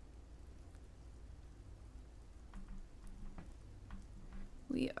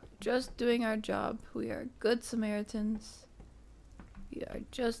 We are just doing our job. We are good Samaritans. We are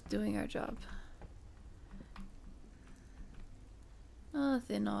just doing our job.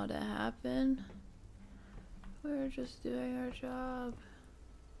 Nothing ought to happen. We're just doing our job.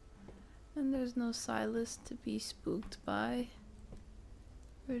 And there's no Silas to be spooked by.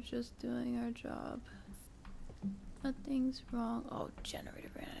 We're just doing our job. Nothing's wrong. Oh,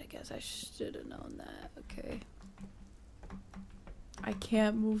 generator ran. I guess I should have known that. Okay. I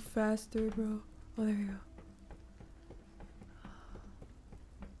can't move faster, bro. Oh, there you go.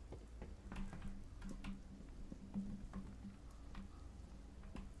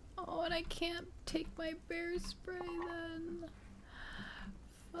 Oh, and I can't take my bear spray then.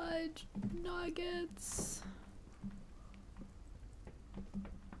 Fudge nuggets.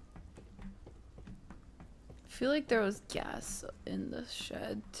 I feel like there was gas in the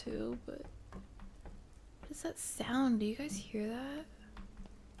shed too, but what is that sound? Do you guys hear that?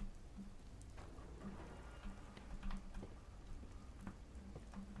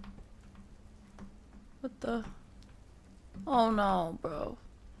 What the? Oh no, bro.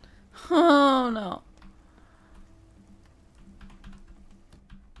 Oh no.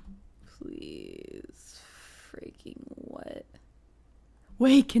 Please. Freaking what?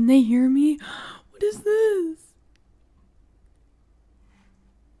 Wait, can they hear me? What is this?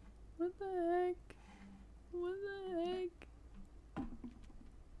 What the heck? What the heck?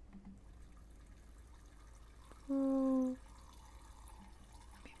 Oh.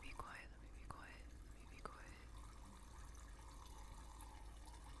 Let me be quiet. Let me be quiet. Let me be quiet.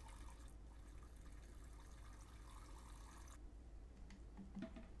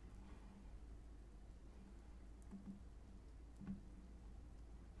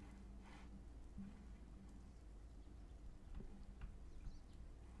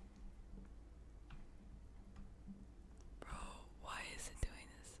 Why is it doing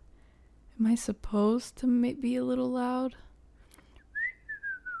this? Am I supposed to be a little loud?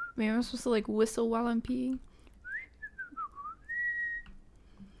 Maybe I'm supposed to like whistle while I'm peeing?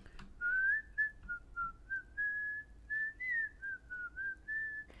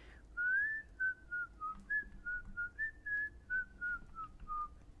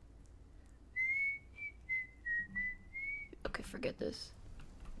 Okay, forget this.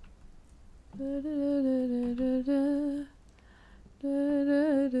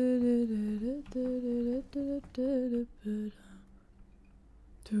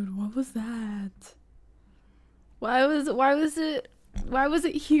 Dude, what was that? Why was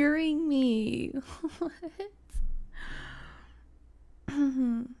it hearing me? What?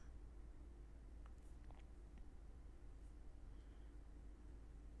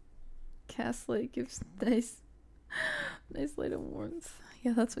 Gaslight gives nice light of warmth.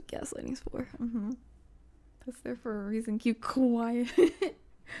 Yeah, that's what gaslighting's for. That's there for a reason. Keep quiet.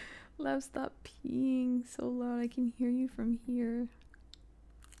 Love, stop peeing so loud. I can hear you from here.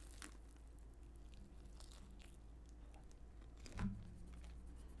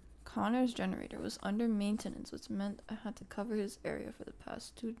 Connor's generator was under maintenance, which meant I had to cover his area for the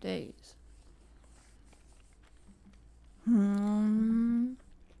past 2 days.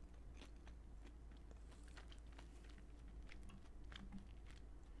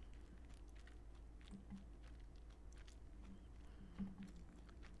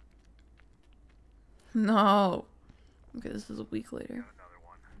 No. Okay, this is a week later. Another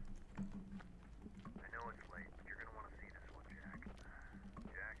one. I know it's late, but you're gonna want to see this one, Jack.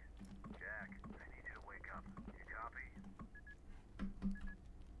 Jack, I need you to wake up. You copy?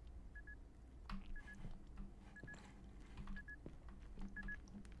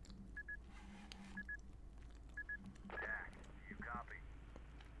 Jack, you copy?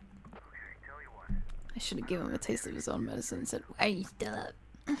 Okay, tell you what. I should have given him a taste of his own medicine and said, "Why are you still up?"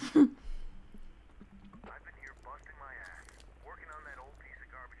 I've been here busting my ass, working on that old piece of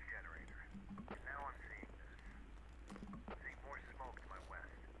garbage generator. And now I'm seeing this. Seeing more smoke to my west.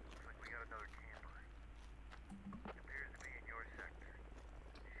 Looks like we got another camper. It appears to be in your sector.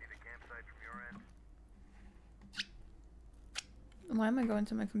 You see the campsite from your end? Why am I going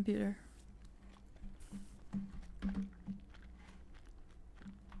to my computer?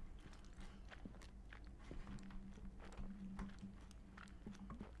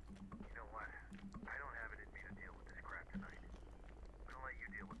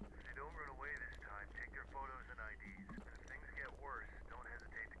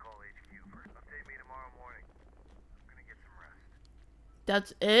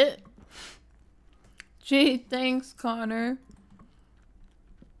 That's it? Gee, thanks, Connor.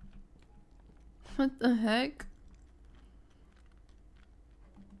 What the heck?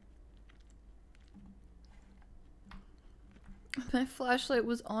 My flashlight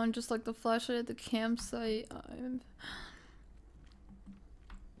was on just like the flashlight at the campsite.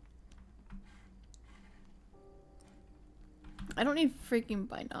 I don't need freaking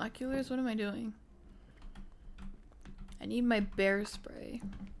binoculars. What am I doing? I need my bear spray.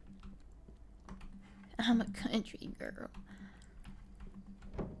 I'm a country girl.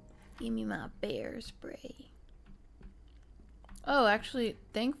 Give me my bear spray. Oh, actually,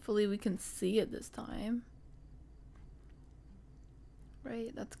 thankfully we can see it this time. Right,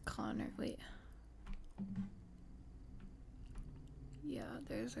 that's Connor. Wait. Yeah,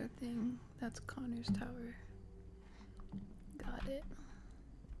 there's our thing. That's Connor's tower. Got it.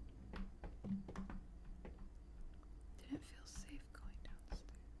 Didn't feel safe going downstairs.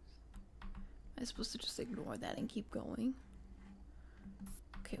 Am I supposed to just ignore that and keep going?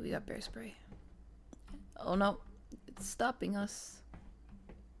 Okay, we got bear spray. Oh no, it's stopping us.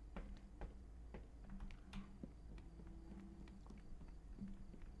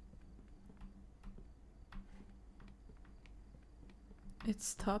 It's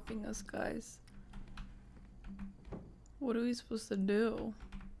stopping us, guys. What are we supposed to do?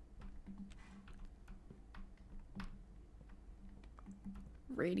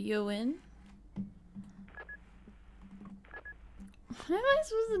 Radio in? What am I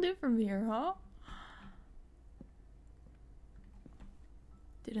supposed to do from here, huh?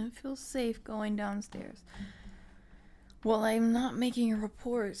 Didn't feel safe going downstairs. Well, I'm not making a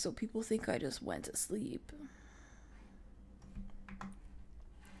report, so people think I just went to sleep.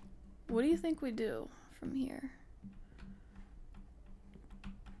 What do you think we do from here?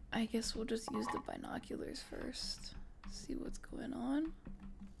 I guess we'll just use the binoculars first. See what's going on.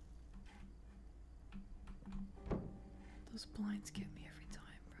 Those blinds get me every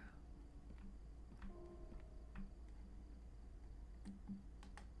time, bro.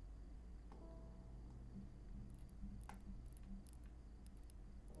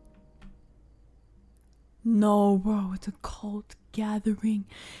 No, bro, it's a cult gathering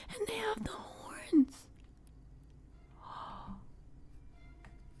and they have the horns.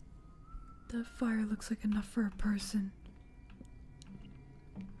 That fire looks like enough for a person.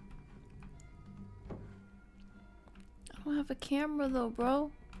 I don't have a camera though,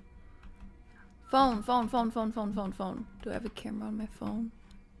 bro. Phone. Do I have a camera on my phone?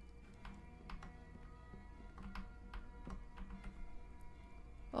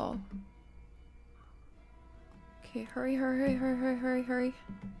 Oh. Okay, hurry. No.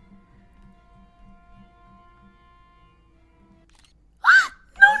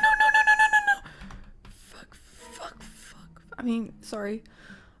 Fuck. I mean, sorry.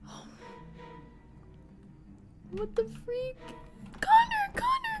 Oh. What the freak? Connor!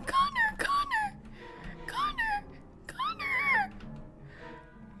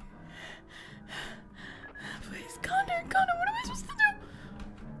 Please, Connor, what am I supposed to do?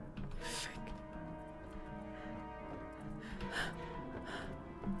 Frick.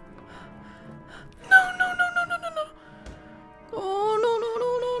 No. Oh, no.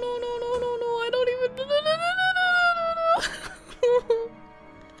 I don't even. No.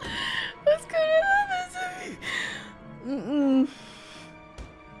 What's gonna happen to me?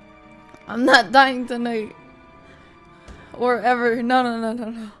 I'm not dying tonight. Or ever.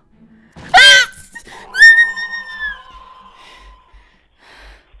 No.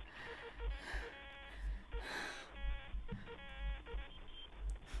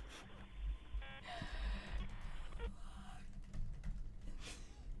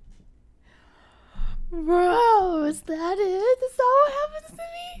 Bro, is that it? Is that what happens to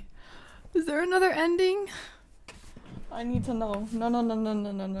me? Is there another ending? I need to know.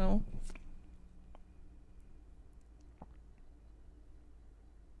 No.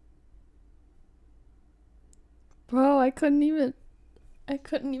 Bro, I couldn't even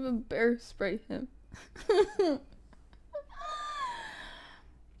bear spray him.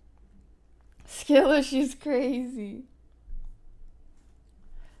 Skilla, she's crazy.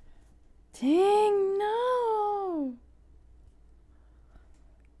 Dang, no.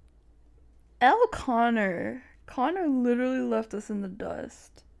 Connor literally left us in the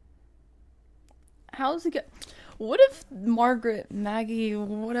dust. How's he get? What if Maggie,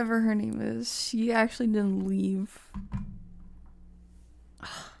 whatever her name is, she actually didn't leave?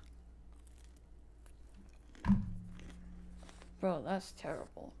 Bro, that's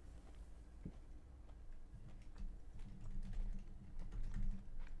terrible.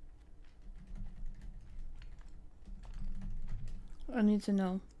 I need to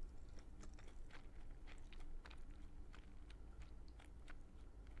know.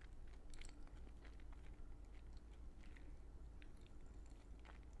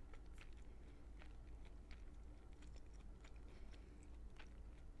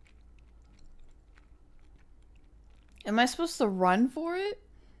 Am I supposed to run for it?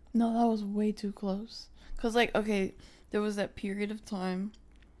 No, that was way too close. Cause like, okay, there was that period of time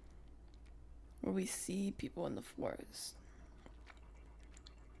where we see people in the forest.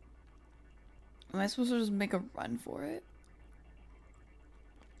 Am I supposed to just make a run for it?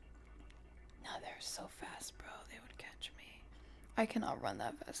 No, they're so fast, bro. They would catch me. I cannot run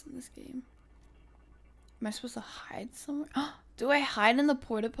that fast in this game. Am I supposed to hide somewhere? Do I hide in the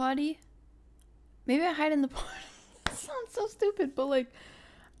porta potty? Maybe I hide in the porta. That sounds so stupid, but like,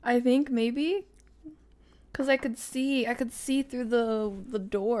 I think maybe, cause I could see through the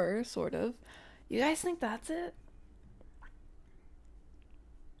door, sort of. You guys think that's it?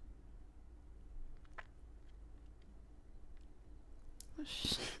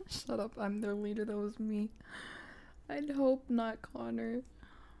 Shut up! I'm their leader. That was me. I'd hope not, Connor.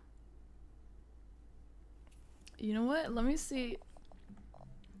 You know what? Let me see.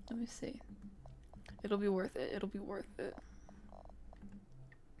 Let me see. It'll be worth it. It'll be worth it.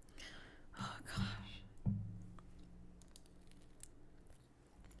 Oh gosh.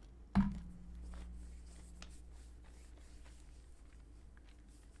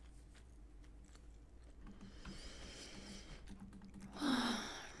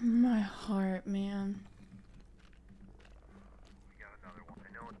 My heart, man. We got another one. I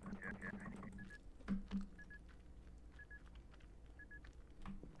know it's legit.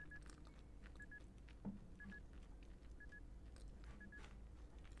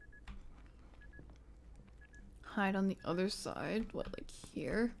 Hide on the other side. What, like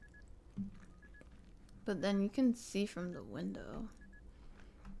here? But then you can see from the window.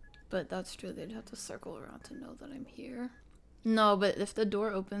 But that's true. They'd have to circle around to know that I'm here. No, but if the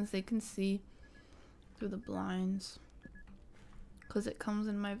door opens, they can see through the blinds. Because it comes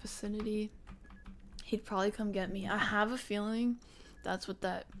in my vicinity. He'd probably come get me. I have a feeling that's what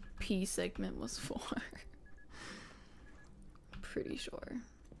that P segment was for. Pretty sure.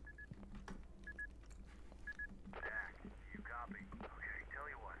 Jack, you copy? Okay, tell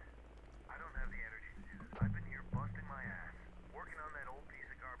you what. I don't have the energy to do this. I've been here busting my ass, working on that old piece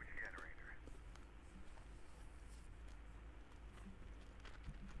of garbage generator.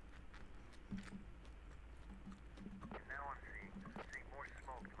 And now I'm seeing more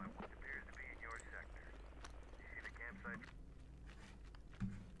smoke to my what appears to be in your sector. You see the campsite?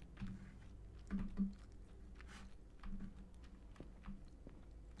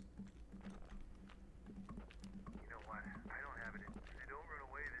 You know what? I don't have it. They don't run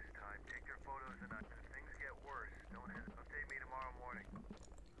away this time. Take their photos and if things get worse, don't hesitate. Update me tomorrow morning.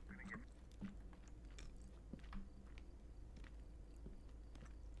 I'm gonna get.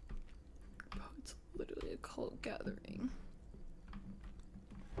 Bro, it's literally a cult gathering.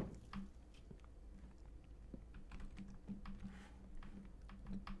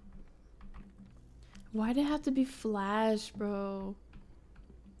 Why'd it have to be Flash, bro?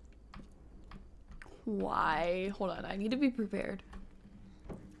 Why? Hold on, I need to be prepared.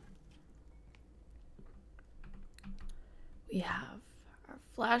 We have our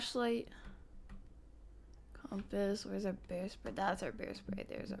flashlight, compass. Where's our bear spray? That's our bear spray.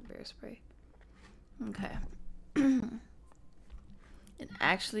 There's our bear spray. Okay. And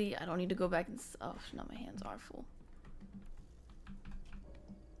actually, I don't need to go back and. Oh, no, my hands are full.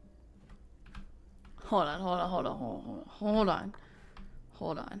 Hold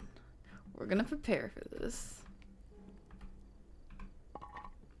on. We're gonna prepare for this.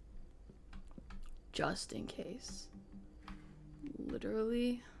 Just in case.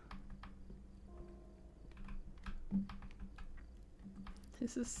 Literally.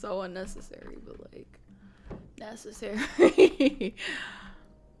 This is so unnecessary, but like, necessary.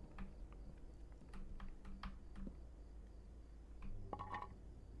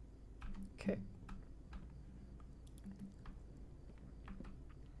 Okay.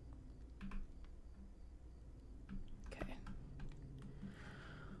 Okay.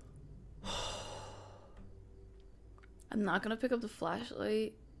 I'm not gonna pick up the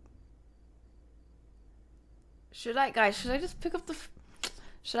flashlight. Should I just pick up the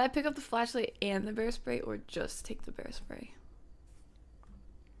should I pick up the flashlight and the bear spray, or just take the bear spray?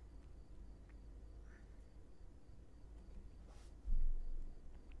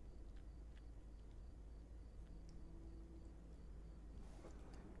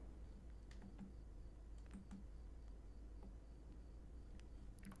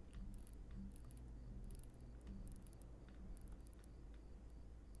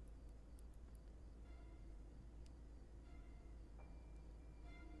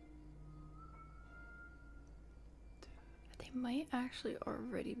 might actually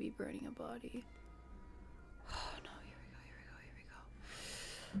already be burning a body. Oh no, here we go.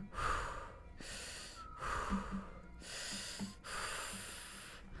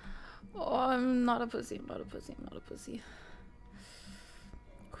 Oh, I'm not a pussy, I'm not a pussy, I'm not a pussy.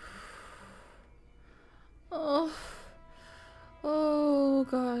 Oh. Oh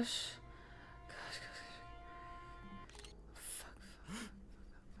gosh. Gosh. Fuck.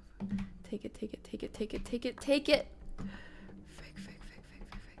 Take it. Frick.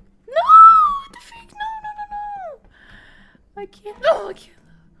 No! The frick, no. I can't. No, I can't.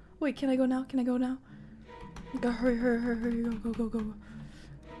 Wait, can I go now? Go, hurry.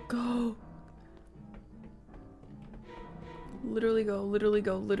 Go. Literally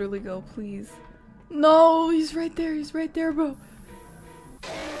go, please. No, he's right there, bro.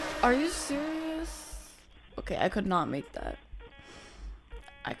 Are you serious? Okay, I could not make that.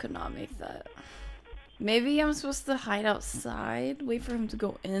 Maybe I'm supposed to hide outside, wait for him to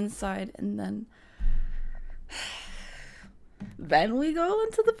go inside, and then we go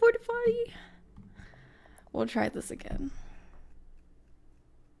into the porta potty. We'll try this again.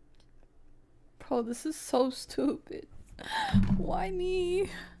 Bro, this is so stupid. Why me?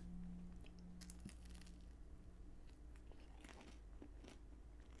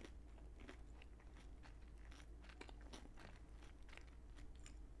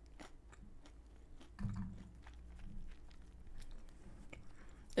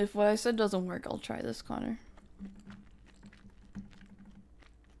 If what I said doesn't work, I'll try this, Connor. We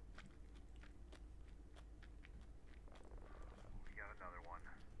got another one.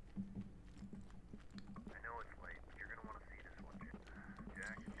 I know it's late, but you're gonna want to see this one.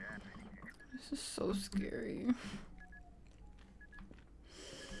 Jack. This is so scary.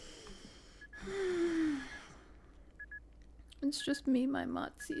 It's just me, my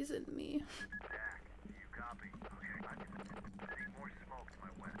Motzies, and me. Jack, you copy? Okay, I see more smoke to my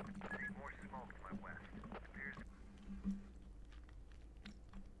west. Appears.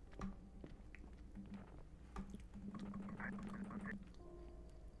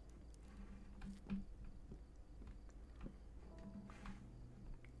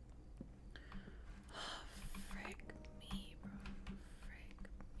 Frick me, bro. Frick me.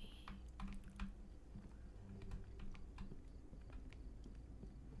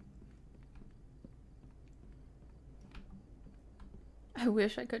 I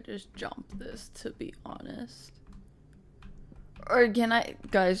wish I could just jump this, to be honest. Or can I,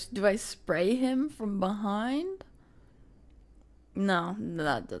 guys, do I spray him from behind? No,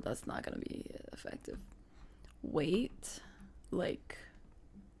 that's not gonna be effective. Wait, like...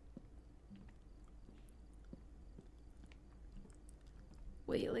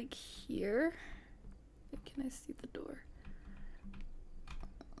 Wait, like here? Can I see the door?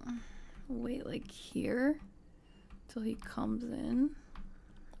 Wait, like here? Till he comes in.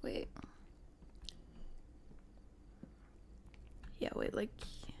 Wait. Yeah, wait, like...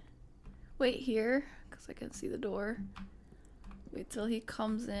 Wait here, because I can see the door. Wait till he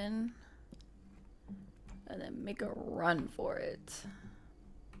comes in. And then make a run for it.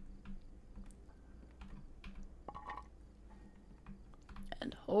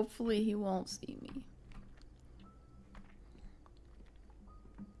 And hopefully he won't see me.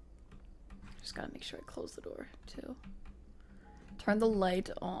 Just gotta make sure I close the door, too. Turn the light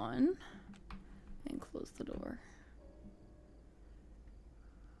on. And close the door.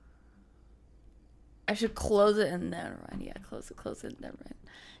 I should close it and then run. Yeah, close it and then run.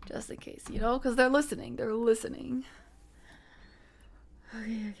 Just in case, you know? Because they're listening. They're listening.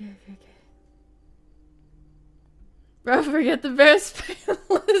 Okay. Bro, forget the bear spray.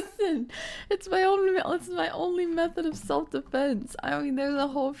 Listen, it's my only method of self-defense. I mean, there's a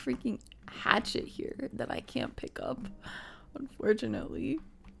whole freaking hatchet here that I can't pick up, unfortunately.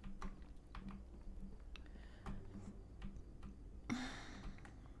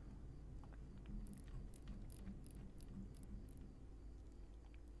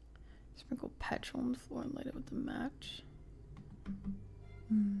 Sprinkle petrol on the floor and light it with the match.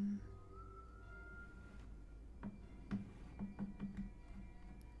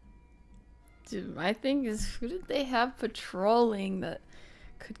 Dude, my thing is, who did they have patrolling that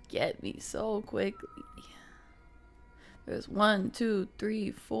could get me so quickly? There's 1, 2,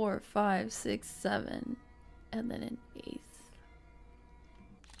 3, 4, 5, 6, 7, and then an 8th.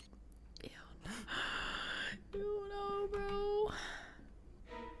 Ew, no. Ew, no, bro.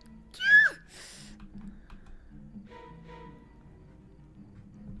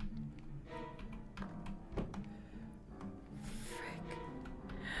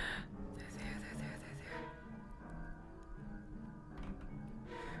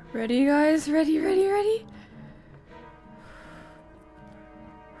 Ready, guys? Ready?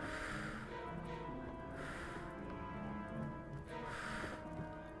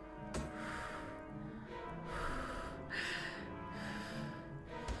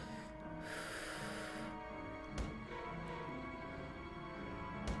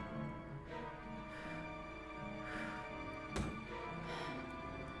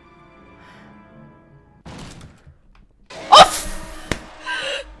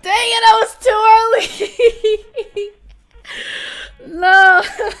 it! I was too early! No!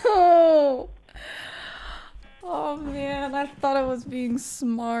 Oh man, I thought I was being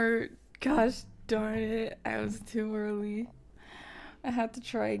smart. Gosh darn it, I was too early. I had to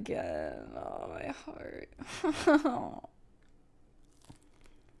try again. Oh, my heart.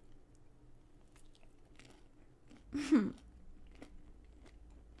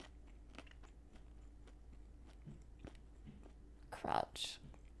 Crouch.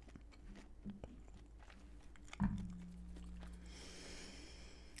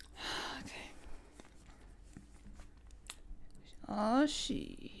 Okay. Oh,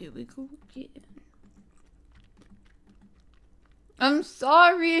 here we go again. I'm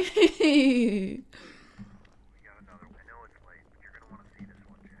sorry. We got another one. I know it's late, but you're gonna want to see this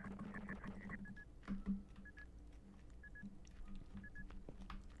one, Jack.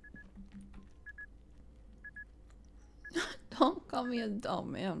 Don't call me a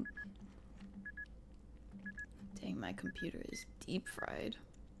dumb man. Dang, my computer is deep fried.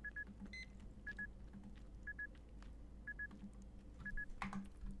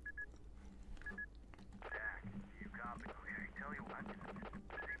 Jack, you copy? Okay, tell you what.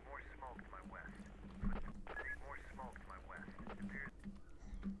 See more smoke to my west. See more smoke to my west. It appears.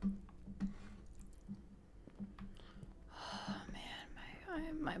 Oh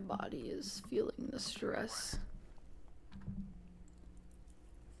man, my body is feeling the stress.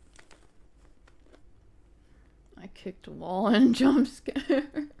 I kicked a wall and jump scare.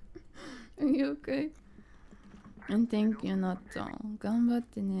 Are you okay? And thank you, Natto. 頑張っ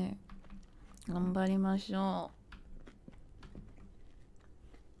てね。頑張りましょう。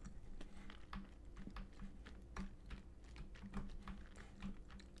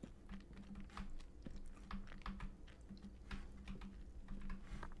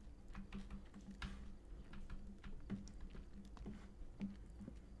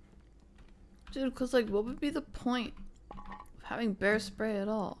Dude, cause like, what would be the point of having bear spray at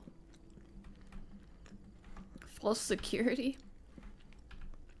all? False security?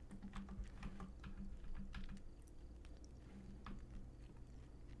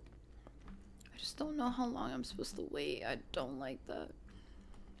 I just don't know how long I'm supposed to wait. I don't like that.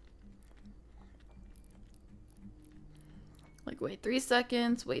 Like, wait 3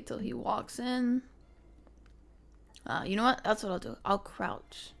 seconds, wait till he walks in. You know what? That's what I'll do. I'll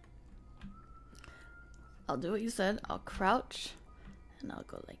crouch. I'll do what you said. I'll crouch and I'll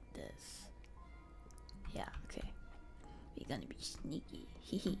go like this. Yeah, okay. We're gonna be sneaky.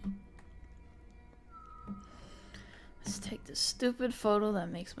 Hee. Let's take this stupid photo that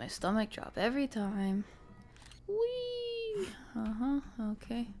makes my stomach drop every time. Whee!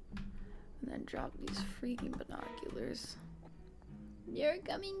 Okay. And then drop these freaking binoculars. You're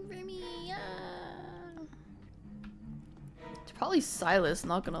coming for me! Ah. It's probably Silas,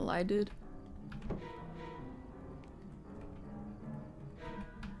 not gonna lie, dude.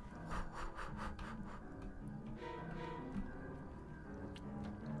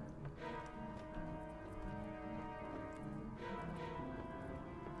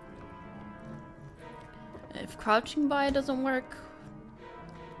 If crouching by doesn't work,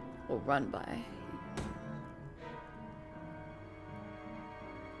 we'll run by.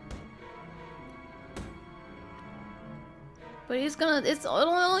 But he's gonna, it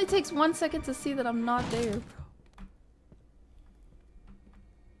only takes 1 second to see that I'm not there, bro.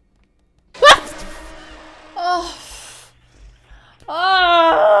 What? Oh.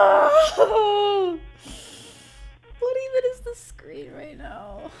 Oh. What even is the screen right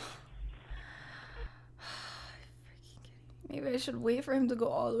now? Maybe I should wait for him to go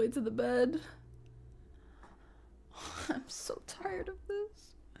all the way to the bed. I'm so tired of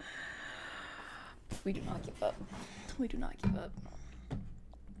this. We do not give up. We do not give up.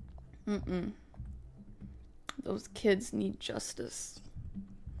 Those kids need justice.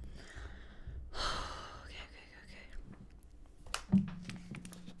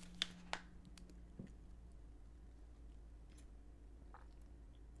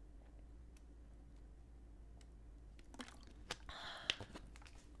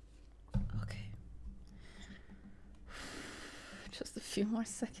 Okay. Just a few more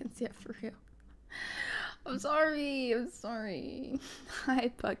seconds, yeah, for real. I'm sorry.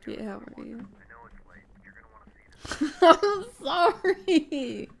 Hi, Bucket, how are you? I know it's late, but you're gonna want to see this. I'm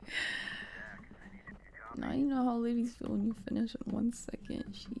sorry. Now you know how ladies feel when you finish in 1 second.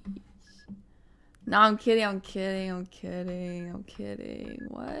 Sheesh. No, I'm kidding.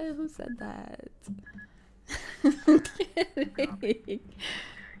 What? Who said that? I'm kidding.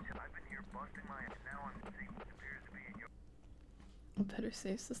 Better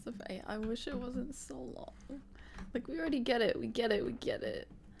save system. I wish it wasn't so long. Like, we already get it. We get it.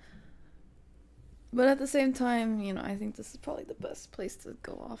 But at the same time, you know, I think this is probably the best place to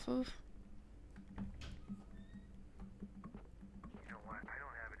go off of. You know what? I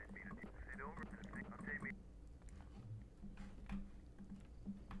don't have it in me to sit over the thing. I'll take me.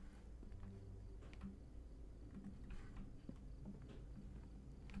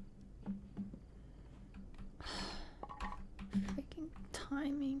 Freaking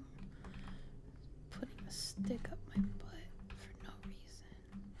timing. Putting a stick up my butt for no reason.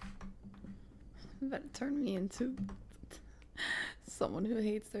 Better turn me into someone who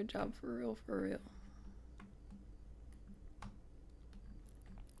hates their job for real, for real.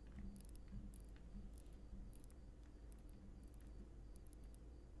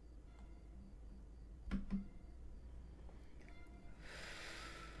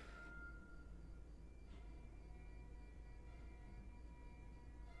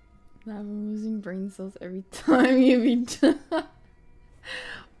 I'm losing brain cells every time you be done.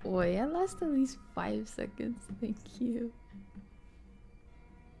 Wait, I lost at least 5 seconds. Thank you.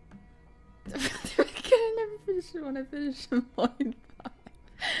 I never finish it when I finish in 0.5.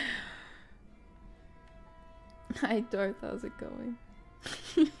 Hi Darth, how's it going?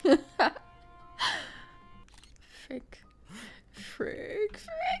 Frick. Frick,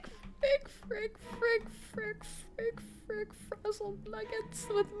 frick, frick, frick, frick, frick, frick, frick, frazzled nuggets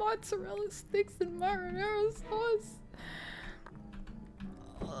with mozzarella sticks and marinara sauce.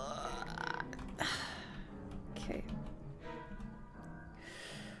 Okay.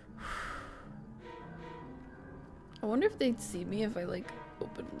 I wonder if they'd see me if I like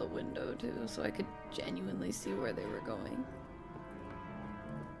opened the window too, so I could genuinely see where they were going.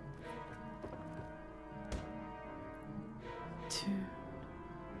 Dude.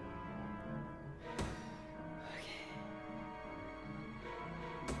 Okay.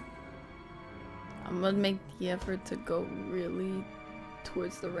 I'm gonna make the effort to go really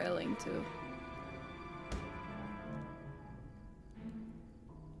towards the railing too.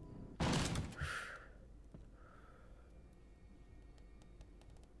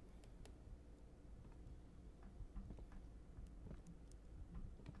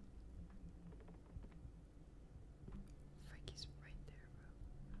 Frankie's right there,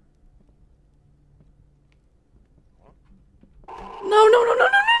 bro. No, no, no, no, no,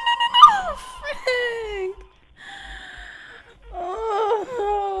 no, no, no, no! Frank! Oh.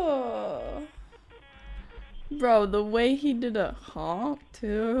 Bro, the way he did a honk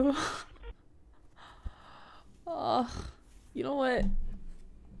too. Oh, you know what?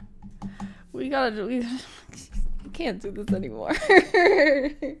 We can't do this anymore.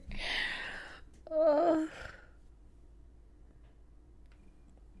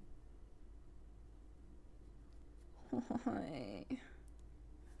 Why?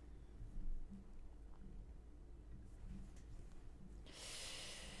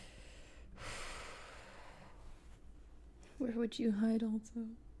 Where would you hide also?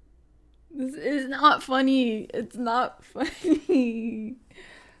 This is not funny. It's not funny.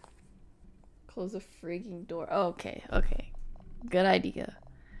 Close the freaking door. Oh, okay, okay. Good idea.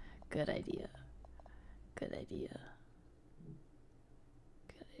 Good idea. Good idea.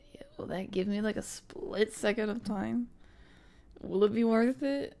 Good idea. Will that give me like a split second of time? Will it be worth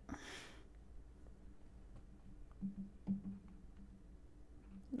it?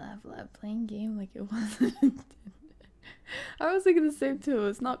 Laugh playing game like it wasn't intended. I was thinking the same too.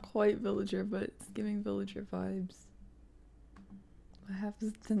 It's not quite villager, but it's giving villager vibes. What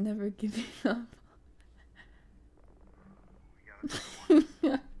happens to never giving up?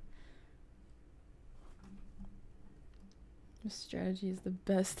 Your strategy is the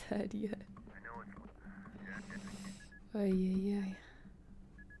best head yet. Oh yeah.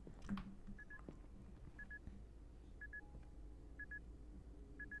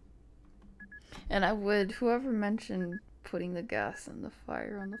 And I would, whoever mentioned putting the gas and the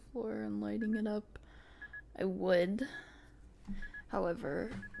fire on the floor and lighting it up, I would.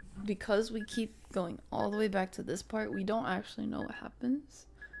 However, because we keep going all the way back to this part, we don't actually know what happens.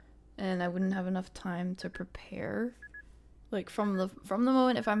 And I wouldn't have enough time to prepare. Like from the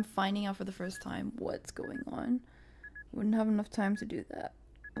moment if I'm finding out for the first time what's going on, I wouldn't have enough time to do that.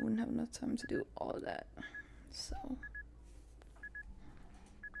 I wouldn't have enough time to do all of that. So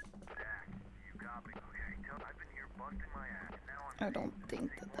I don't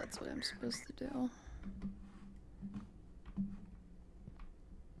think that that's what I'm supposed to do.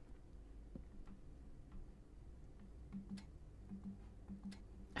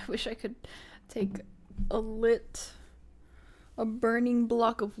 I wish I could take a burning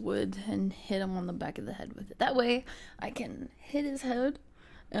block of wood and hit him on the back of the head with it. That way I can hit his head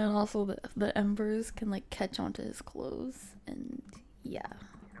and also the embers can like catch onto his clothes and yeah.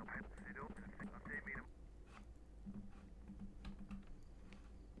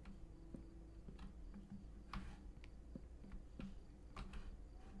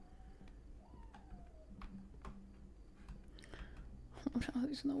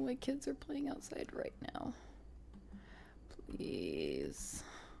 There's no way kids are playing outside right now. Please.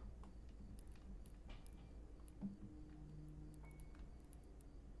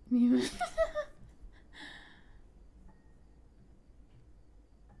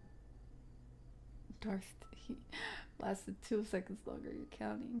 Darth, he lasted 2 seconds longer. You're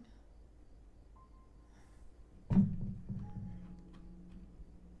counting.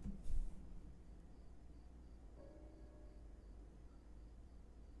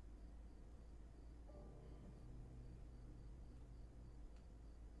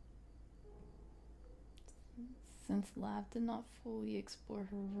 Since Lav did not fully explore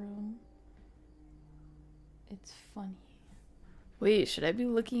her room, it's funny. Wait, should I be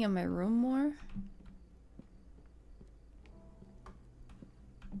looking at my room more?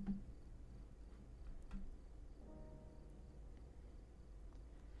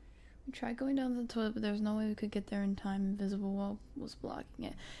 We tried going down to the toilet, but there's no way we could get there in time. Invisible wall was blocking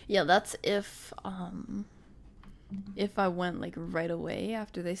it. Yeah, that's if I went like right away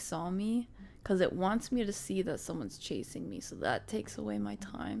after they saw me. Because it wants me to see that someone's chasing me. So that takes away my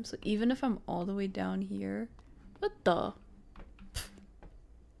time. So even if I'm all the way down here. What the?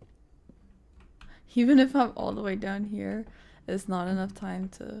 Even if I'm all the way down here. It's not enough time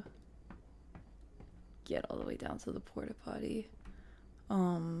to get all the way down to the porta potty.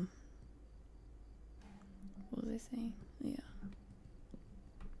 What was I saying? Yeah.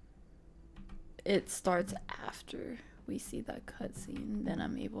 It starts after we see that cutscene, then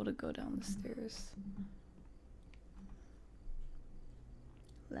I'm able to go down the stairs.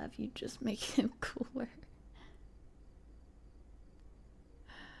 Lav, you just make him cooler.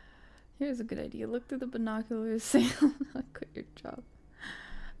 Here's a good idea. Look through the binoculars, say quit your job.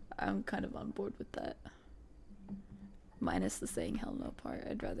 I'm kind of on board with that. Minus the saying hell no part.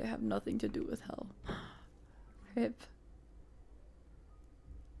 I'd rather have nothing to do with hell. Rip.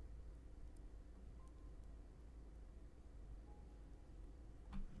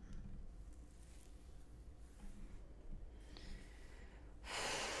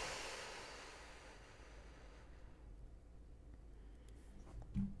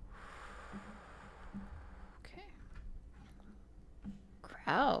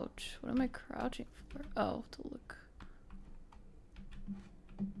 Crouch? What am I crouching for? Oh, to look.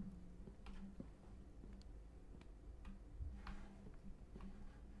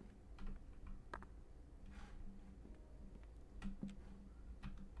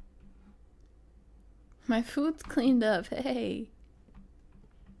 My food's cleaned up. Hey.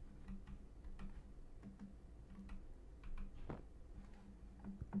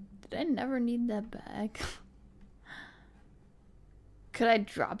 Did I never need that bag? Could I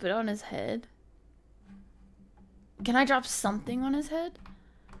drop it on his head? Can I drop something on his head?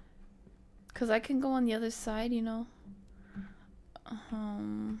 Because I can go on the other side, you know?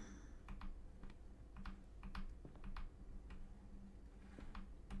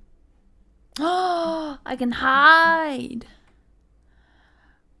 Oh, I can hide.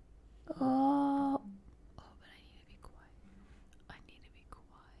 Oh. Oh, but I need to be quiet. I need to be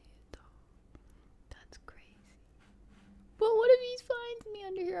quiet. That's crazy. But what if he finds me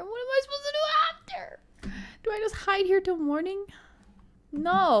under here? What am I supposed to do after? Do I just hide here till morning?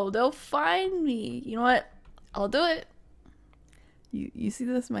 No, they'll find me. You know what? I'll do it. You see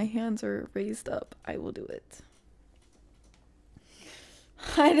this? My hands are raised up. I will do it.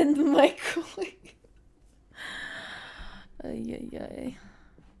 Hide in the microwave. Ay.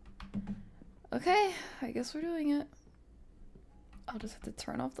 Okay, I guess we're doing it. I'll just have to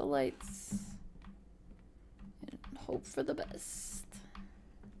turn off the lights and hope for the best.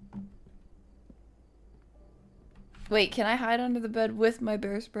 Wait, can I hide under the bed with my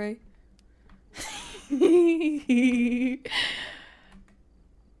bear spray?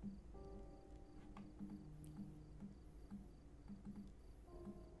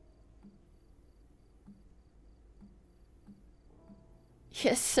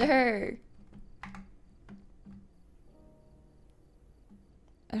 Yes, sir.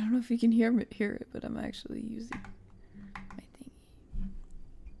 I don't know if you can hear it, but I'm actually using my thingy.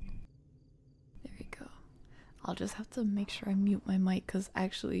 There we go. I'll just have to make sure I mute my mic, because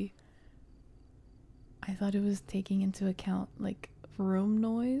actually I thought it was taking into account like room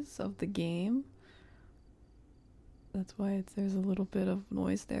noise of the game. That's why there's a little bit of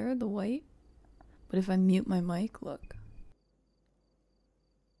noise there, the white. But if I mute my mic, look.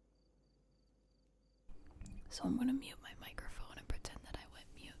 So I'm gonna mute my microphone and pretend that I went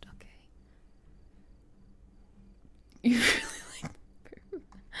mute, okay? You really like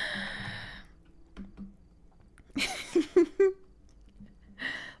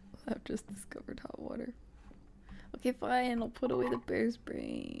I've just discovered hot water. Okay, Okay, fine. I'll put away the bear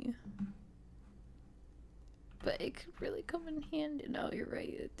spray. But it could really come in handy. No, you're right.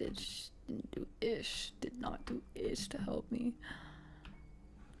 It didn't do ish. Did not do ish to help me.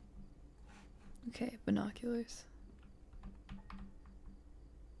 Okay, binoculars.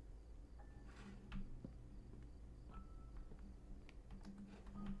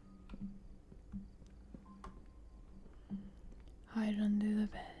 Hide under the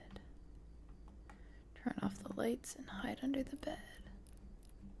bed. Turn off the lights and hide under the bed.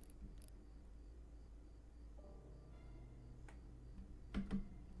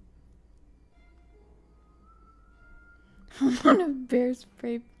 I want a bear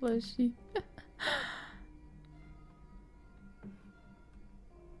spray plushie.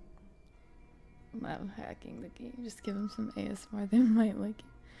 I'm hacking the game. Just give them some ASMR. They might like it.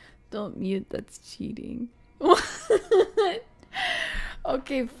 Don't mute. That's cheating. What?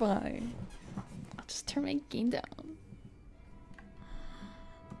 Okay, fine. I'll just turn my game down.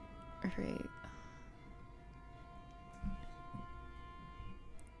 Alright.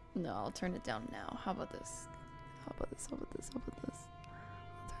 No, I'll turn it down now. How about this? How about this? How about this? How about this?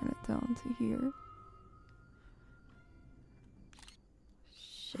 I'll turn it down to here.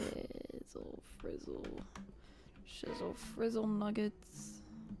 Shizzle frizzle. Shizzle frizzle nuggets.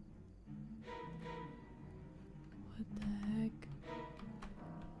 What the heck?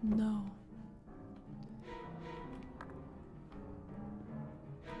 No.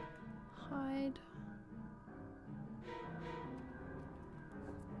 Hide.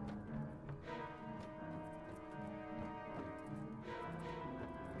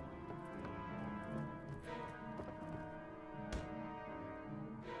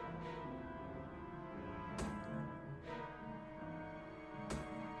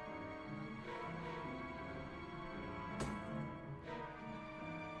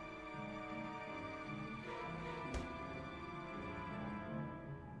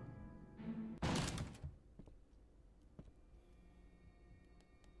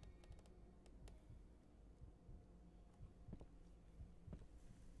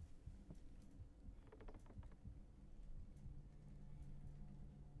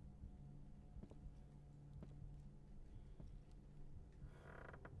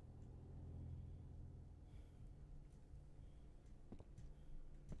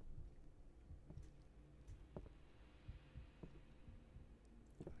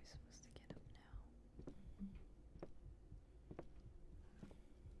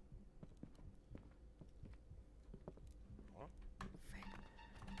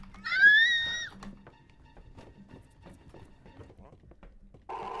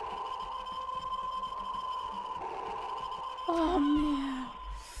 Oh man.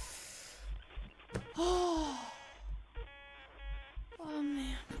 Oh. Oh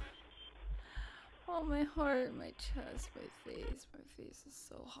man. Oh, my heart, my chest, my face. My face is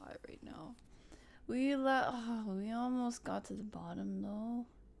so hot right now. We almost got to the bottom though.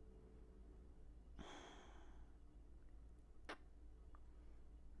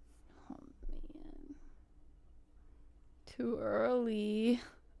 Oh man. Too early.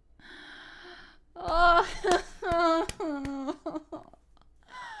 Oh.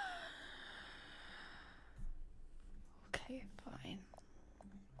 Okay, fine.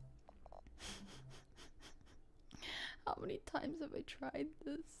 How many times have I tried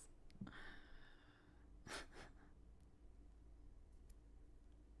this? I'm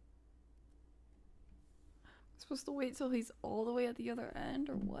supposed to wait till he's all the way at the other end,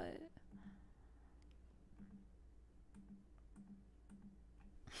 or what?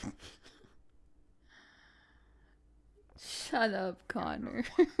 Shut up, Connor.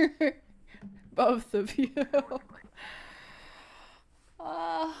 Both of you.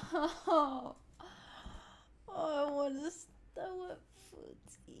 Oh, I want to stow up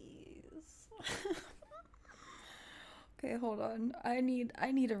footsies. Okay, hold on. I need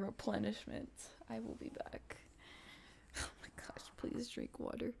a replenishment. I will be back. Oh my gosh, please drink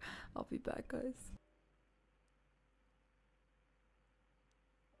water. I'll be back, guys.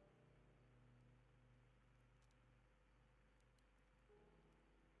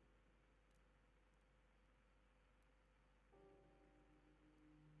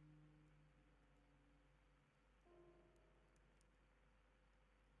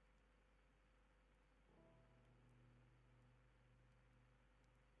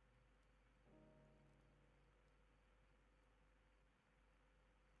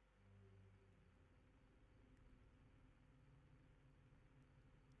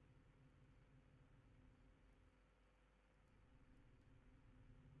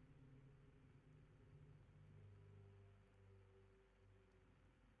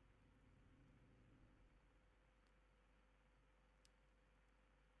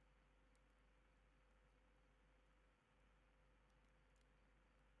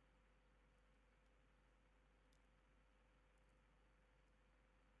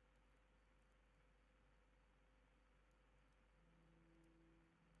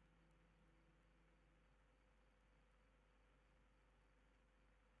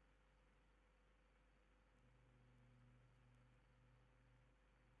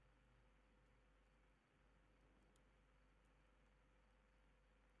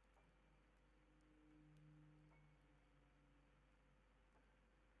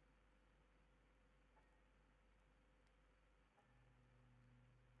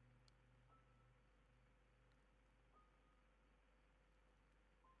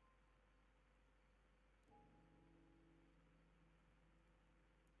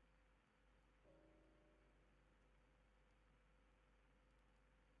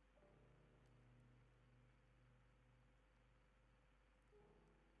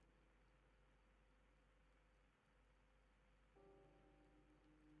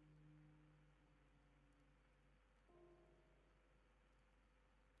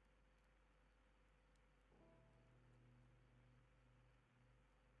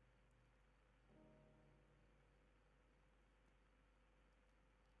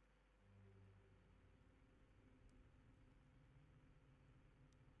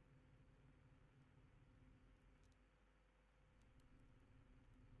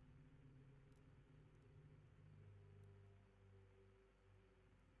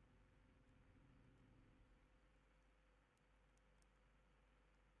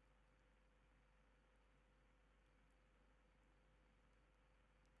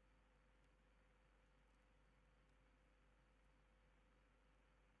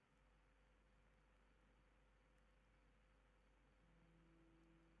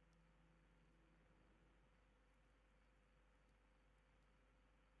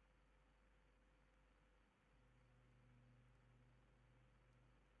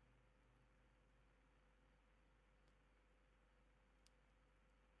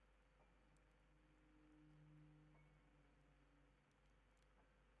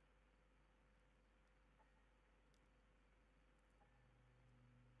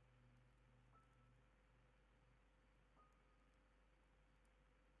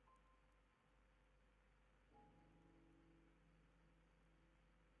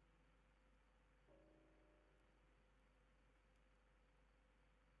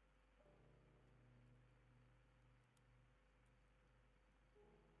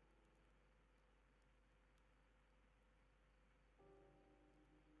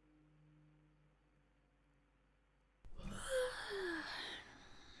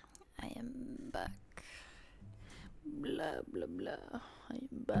 blah blah blah. I am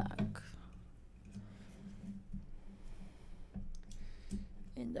back.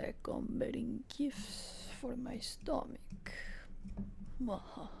 And I come bearing gifts for my stomach.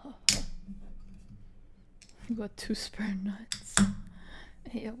 Mwahaha. Got 2 spare nuts.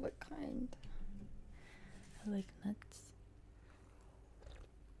 Yeah, what kind? I like nuts.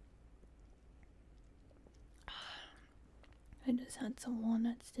 I just had some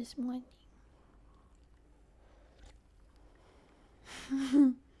walnuts this morning.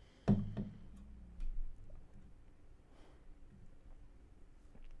 Oh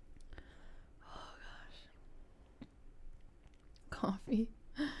gosh. Coffee.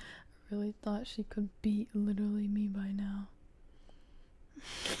 I really thought she could beat literally me by now.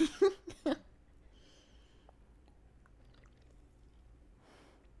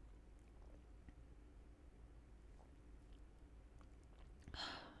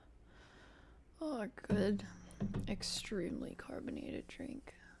 Oh, good. Extremely carbonated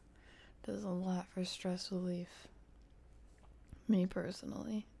drink. Does a lot for stress relief. Me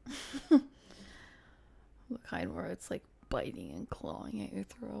personally. The kind where it's like biting and clawing at your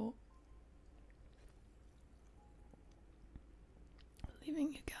throat.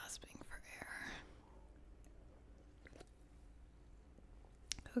 Leaving you gasping for air.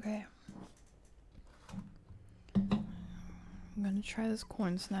 Okay. I'm gonna try this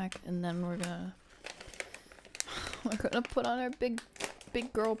corn snack and then we're gonna put on our big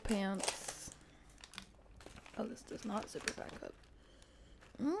girl pants. Oh, this does not zip it back up.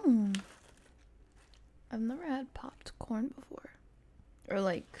 I've never had popped corn before. Or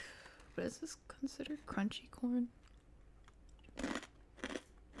like, what is this considered? Crunchy corn?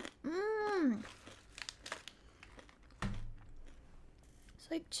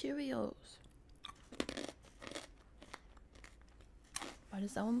 It's like Cheerios. Why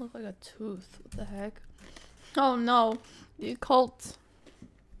does that one look like a tooth? What the heck? Oh no, the occult.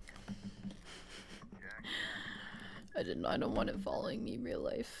 I don't want it following me in real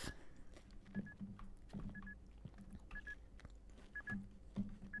life.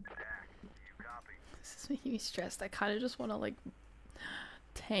 This is making me stressed. I kind of just want to like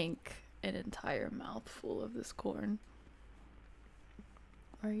tank an entire mouthful of this corn.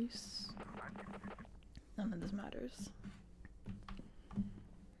 Are you none of this matters.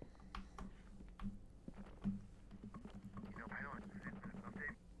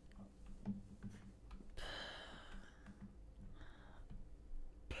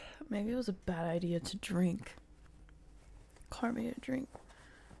 Maybe it was a bad idea to drink carbonated drink.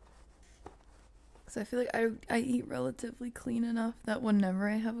 Because I feel like I eat relatively clean enough that whenever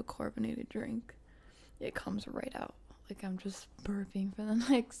I have a carbonated drink, it comes right out. Like I'm just burping for the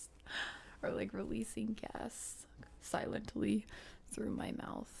next, or like releasing gas silently through my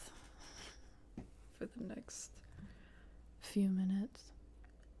mouth for the next few minutes.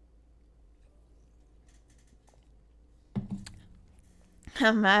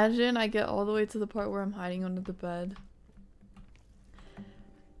 Imagine I get all the way to the part where I'm hiding under the bed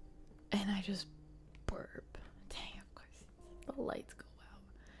and I just burp. Dang, of course the lights go out.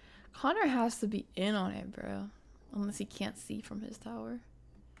 Connor has to be in on it, bro. Unless he can't see from his tower.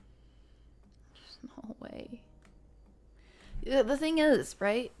 There's no way. Yeah, the thing is,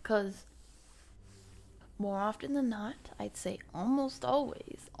 right? Because more often than not, I'd say almost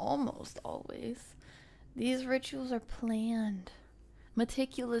always, these rituals are planned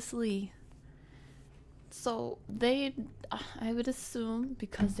meticulously. So I would assume,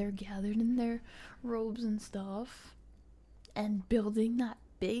 because they're gathered in their robes and stuff and building that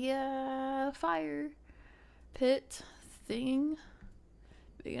big fire pit thing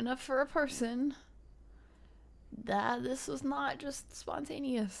big enough for a person, that this was not just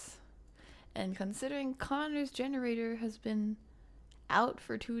spontaneous. And considering Connor's generator has been out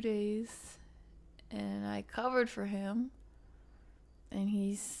for 2 days and I covered for him, and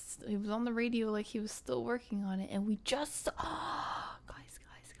he was on the radio like he was still working on it, and we just saw, guys,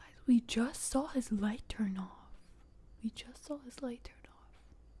 we just saw his light turn off.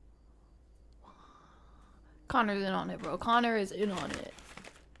 Connor's in on it, bro. Connor is in on it.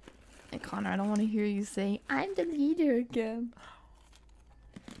 And Connor, I don't want to hear you say, I'm the leader again.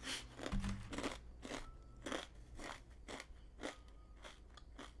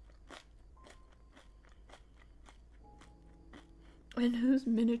 And who's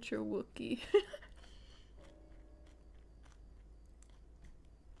miniature Wookiee?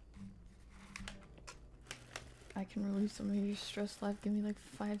 I can relieve some of your stress life. Give me like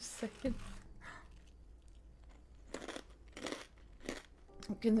 5 seconds.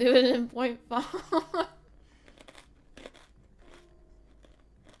 I can do it in 0.5.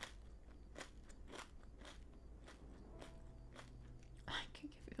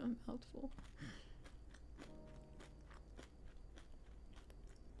 mouthful.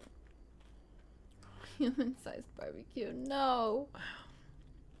 Human-sized barbecue. No.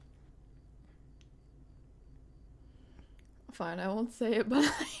 Fine, I won't say it, but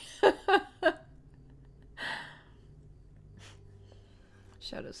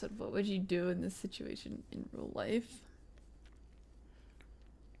Shadow said, what would you do in this situation in real life?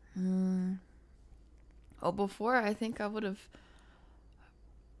 Oh, before, I think I would have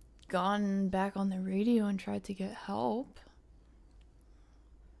gone back on the radio and tried to get help.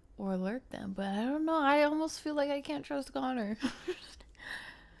 Or alert them, but I don't know. I almost feel like I can't trust Connor.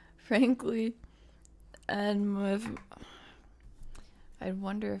 Frankly. And if I'd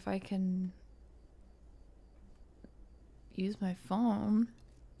wonder if I can use my phone.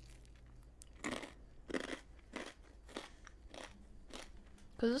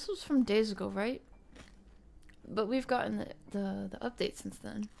 Because this was from days ago, right? But we've gotten the update since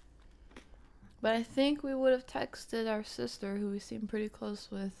then. But I think we would have texted our sister, who we seem pretty close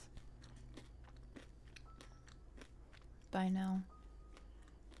with, by now.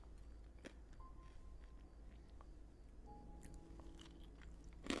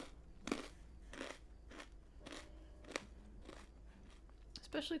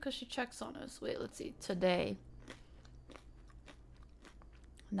 Especially because she checks on us. Wait, let's see. Today,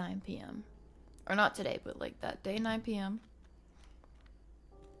 9 p.m. Or not today, but like that day, 9 p.m.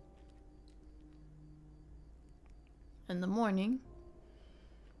 In the morning,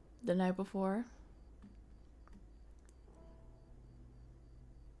 the night before,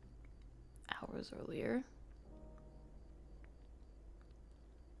 hours earlier,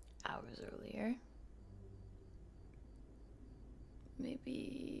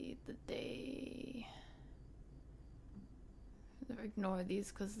 maybe the day, ignore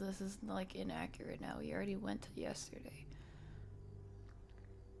these because this is like inaccurate now. We already went to yesterday.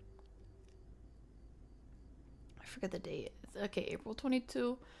 I forget the date. Okay, April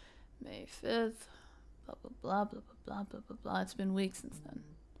 22, May 5th, blah blah blah blah blah blah blah blah blah. It's been weeks since then.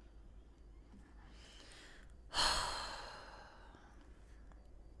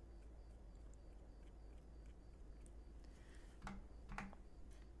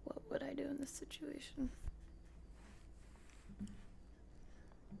 What would I do in this situation?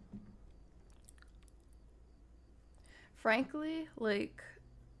 Frankly, like,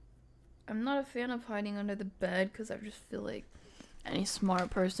 I'm not a fan of hiding under the bed because I just feel like any smart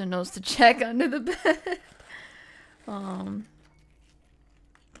person knows to check under the bed.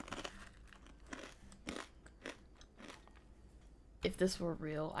 If this were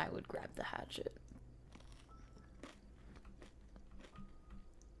real, I would grab the hatchet.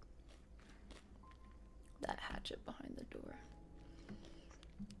 That hatchet behind the door.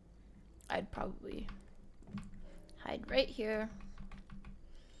 I'd probably hide right here.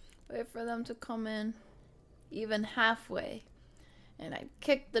 Wait for them to come in, even halfway. And I'd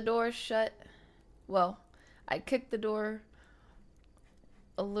kick the door shut. Well, I'd kick the door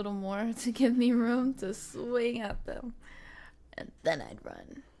a little more to give me room to swing at them. And then I'd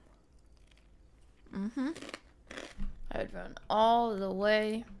run. I'd run all the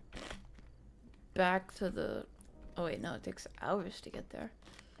way back to the... Oh wait, no, it takes hours to get there.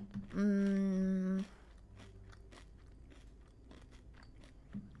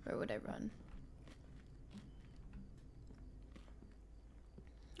 Where would I run?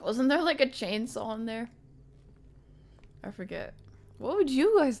 Wasn't there like a chainsaw in there? I forget. What would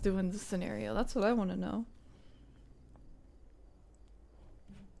you guys do in this scenario? That's what I want to know.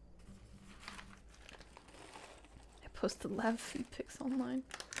 I posted lab feed pics online.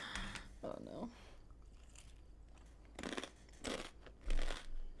 Oh no.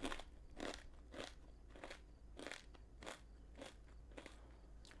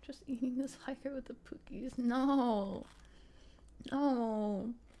 Just eating this hiker with the pookies. No.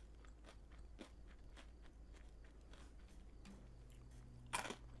 No.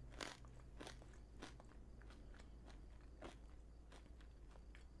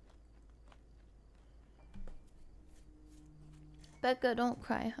 Becca, don't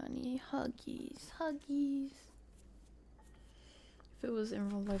cry, honey. Huggies. Huggies. If it was in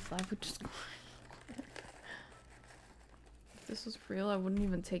real life, I would just cry. If this was real, I wouldn't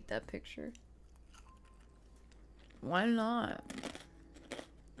even take that picture. Why not?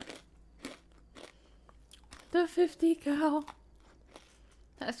 The 50 cal.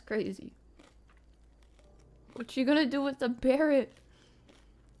 That's crazy. What you gonna do with the Barrett?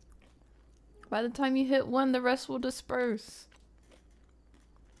 By the time you hit one, the rest will disperse.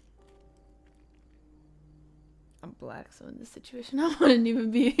 I'm black, so in this situation, I wouldn't even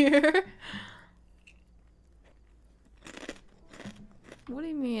be here. What do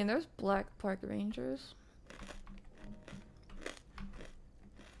you mean? There's black park rangers.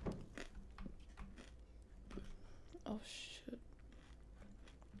 Oh shit.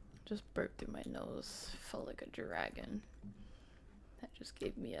 Just burped through my nose. Felt like a dragon. That just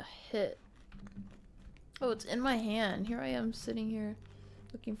gave me a hit. Oh, it's in my hand. Here I am sitting here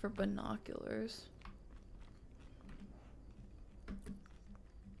looking for binoculars.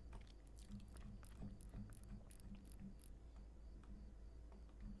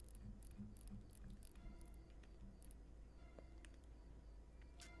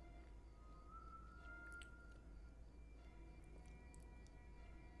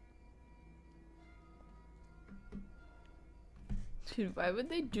 Dude, why would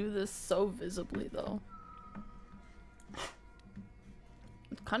they do this so visibly though?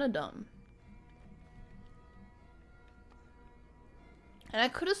 It's kind of dumb. And I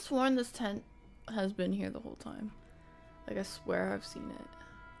could have sworn this tent has been here the whole time. Like, I swear I've seen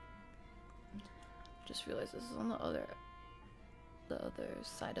it. Just realized this is on the other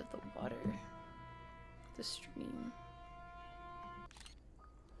side of the water. The stream.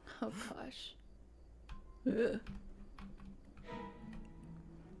 Oh gosh. Ugh.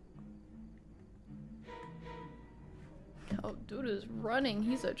 Oh, dude is running.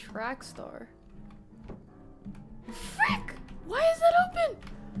 He's a track star. Frick! Why is that open?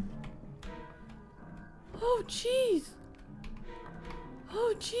 Oh, jeez.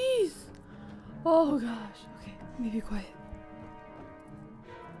 Oh, jeez. Oh, gosh. Okay, let me be quiet.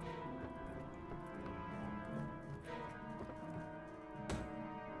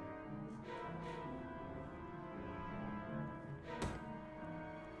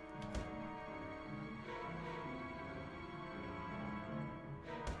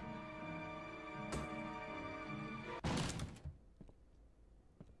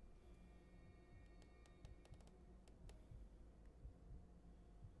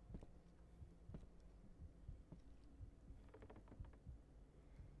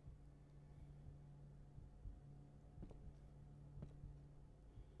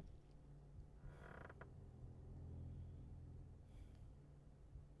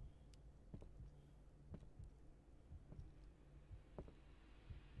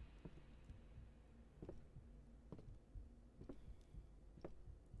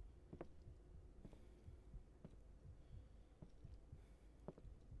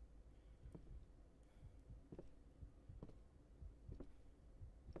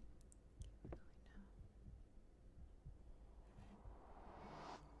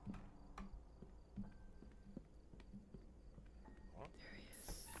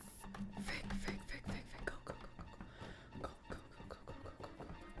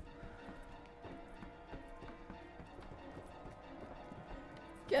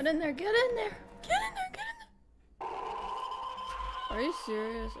 Get in there, get in there! Get in there, get in there! Are you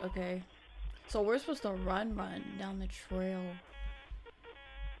serious? Okay. So we're supposed to run down the trail.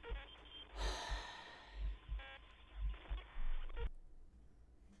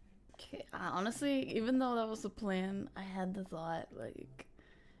 Okay, honestly, even though that was the plan, I had the thought, like,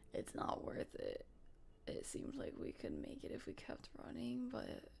 it's not worth it. It seems like we could make it if we kept running,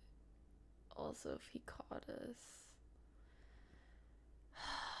 but also if he caught us.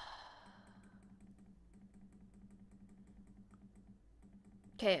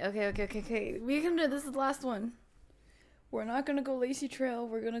 Okay. We can do this. Is the last one. We're not gonna go Lacy Trail.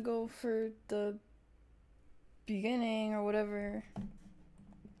 We're gonna go for the beginning or whatever.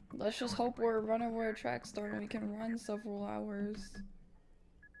 Let's just hope we're running where a track star and we can run several hours.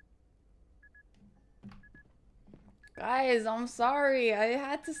 Guys, I'm sorry. I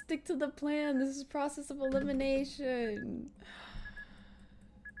had to stick to the plan. This is process of elimination.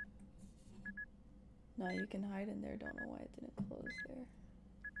 No, you can hide in there. Don't know why it didn't close there.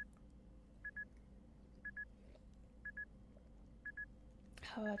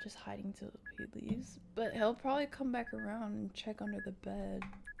 How about just hiding till he leaves? But he'll probably come back around and check under the bed.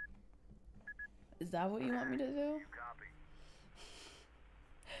 Is that what you want me to do?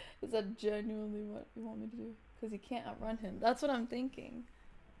 Is that genuinely what you want me to do? Because you can't outrun him. That's what I'm thinking.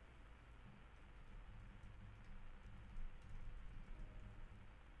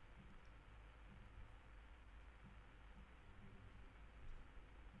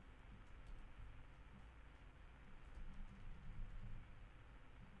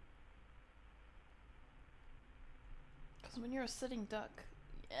 Because when you're a sitting duck,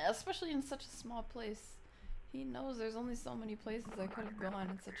 especially in such a small place, he knows there's only so many places I could have gone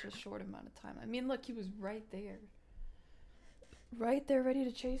in such a short amount of time. I mean, look, he was right there. Right there ready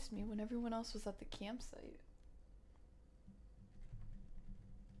to chase me when everyone else was at the campsite.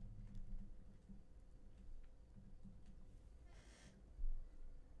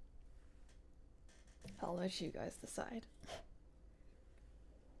 I'll let you guys decide.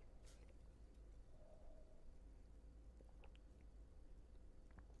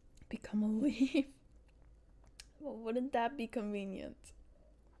 Become a leaf. Well, wouldn't that be convenient?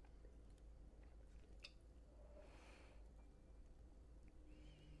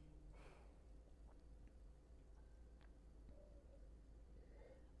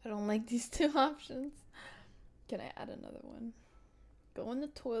 I don't like these two options. Can I add another one? Go in the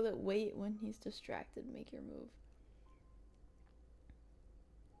toilet, wait when he's distracted, make your move.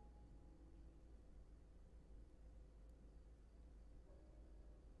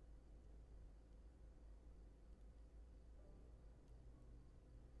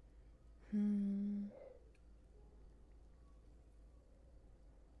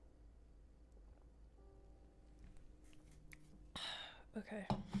 Okay.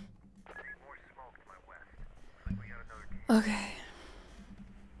 More smoke to my west. Looks like we got another case. Okay.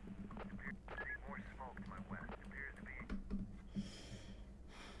 More smoke to my west. Appears to be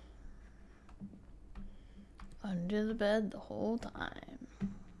Under the bed the whole time.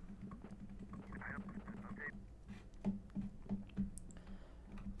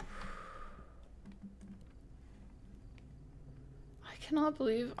 I cannot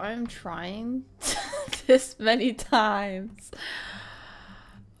believe I'm trying this many times.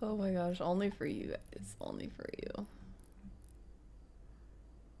 Oh my gosh, only for you guys. Only for you.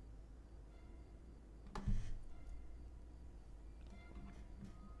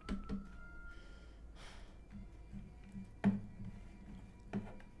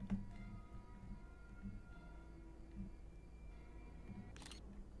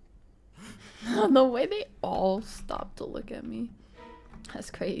 The way they all stopped to look at me. That's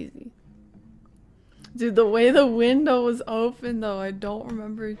crazy. Dude, the way the window was open though, I don't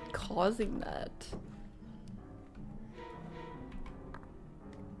remember causing that.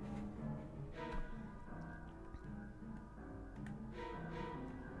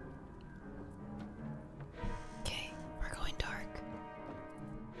 Okay, we're going dark.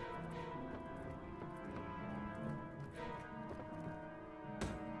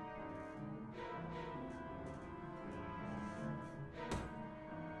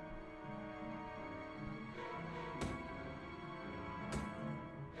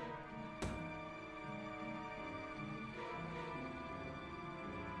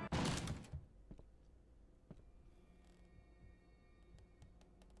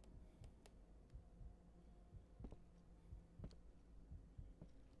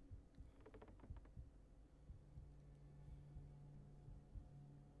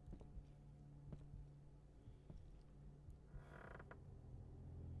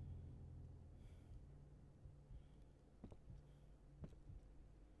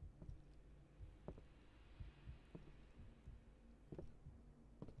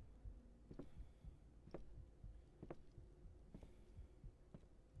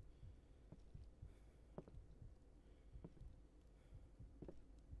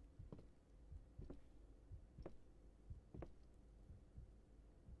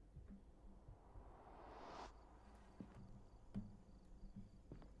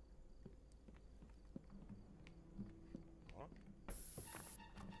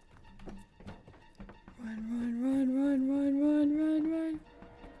 Run.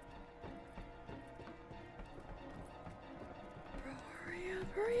 Bro,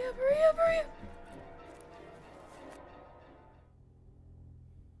 hurry up.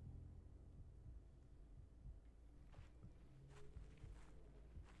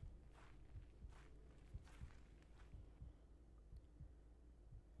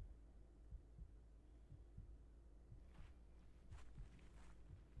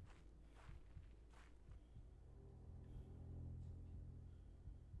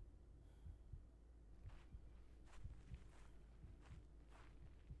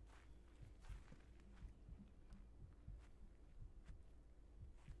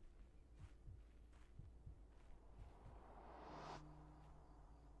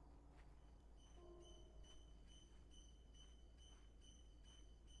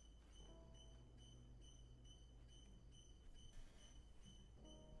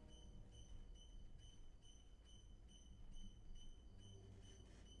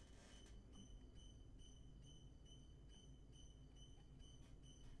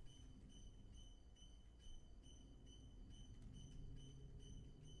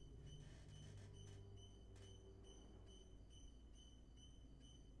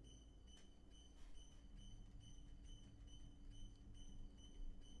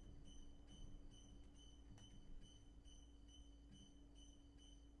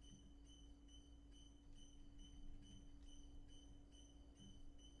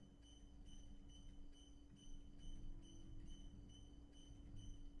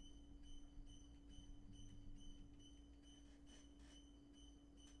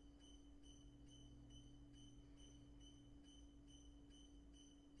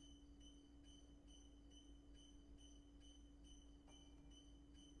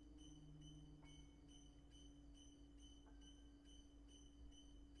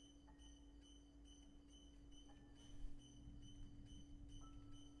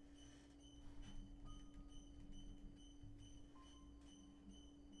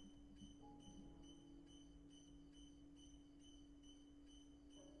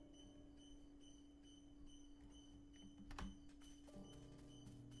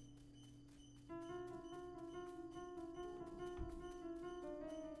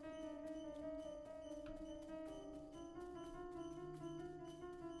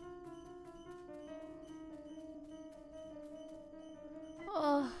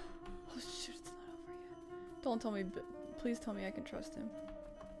 Don't tell me. Please tell me I can trust him.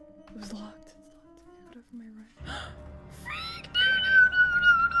 It was locked. It's locked. Whatever my right. Freak! No.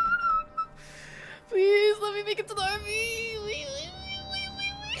 Please let me make it to the RV. Wait.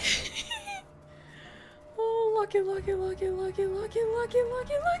 Oh, lock it. Oh,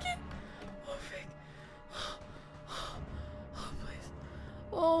 freak. Oh, please.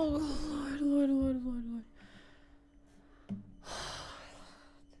 Oh, Lord.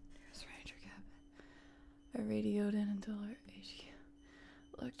 Nearest ranger cabin. I radioed in until our HQ.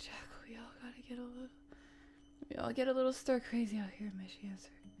 Look, Jack, we all get a little stir crazy out here, Mitch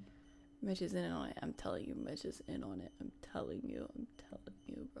answered. Mitch is in on it. I'm telling you, Mitch is in on it. I'm telling you,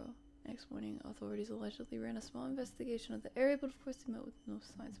 bro. Next morning, authorities allegedly ran a small investigation of the area, but of course they met with no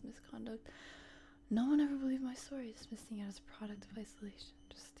signs of misconduct. No one ever believed my story, dismissing it as a product of isolation.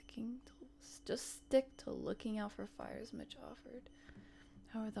 Just stick to looking out for fires, Mitch offered.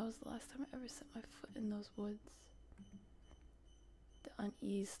 However, that was the last time I ever set my foot in those woods. The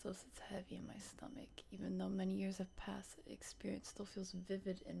unease still sits heavy in my stomach. Even though many years have passed, the experience still feels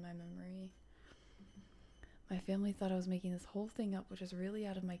vivid in my memory. My family thought I was making this whole thing up, which is really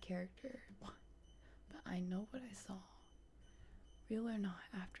out of my character. But I know what I saw. Real or not,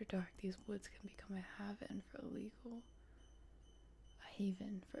 after dark, these woods can become a haven for illegal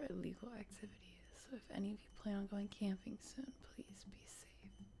activities. So if any of you plan on going camping soon, please be safe.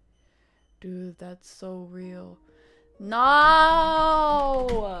 Dude, that's so real. No!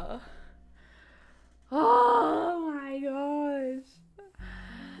 Oh my gosh.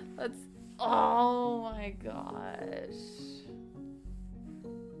 Oh my gosh.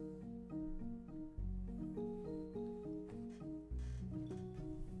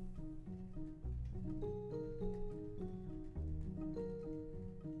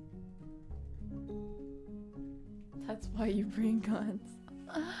 That's why you bring guns.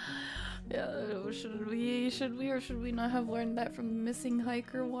 Yeah, should we or should we not have learned that from the missing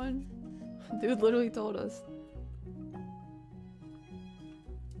hiker one? Dude literally told us.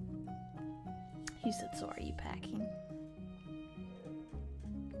 He said, so are you packing?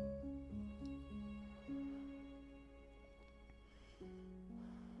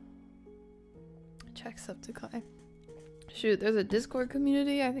 Jacksepticeye. Shoot, there's a Discord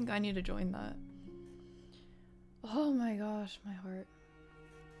community. I think I need to join that. Oh my gosh, my heart.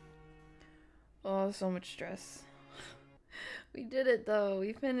 Oh, so much stress. We did it though.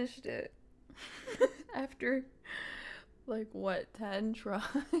 We finished it. After, like, what, 10 tries?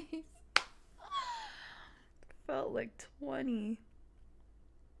 Felt like 20.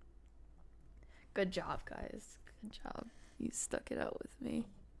 Good job, guys. Good job. You stuck it out with me.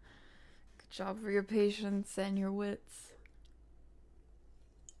 Good job for your patience and your wits.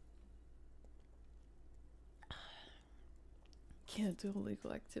 Can't do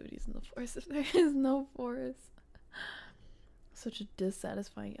illegal activities in the forest if there is no forest. Such a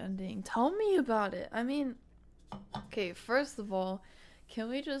dissatisfying ending. Tell me about it. I mean, okay, first of all, can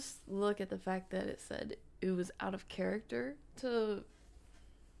we just look at the fact that it said it was out of character to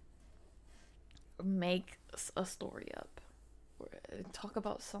make a story up or talk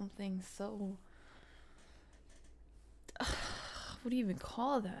about something so what do you even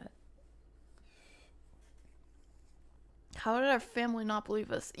call that? How did our family not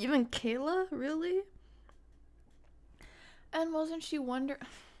believe us? Even Kayla? Really? And wasn't she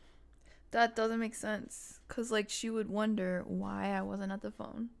that doesn't make sense, because like she would wonder why I wasn't at the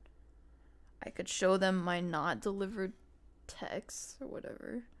phone. I could show them my not delivered texts or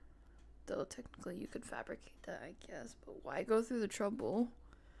whatever, though technically you could fabricate that, I guess, but why go through the trouble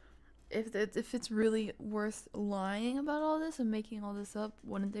if it's really worth lying about all this and making all this up?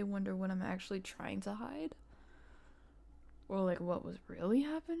 Wouldn't they wonder what I'm actually trying to hide? Or like what was really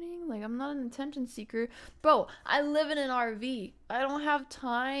happening? Like, I'm not an attention seeker. Bro, I live in an RV. I don't have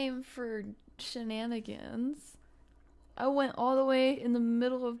time for shenanigans. I went all the way in the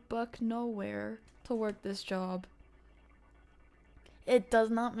middle of buck nowhere to work this job. It does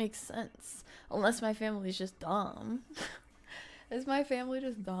not make sense. Unless my family's just dumb. Is my family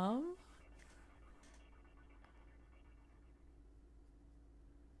just dumb?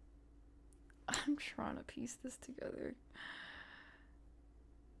 I'm trying to piece this together.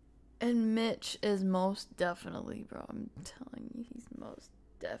 And Mitch is most definitely, bro, I'm telling you, he's most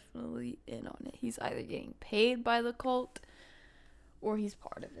definitely in on it. He's either getting paid by the cult or he's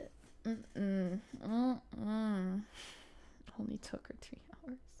part of it. Only took her 3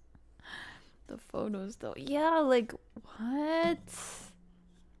 hours. The photos, though. Yeah, like, what?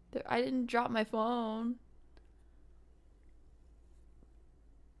 I didn't drop my phone.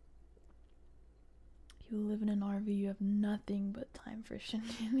 You live in an RV, you have nothing but time for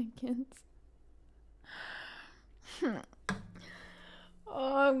shenanigans.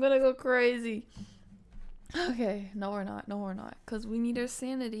 Oh, I'm gonna go crazy. Okay, no we're not. No we're not. Because we need our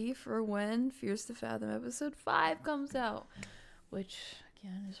sanity for when Fierce to Fathom episode 5 comes out. Which,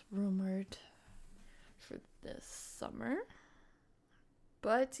 again, is rumored for this summer.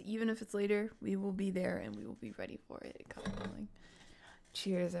 But even if it's later, we will be there and we will be ready for it. God willing.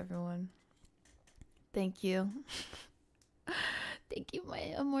 Cheers, everyone. Thank you. Thank you,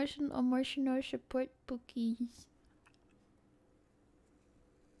 my emotional support bookies.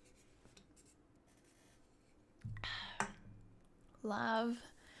 Lav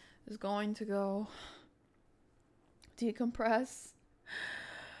is going to go decompress.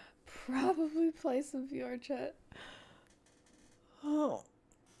 Probably play some VR chat. Oh.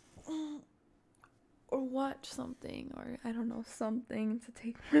 Or watch something, or I don't know, something to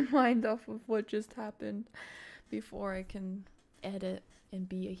take my mind off of what just happened before I can edit and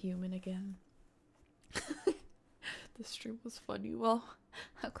be a human again. The stream was funny. Well,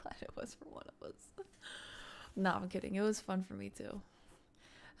 I'm glad it was for one of us. No, I'm kidding. It was fun for me too.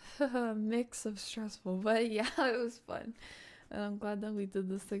 Mix of stressful, but yeah, it was fun. And I'm glad that we did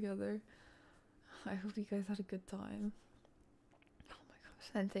this together. I hope you guys had a good time. Oh my gosh.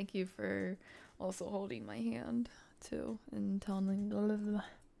 And thank you for also holding my hand too and telling blah, blah, blah.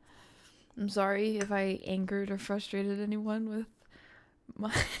 I'm sorry if I angered or frustrated anyone with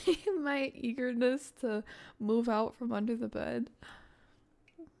my eagerness to move out from under the bed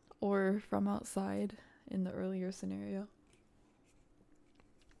or from outside in the earlier scenario.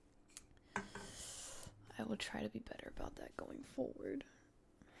 I will try to be better about that going forward.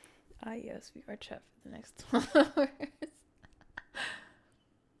 Ah yes, VR chat for the next 12 hours.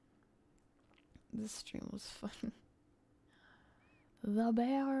 This stream was fun. The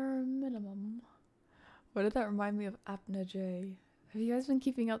bare minimum. What did that remind me of Apna J? Have you guys been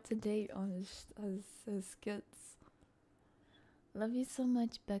keeping up to date on his skits? Love you so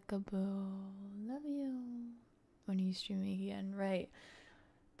much, Becca Boo. Love you. When are you streaming again? Right.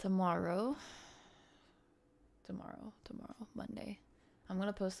 Tomorrow, Monday. I'm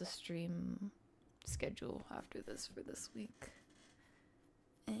gonna post a stream schedule after this for this week.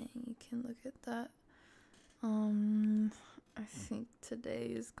 And you can look at that. I think today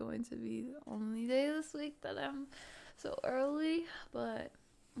is going to be the only day this week that I'm so early, but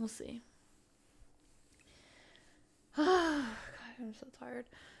we'll see. God, I'm so tired,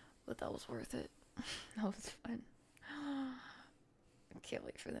 but that was worth it. That was fun. I can't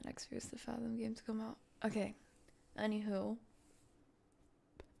wait for the next Fierce to Fathom game to come out. Okay, anywho,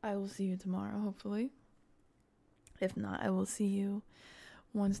 I will see you tomorrow, hopefully. If not, I will see you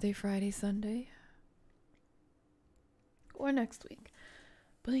Wednesday, Friday, Sunday, or next week.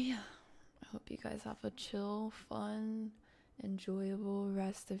 But yeah, I hope you guys have a chill, fun, enjoyable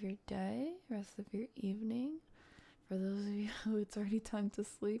rest of your day, rest of your evening. For those of you who it's already time to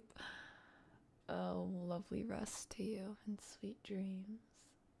sleep, lovely rest to you and sweet dreams.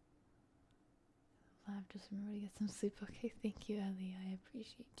 I've just remembered to get some sleep. Okay, thank you, Ellie. I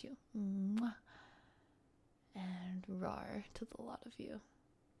appreciate you. Mwah. And rawr to the lot of you.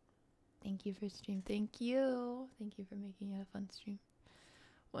 Thank you for stream. Thank you. Thank you for making it a fun stream.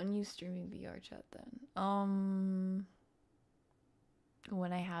 When you streaming VR chat then?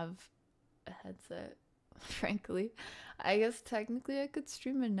 When I have a headset, frankly. I guess technically I could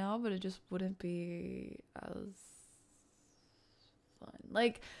stream it now, but it just wouldn't be as fun.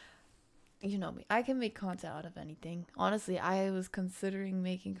 Like, you know me. I can make content out of anything. Honestly, I was considering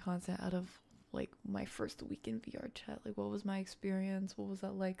making content out of like my first week in VR chat. Like, what was my experience? What was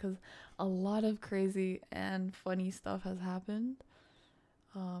that like? Because a lot of crazy and funny stuff has happened.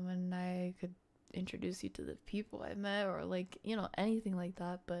 And I could introduce you to the people I met or like, you know, anything like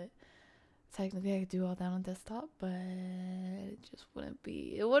that. But technically I could do all that on desktop, but it just wouldn't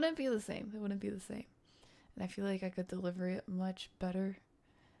be the same. It wouldn't be the same. And I feel like I could deliver it much better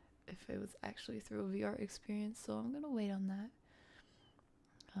if it was actually through a VR experience. So I'm gonna wait on that.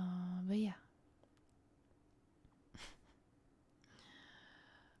 But yeah.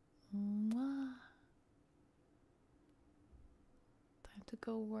 Mwah. Time to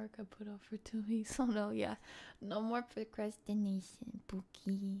go work. I put off for 2 weeks. Oh no, yeah. No more procrastination,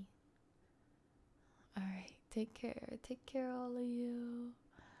 Pookie. Alright, take care. Take care, all of you.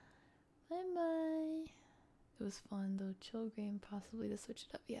 Bye bye. It was fun though. Chill game, possibly to switch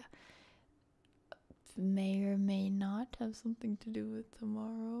it up. Yeah. May or may not have something to do with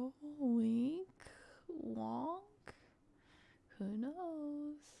tomorrow. Wink. Wonk. Who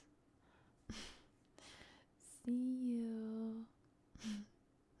knows? See you.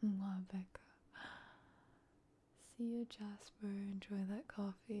 Mwah, Becca. See you, Jasper. Enjoy that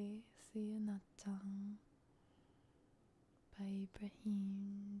coffee. See you, Natang. bye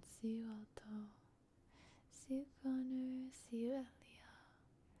Ibrahim. See you Alto. See you Connor. See you Elia.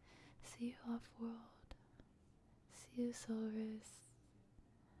 See you Off-World. See you Solris.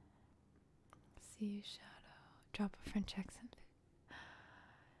 See you Shadow. Drop a French accent.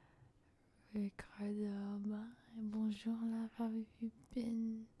 Ricardo, bye. Bonjour, love. How have you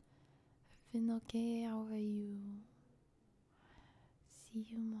been? I've been okay. How are you? See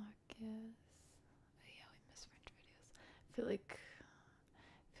you, Marcus. Oh, yeah, we miss French videos. I feel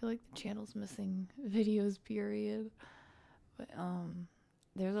like the channel's missing videos, period. But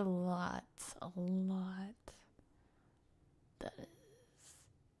there's a lot that is,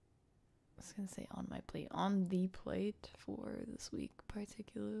 I was gonna say on the plate for this week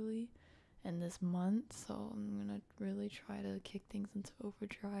particularly, and this month. So I'm gonna really try to kick things into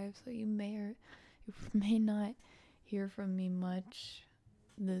overdrive. So you may or you may not hear from me much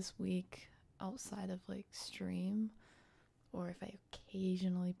this week outside of like stream, or if I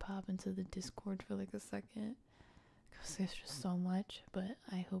occasionally pop into the Discord for like a second, because there's just so much. But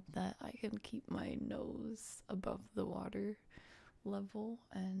I hope that I can keep my nose above the water level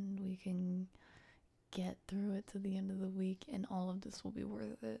and we can get through it to the end of the week and all of this will be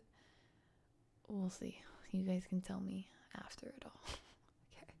worth it. We'll see. You guys can tell me after it all.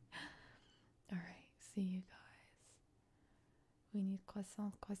 Okay. Alright, see you guys. We need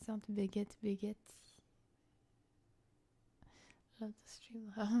croissant, baguette. Love the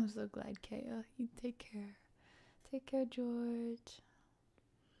stream. I'm so glad, Kaya. You take care. Take care, George.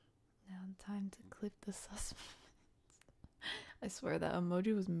 Now time to clip the suspect. I swear that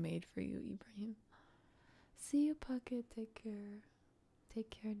emoji was made for you, Ibrahim. See you, Pocket. Take care. Take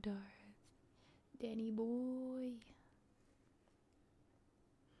care, Darth. Danny boy.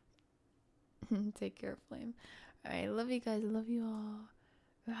 Take care, Flame. Alright, love you guys. Love you all.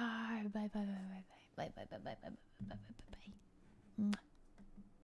 Bye bye bye bye bye bye bye bye bye bye bye bye bye bye bye.